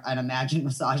or an imagined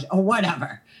misogynist or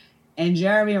whatever, and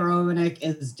Jeremy Roenick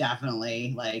is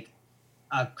definitely like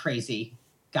a crazy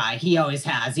guy. He always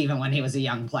has, even when he was a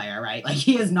young player, right? Like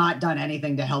he has not done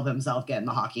anything to help himself get in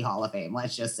the Hockey Hall of Fame.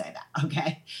 Let's just say that,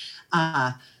 okay?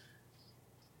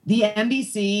 The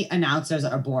NBC announcers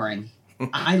are boring.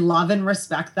 I love and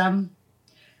respect them.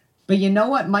 But you know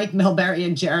what, Mike Milbury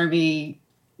and Jeremy,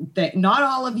 not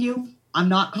all of you, I'm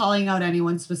not calling out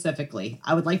anyone specifically.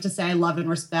 I would like to say I love and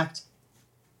respect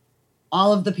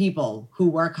all of the people who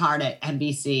work hard at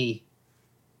NBC.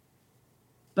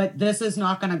 But this is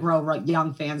not going to grow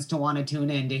young fans to want to tune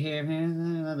in to hear.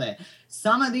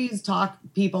 Some of these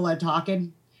people are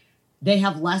talking. They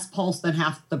have less pulse than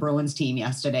half the Bruins team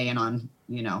yesterday and on,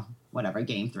 whatever,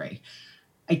 game 3.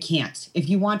 I can't. If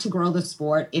you want to grow the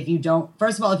sport, if you don't,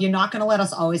 first of all, if you're not going to let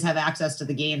us always have access to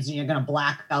the games and you're going to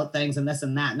black out things and this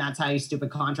and that, and that's how your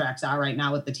stupid contracts are right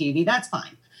now with the TV, that's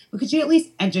fine. But could you at least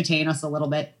entertain us a little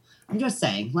bit? I'm just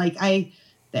saying, I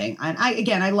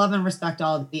love and respect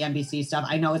all of the NBC stuff.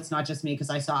 I know it's not just me because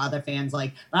I saw other fans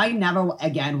but I never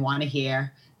again want to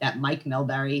hear that Mike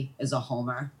Milbury is a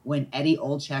homer when Eddie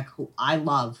Olczyk, who I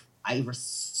love, I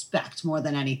respect more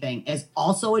than anything, is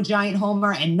also a giant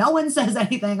homer, and no one says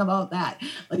anything about that.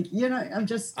 I'm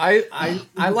just I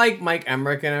like Mike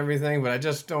Emmerich and everything, but I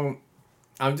just don't.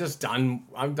 I'm just done.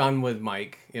 I'm done with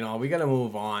Mike. We got to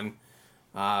move on.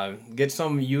 Get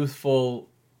some youthful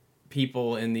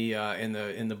people in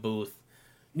the booth.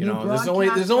 There's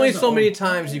only so many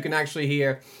times you can actually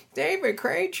hear David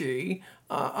Krejci,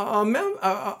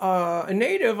 a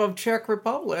native of Czech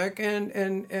Republic,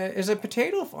 and is a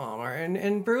potato farmer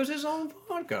and brews his own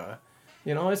vodka.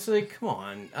 It's like, come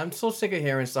on. I'm so sick of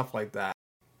hearing stuff like that.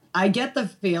 I get the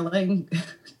feeling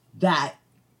that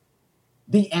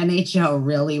the NHL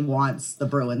really wants the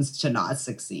Bruins to not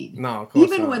succeed. No, of course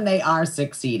even not. when they are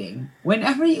succeeding.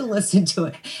 Whenever you listen to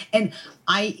it, and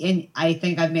I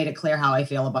think I've made it clear how I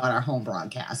feel about our home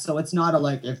broadcast. So it's not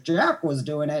if Jack was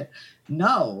doing it.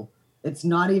 No, it's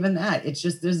not even that. It's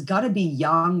just there's got to be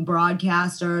young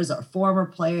broadcasters or former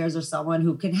players or someone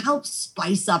who can help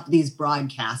spice up these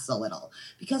broadcasts a little,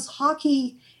 because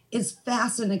hockey, as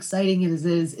fast and exciting as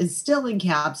it is still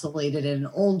encapsulated in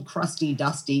an old, crusty,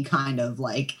 dusty kind of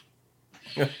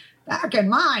back in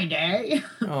my day.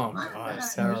 Oh, God,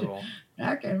 it's terrible.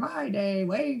 Back in my day,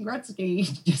 Wayne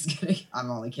Gretzky. Just kidding.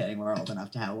 I'm only kidding. We're old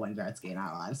enough to have Wayne Gretzky in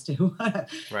our lives, too.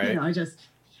 Right. I just,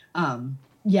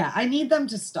 I need them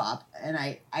to stop. And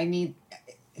I need,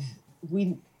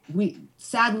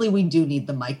 sadly, we do need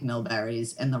the Mike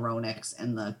Milburys and the Roenics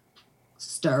and the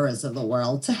Stirrers of the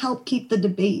world to help keep the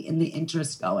debate and the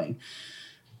interest going.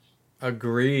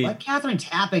 Agreed. Let Catherine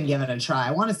Tappan give it a try.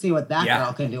 I want to see what that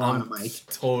girl can do on a mic.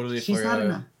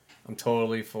 I'm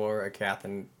totally for a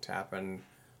Catherine Tappan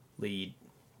lead,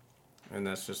 and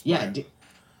that's just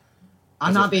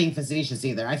I'm not being facetious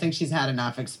either. I think she's had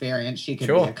enough experience. She could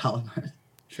be a color.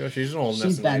 Sure, she's an old.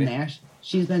 She's been there.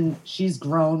 She's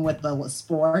grown with the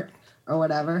sport or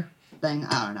whatever thing.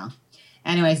 I don't know.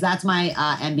 Anyways, that's my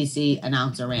NBC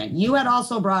announcer rant. You had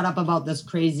also brought up about this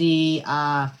crazy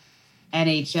NHL.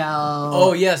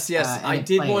 Oh, yes. I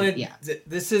did want to... Yeah.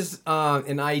 This is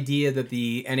an idea that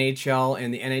the NHL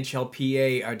and the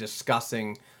NHLPA are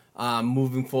discussing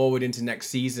moving forward into next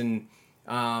season.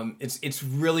 It's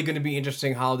really going to be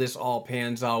interesting how this all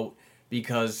pans out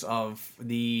because of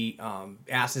the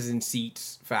asses in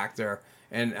seats factor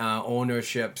and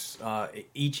ownerships,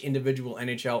 each individual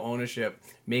NHL ownership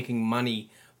making money.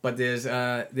 But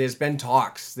there's been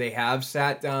talks. They have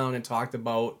sat down and talked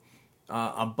about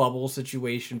a bubble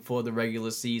situation for the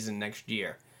regular season next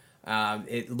year.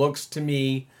 It looks to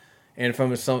me, and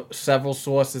from several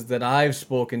sources that I've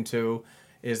spoken to,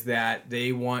 is that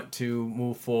they want to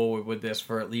move forward with this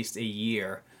for at least a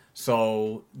year.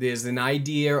 So there's an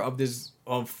idea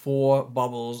of 4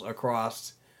 bubbles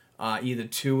across either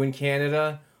 2 in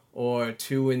Canada or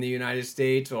 2 in the United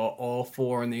States or all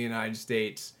 4 in the United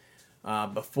States,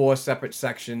 but 4 separate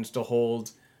sections to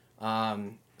hold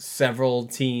several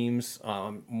teams,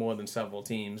 more than several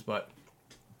teams, but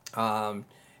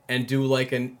and do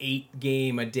like an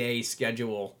 8-game-a-day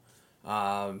schedule.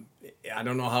 I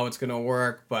don't know how it's going to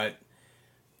work, but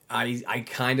I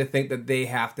kind of think that they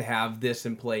have to have this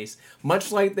in place,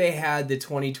 much like they had the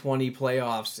 2020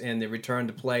 playoffs and the return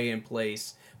to play in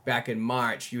place back in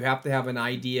March. You have to have an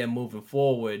idea moving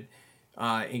forward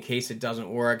in case it doesn't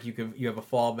work. You have a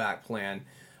fallback plan.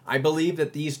 I believe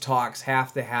that these talks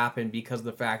have to happen because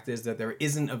the fact is that there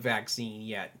isn't a vaccine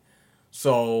yet.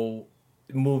 So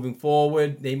moving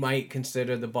forward, they might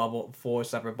consider the 4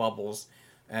 separate bubbles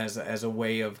as a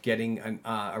way of getting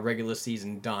a regular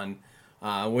season done,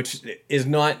 which is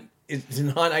not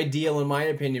ideal in my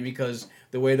opinion, because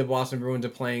the way the Boston Bruins are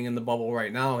playing in the bubble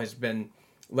right now has been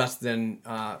less than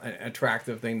an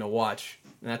attractive thing to watch.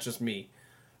 And that's just me.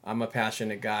 I'm a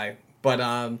passionate guy,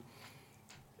 but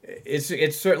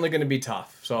it's certainly going to be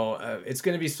tough. So it's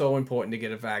going to be so important to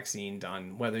get a vaccine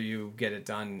done, whether you get it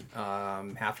done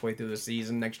halfway through the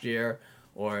season next year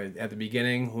or at the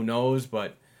beginning, who knows,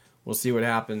 but we'll see what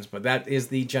happens. But that is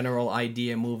the general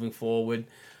idea moving forward.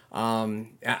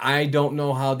 I don't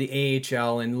know how the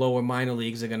AHL and lower minor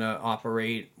leagues are going to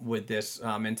operate with this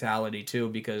mentality too,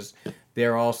 because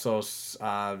they're also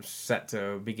set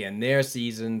to begin their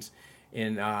seasons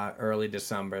in early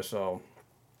December. So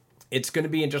it's going to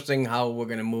be interesting how we're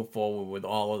going to move forward with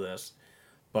all of this.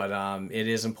 But it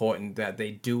is important that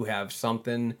they do have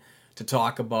something to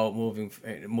talk about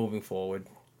moving forward.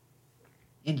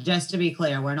 And just to be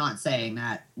clear, we're not saying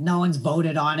that no one's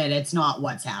voted on it. It's not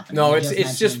what's happening. No, We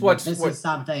it's just what's is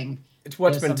something. It's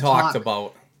what's there's been some talked talk.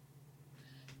 about.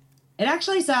 It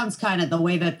actually sounds kind of the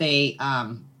way that they.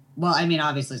 Well, I mean,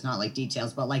 obviously it's not like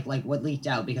details, but like what leaked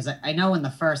out, because I know when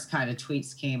the first kind of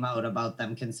tweets came out about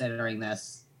them considering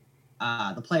this,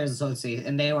 the Players Association,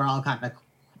 and they were all kind of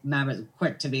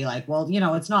quick to be like, well,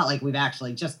 it's not like we've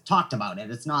actually just talked about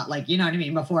it. It's not like, you know what I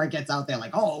mean, before it gets out there,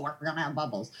 like, oh, we're gonna have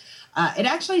bubbles. It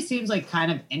actually seems like kind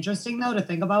of interesting though to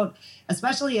think about,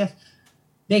 especially if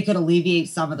they could alleviate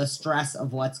some of the stress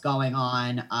of what's going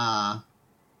on.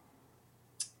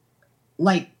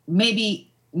 Like maybe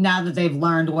now that they've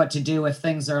learned what to do, if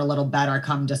things are a little better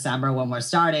come December when we're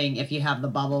starting, if you have the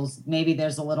bubbles, maybe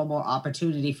there's a little more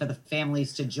opportunity for the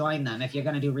families to join them. If you're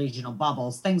going to do regional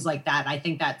bubbles, things like that. I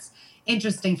think that's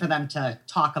interesting for them to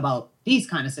talk about these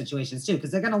kind of situations too,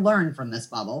 because they're going to learn from this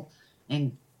bubble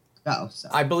and go. So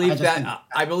I believe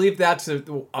that's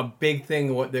a big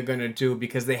thing what they're going to do,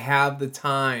 because they have the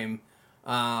time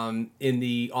in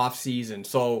the off season.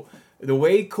 So the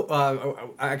way,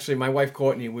 actually, my wife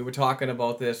Courtney, we were talking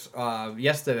about this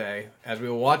yesterday as we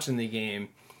were watching the game.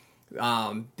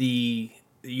 You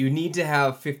need to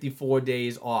have 54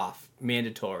 days off,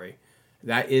 mandatory.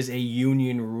 That is a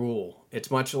union rule.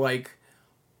 It's much like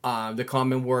the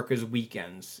common workers'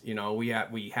 weekends. We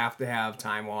have to have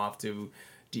time off to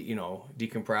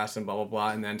decompress and blah blah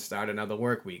blah, and then start another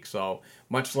work week. So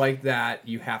much like that,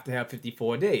 you have to have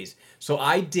 54 days. So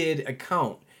I did a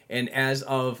count. And as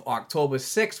of October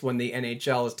 6th, when the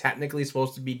NHL is technically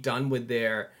supposed to be done with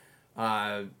their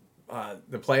the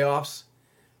playoffs,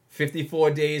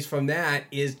 54 days from that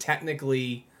is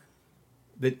technically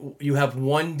that you have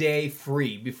 1 day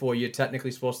free before you're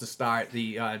technically supposed to start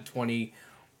the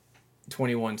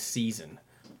 2021 season.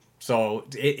 So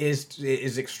it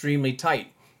is extremely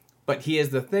tight. But here's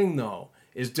the thing, though,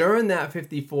 is during that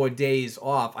 54 days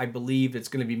off, I believe it's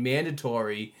going to be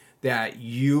mandatory that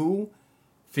you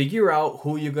figure out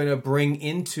who you're going to bring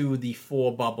into the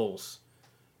 4 bubbles.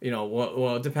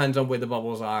 Well, it depends on where the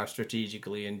bubbles are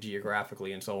strategically and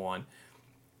geographically and so on.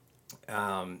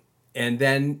 And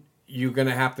then you're going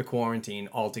to have to quarantine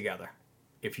altogether.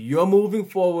 If you're moving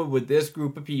forward with this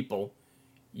group of people,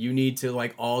 you need to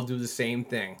all do the same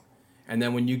thing. And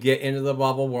then when you get into the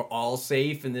bubble, we're all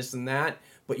safe and this and that,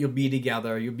 but you'll be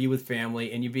together, you'll be with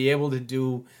family, and you'll be able to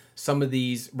do some of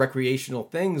these recreational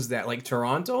things that, like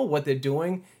Toronto, what they're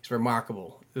doing is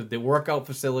remarkable. The workout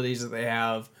facilities that they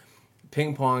have,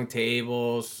 ping pong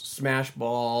tables, smash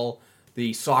ball,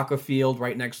 the soccer field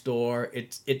right next door,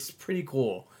 it's pretty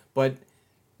cool. But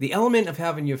the element of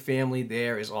having your family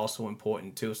there is also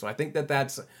important too. So I think that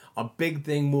that's a big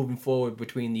thing moving forward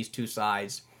between these two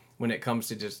sides when it comes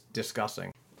to just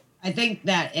discussing. I think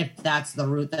that if that's the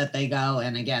route that they go,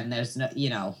 and again, there's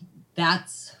no,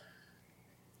 that's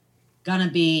gonna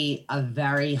be a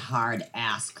very hard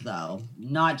ask, though,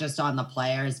 not just on the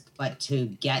players, but to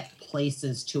get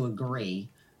places to agree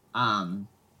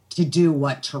to do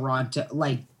what Toronto,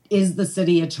 is the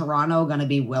city of Toronto going to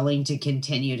be willing to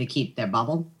continue to keep their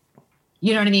bubble?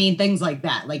 You know what I mean? Things like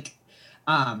that.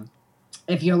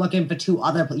 If you're looking for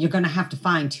you're going to have to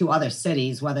find 2 other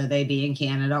cities, whether they be in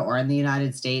Canada or in the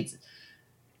United States.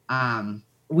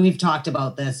 We've talked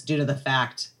about this due to the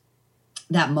fact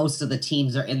that most of the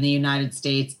teams are in the United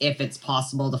States if it's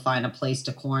possible to find a place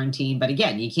to quarantine. But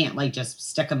again, you can't like just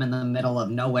stick them in the middle of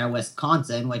nowhere,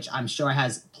 Wisconsin, which I'm sure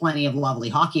has plenty of lovely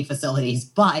hockey facilities,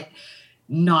 but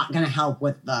not going to help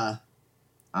with the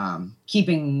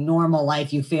keeping normal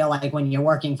life you feel like when you're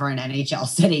working for an NHL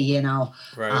city, you know.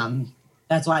 Right.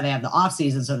 That's why they have the off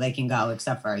season so they can go,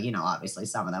 except for, you know, obviously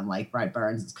some of them like Brett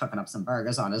Burns is cooking up some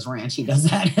burgers on his ranch. He does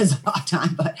that in his off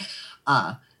time, but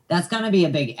that's going to be a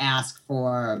big ask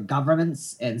for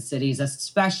governments and cities,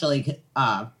 especially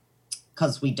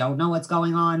because we don't know what's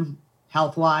going on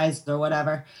health-wise or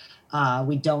whatever.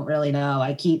 We don't really know.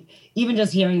 I keep even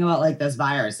just hearing about like this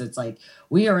virus. It's like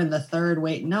we are in the third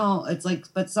wave. No, it's like,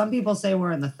 but some people say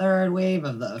we're in the third wave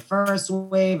of the first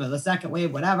wave of the second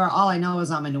wave, whatever. All I know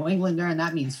is I'm a New Englander, and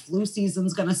that means flu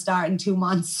season's going to start in 2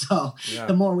 months. So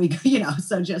the more we, you know,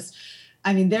 so just,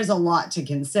 I mean, there's a lot to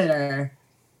consider.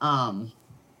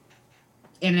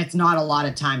 And it's not a lot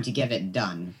of time to get it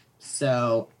done.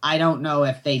 So I don't know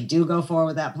if they do go forward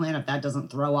with that plan, if that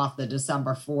doesn't throw off the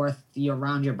December 4th,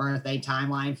 around your birthday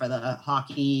timeline for the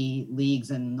hockey leagues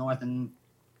in North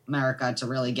America to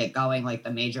really get going, like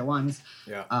the major ones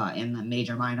and the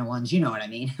major minor ones. You know what I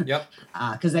mean? Yep.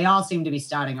 Because they all seem to be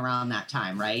starting around that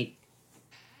time, right?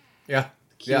 Yeah.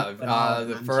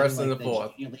 The first and the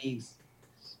fourth. Leagues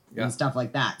and stuff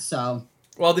like that. So...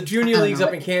 Well, the junior leagues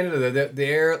up in Canada,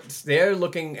 they're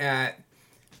looking at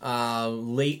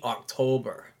late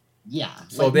October. Yeah.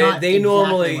 So like they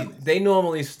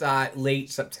normally start late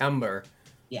September.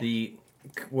 Yeah. The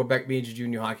Quebec Major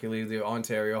Junior Hockey League, the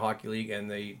Ontario Hockey League, and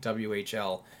the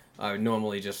WHL are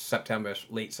normally just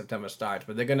late September starts,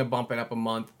 but they're going to bump it up a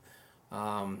month.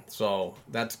 So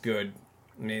that's good.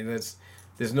 I mean, there's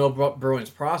no Bruins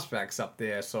prospects up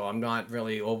there, so I'm not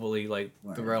really overly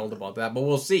thrilled about that, but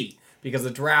we'll see. Because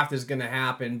the draft is going to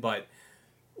happen, but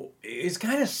it's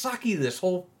kind of sucky, this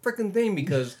whole freaking thing,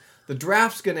 because the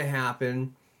draft's going to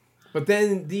happen, but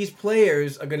then these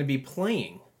players are going to be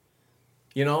playing.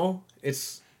 You know?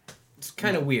 It's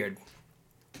kind of weird.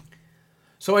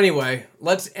 So anyway,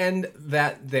 let's end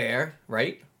that there,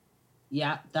 right?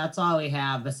 Yeah, that's all we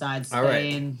have besides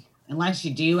Spain. Right. Unless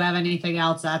you do have anything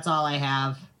else, that's all I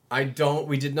have. I don't.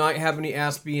 We did not have any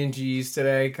Ask B&Gs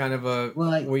today. Kind of a...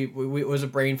 we it was a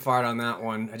brain fart on that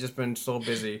one. I just been so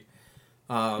busy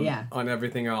on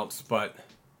everything else, but...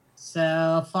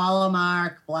 So follow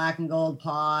Mark. Black and Gold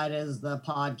Pod is the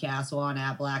podcast one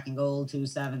at Black and Gold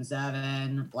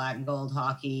 277,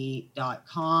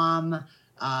 blackandgoldhockey.com.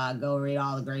 Go read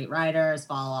all the great writers.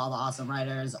 Follow all the awesome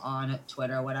writers on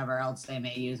Twitter, whatever else they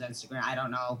may use, Instagram. I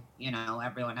don't know. You know,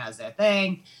 everyone has their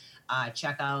thing.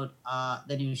 Check out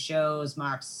the new shows.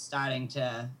 Mark's starting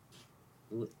to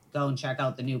go and check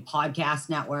out the new podcast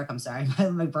network. I'm sorry,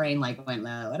 my brain went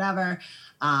whatever.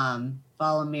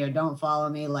 Follow me or don't follow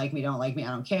me. Like me, don't like me. I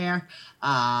don't care.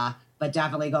 But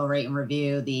definitely go rate and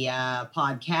review the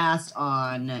podcast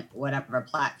on whatever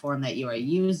platform that you are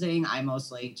using. I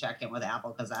mostly check in with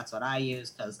Apple because that's what I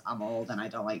use because I'm old and I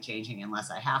don't like changing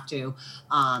unless I have to.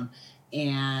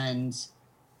 And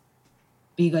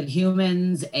be good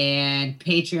humans and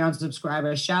Patreon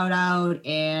subscribers shout out.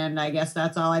 And I guess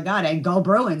that's all I got. And go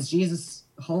Bruins. Jesus.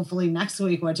 Hopefully next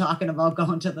week we're talking about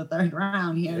going to the third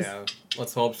round. Yeah,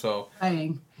 let's hope so.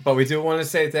 Exciting. But we do want to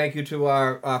say thank you to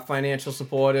our financial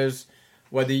supporters.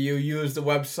 Whether you use the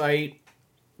website,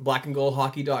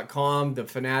 blackandgoldhockey.com, the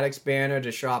Fanatics banner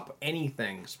to shop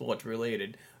anything sports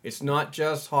related. It's not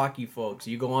just hockey, folks.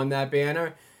 You go on that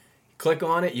banner, click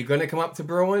on it, you're going to come up to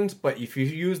Bruins, but if you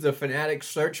use the Fanatics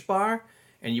search bar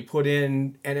and you put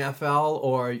in NFL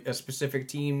or a specific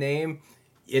team name,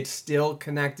 it's still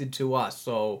connected to us.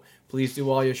 So please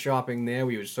do all your shopping there.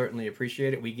 We would certainly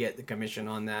appreciate it. We get the commission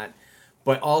on that.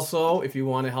 But also, if you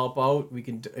want to help out, you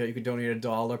can donate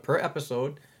 $1 per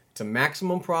episode. It's a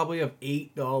maximum probably of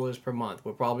 $8 per month.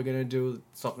 We're probably going to do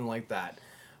something like that.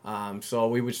 So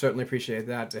we would certainly appreciate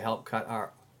that to help cut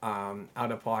our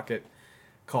out-of-pocket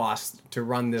costs to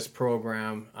run this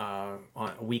program on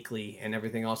weekly and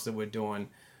everything else that we're doing.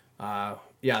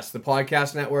 Yes, the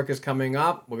podcast network is coming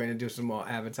up. We're going to do some more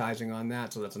advertising on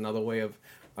that. So that's another way of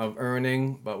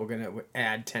earning. But we're going to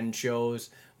add 10 shows,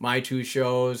 my 2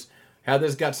 shows.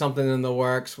 Heather's got something in the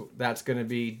works. That's going to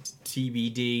be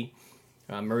TBD.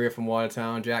 Maria from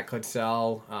Watertown, Jack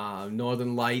Clutzel,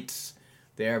 Northern Lights.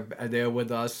 They're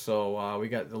with us. So we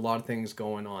got a lot of things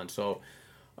going on. So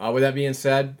with that being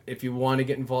said, if you want to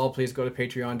get involved, please go to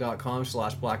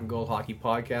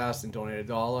patreon.com/blackandgoldhockeypodcast and donate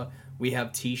 $1. We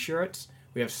have T-shirts.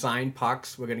 We have signed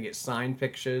pucks. We're going to get signed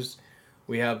pictures.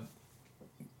 We have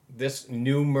this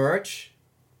new merch.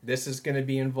 This is going to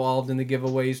be involved in the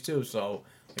giveaways too. So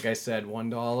Like I said,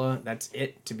 $1. That's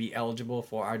it to be eligible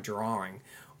for our drawing,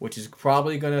 which is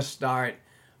probably going to start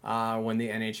when the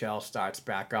NHL starts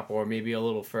back up, or maybe a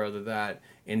little further that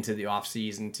into the off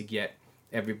season to get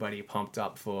everybody pumped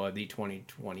up for the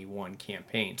 2021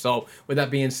 campaign. So with that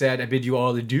being said, I bid you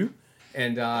all adieu.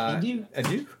 And adieu.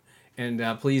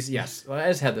 And please, yes,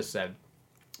 as Heather said,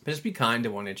 just be kind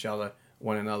to one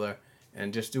another,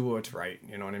 and just do what's right.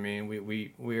 You know what I mean?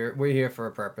 We're here for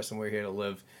a purpose, and we're here to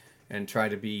live and try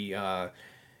to be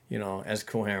as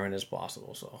coherent as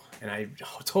possible. So, and I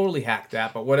totally hacked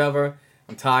that, but whatever.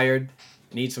 I'm tired.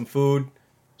 Need some food.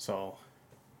 So,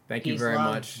 thank you very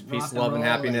much. Peace, love, and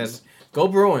happiness. Go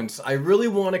Bruins. I really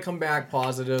want to come back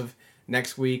positive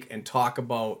next week and talk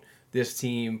about this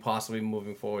team possibly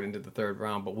moving forward into the third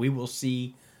round, but we will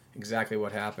see exactly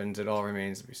what happens. It all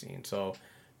remains to be seen. So,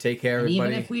 take care, everybody.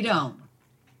 Even if we don't,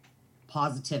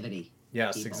 positivity.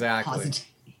 Yes, people. Exactly.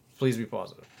 Positivity. Please be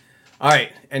positive. All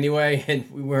right. Anyway, and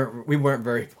we weren't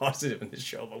very positive in this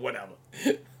show, but whatever.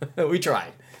 We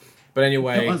tried. But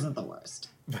anyway, It wasn't the worst.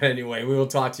 But anyway, we will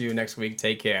talk to you next week.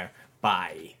 Take care.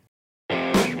 Bye.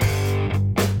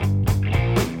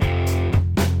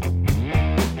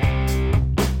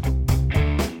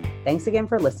 Thanks again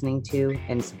for listening to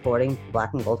and supporting the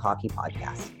Black and Gold Hockey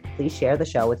Podcast. Please share the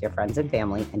show with your friends and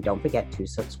family, and don't forget to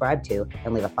subscribe to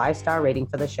and leave a 5-star rating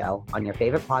for the show on your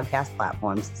favorite podcast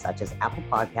platforms such as Apple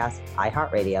Podcasts,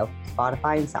 iHeartRadio,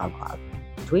 Spotify, and SoundCloud.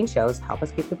 Between shows, help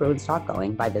us keep the Bruins talk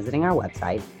going by visiting our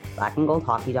website,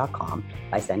 blackandgoldhockey.com,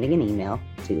 by sending an email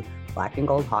to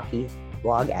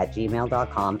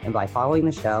blackandgoldhockeyblog@gmail.com, and by following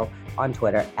the show on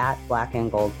Twitter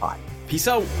 @blackandgoldpod. Peace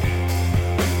out.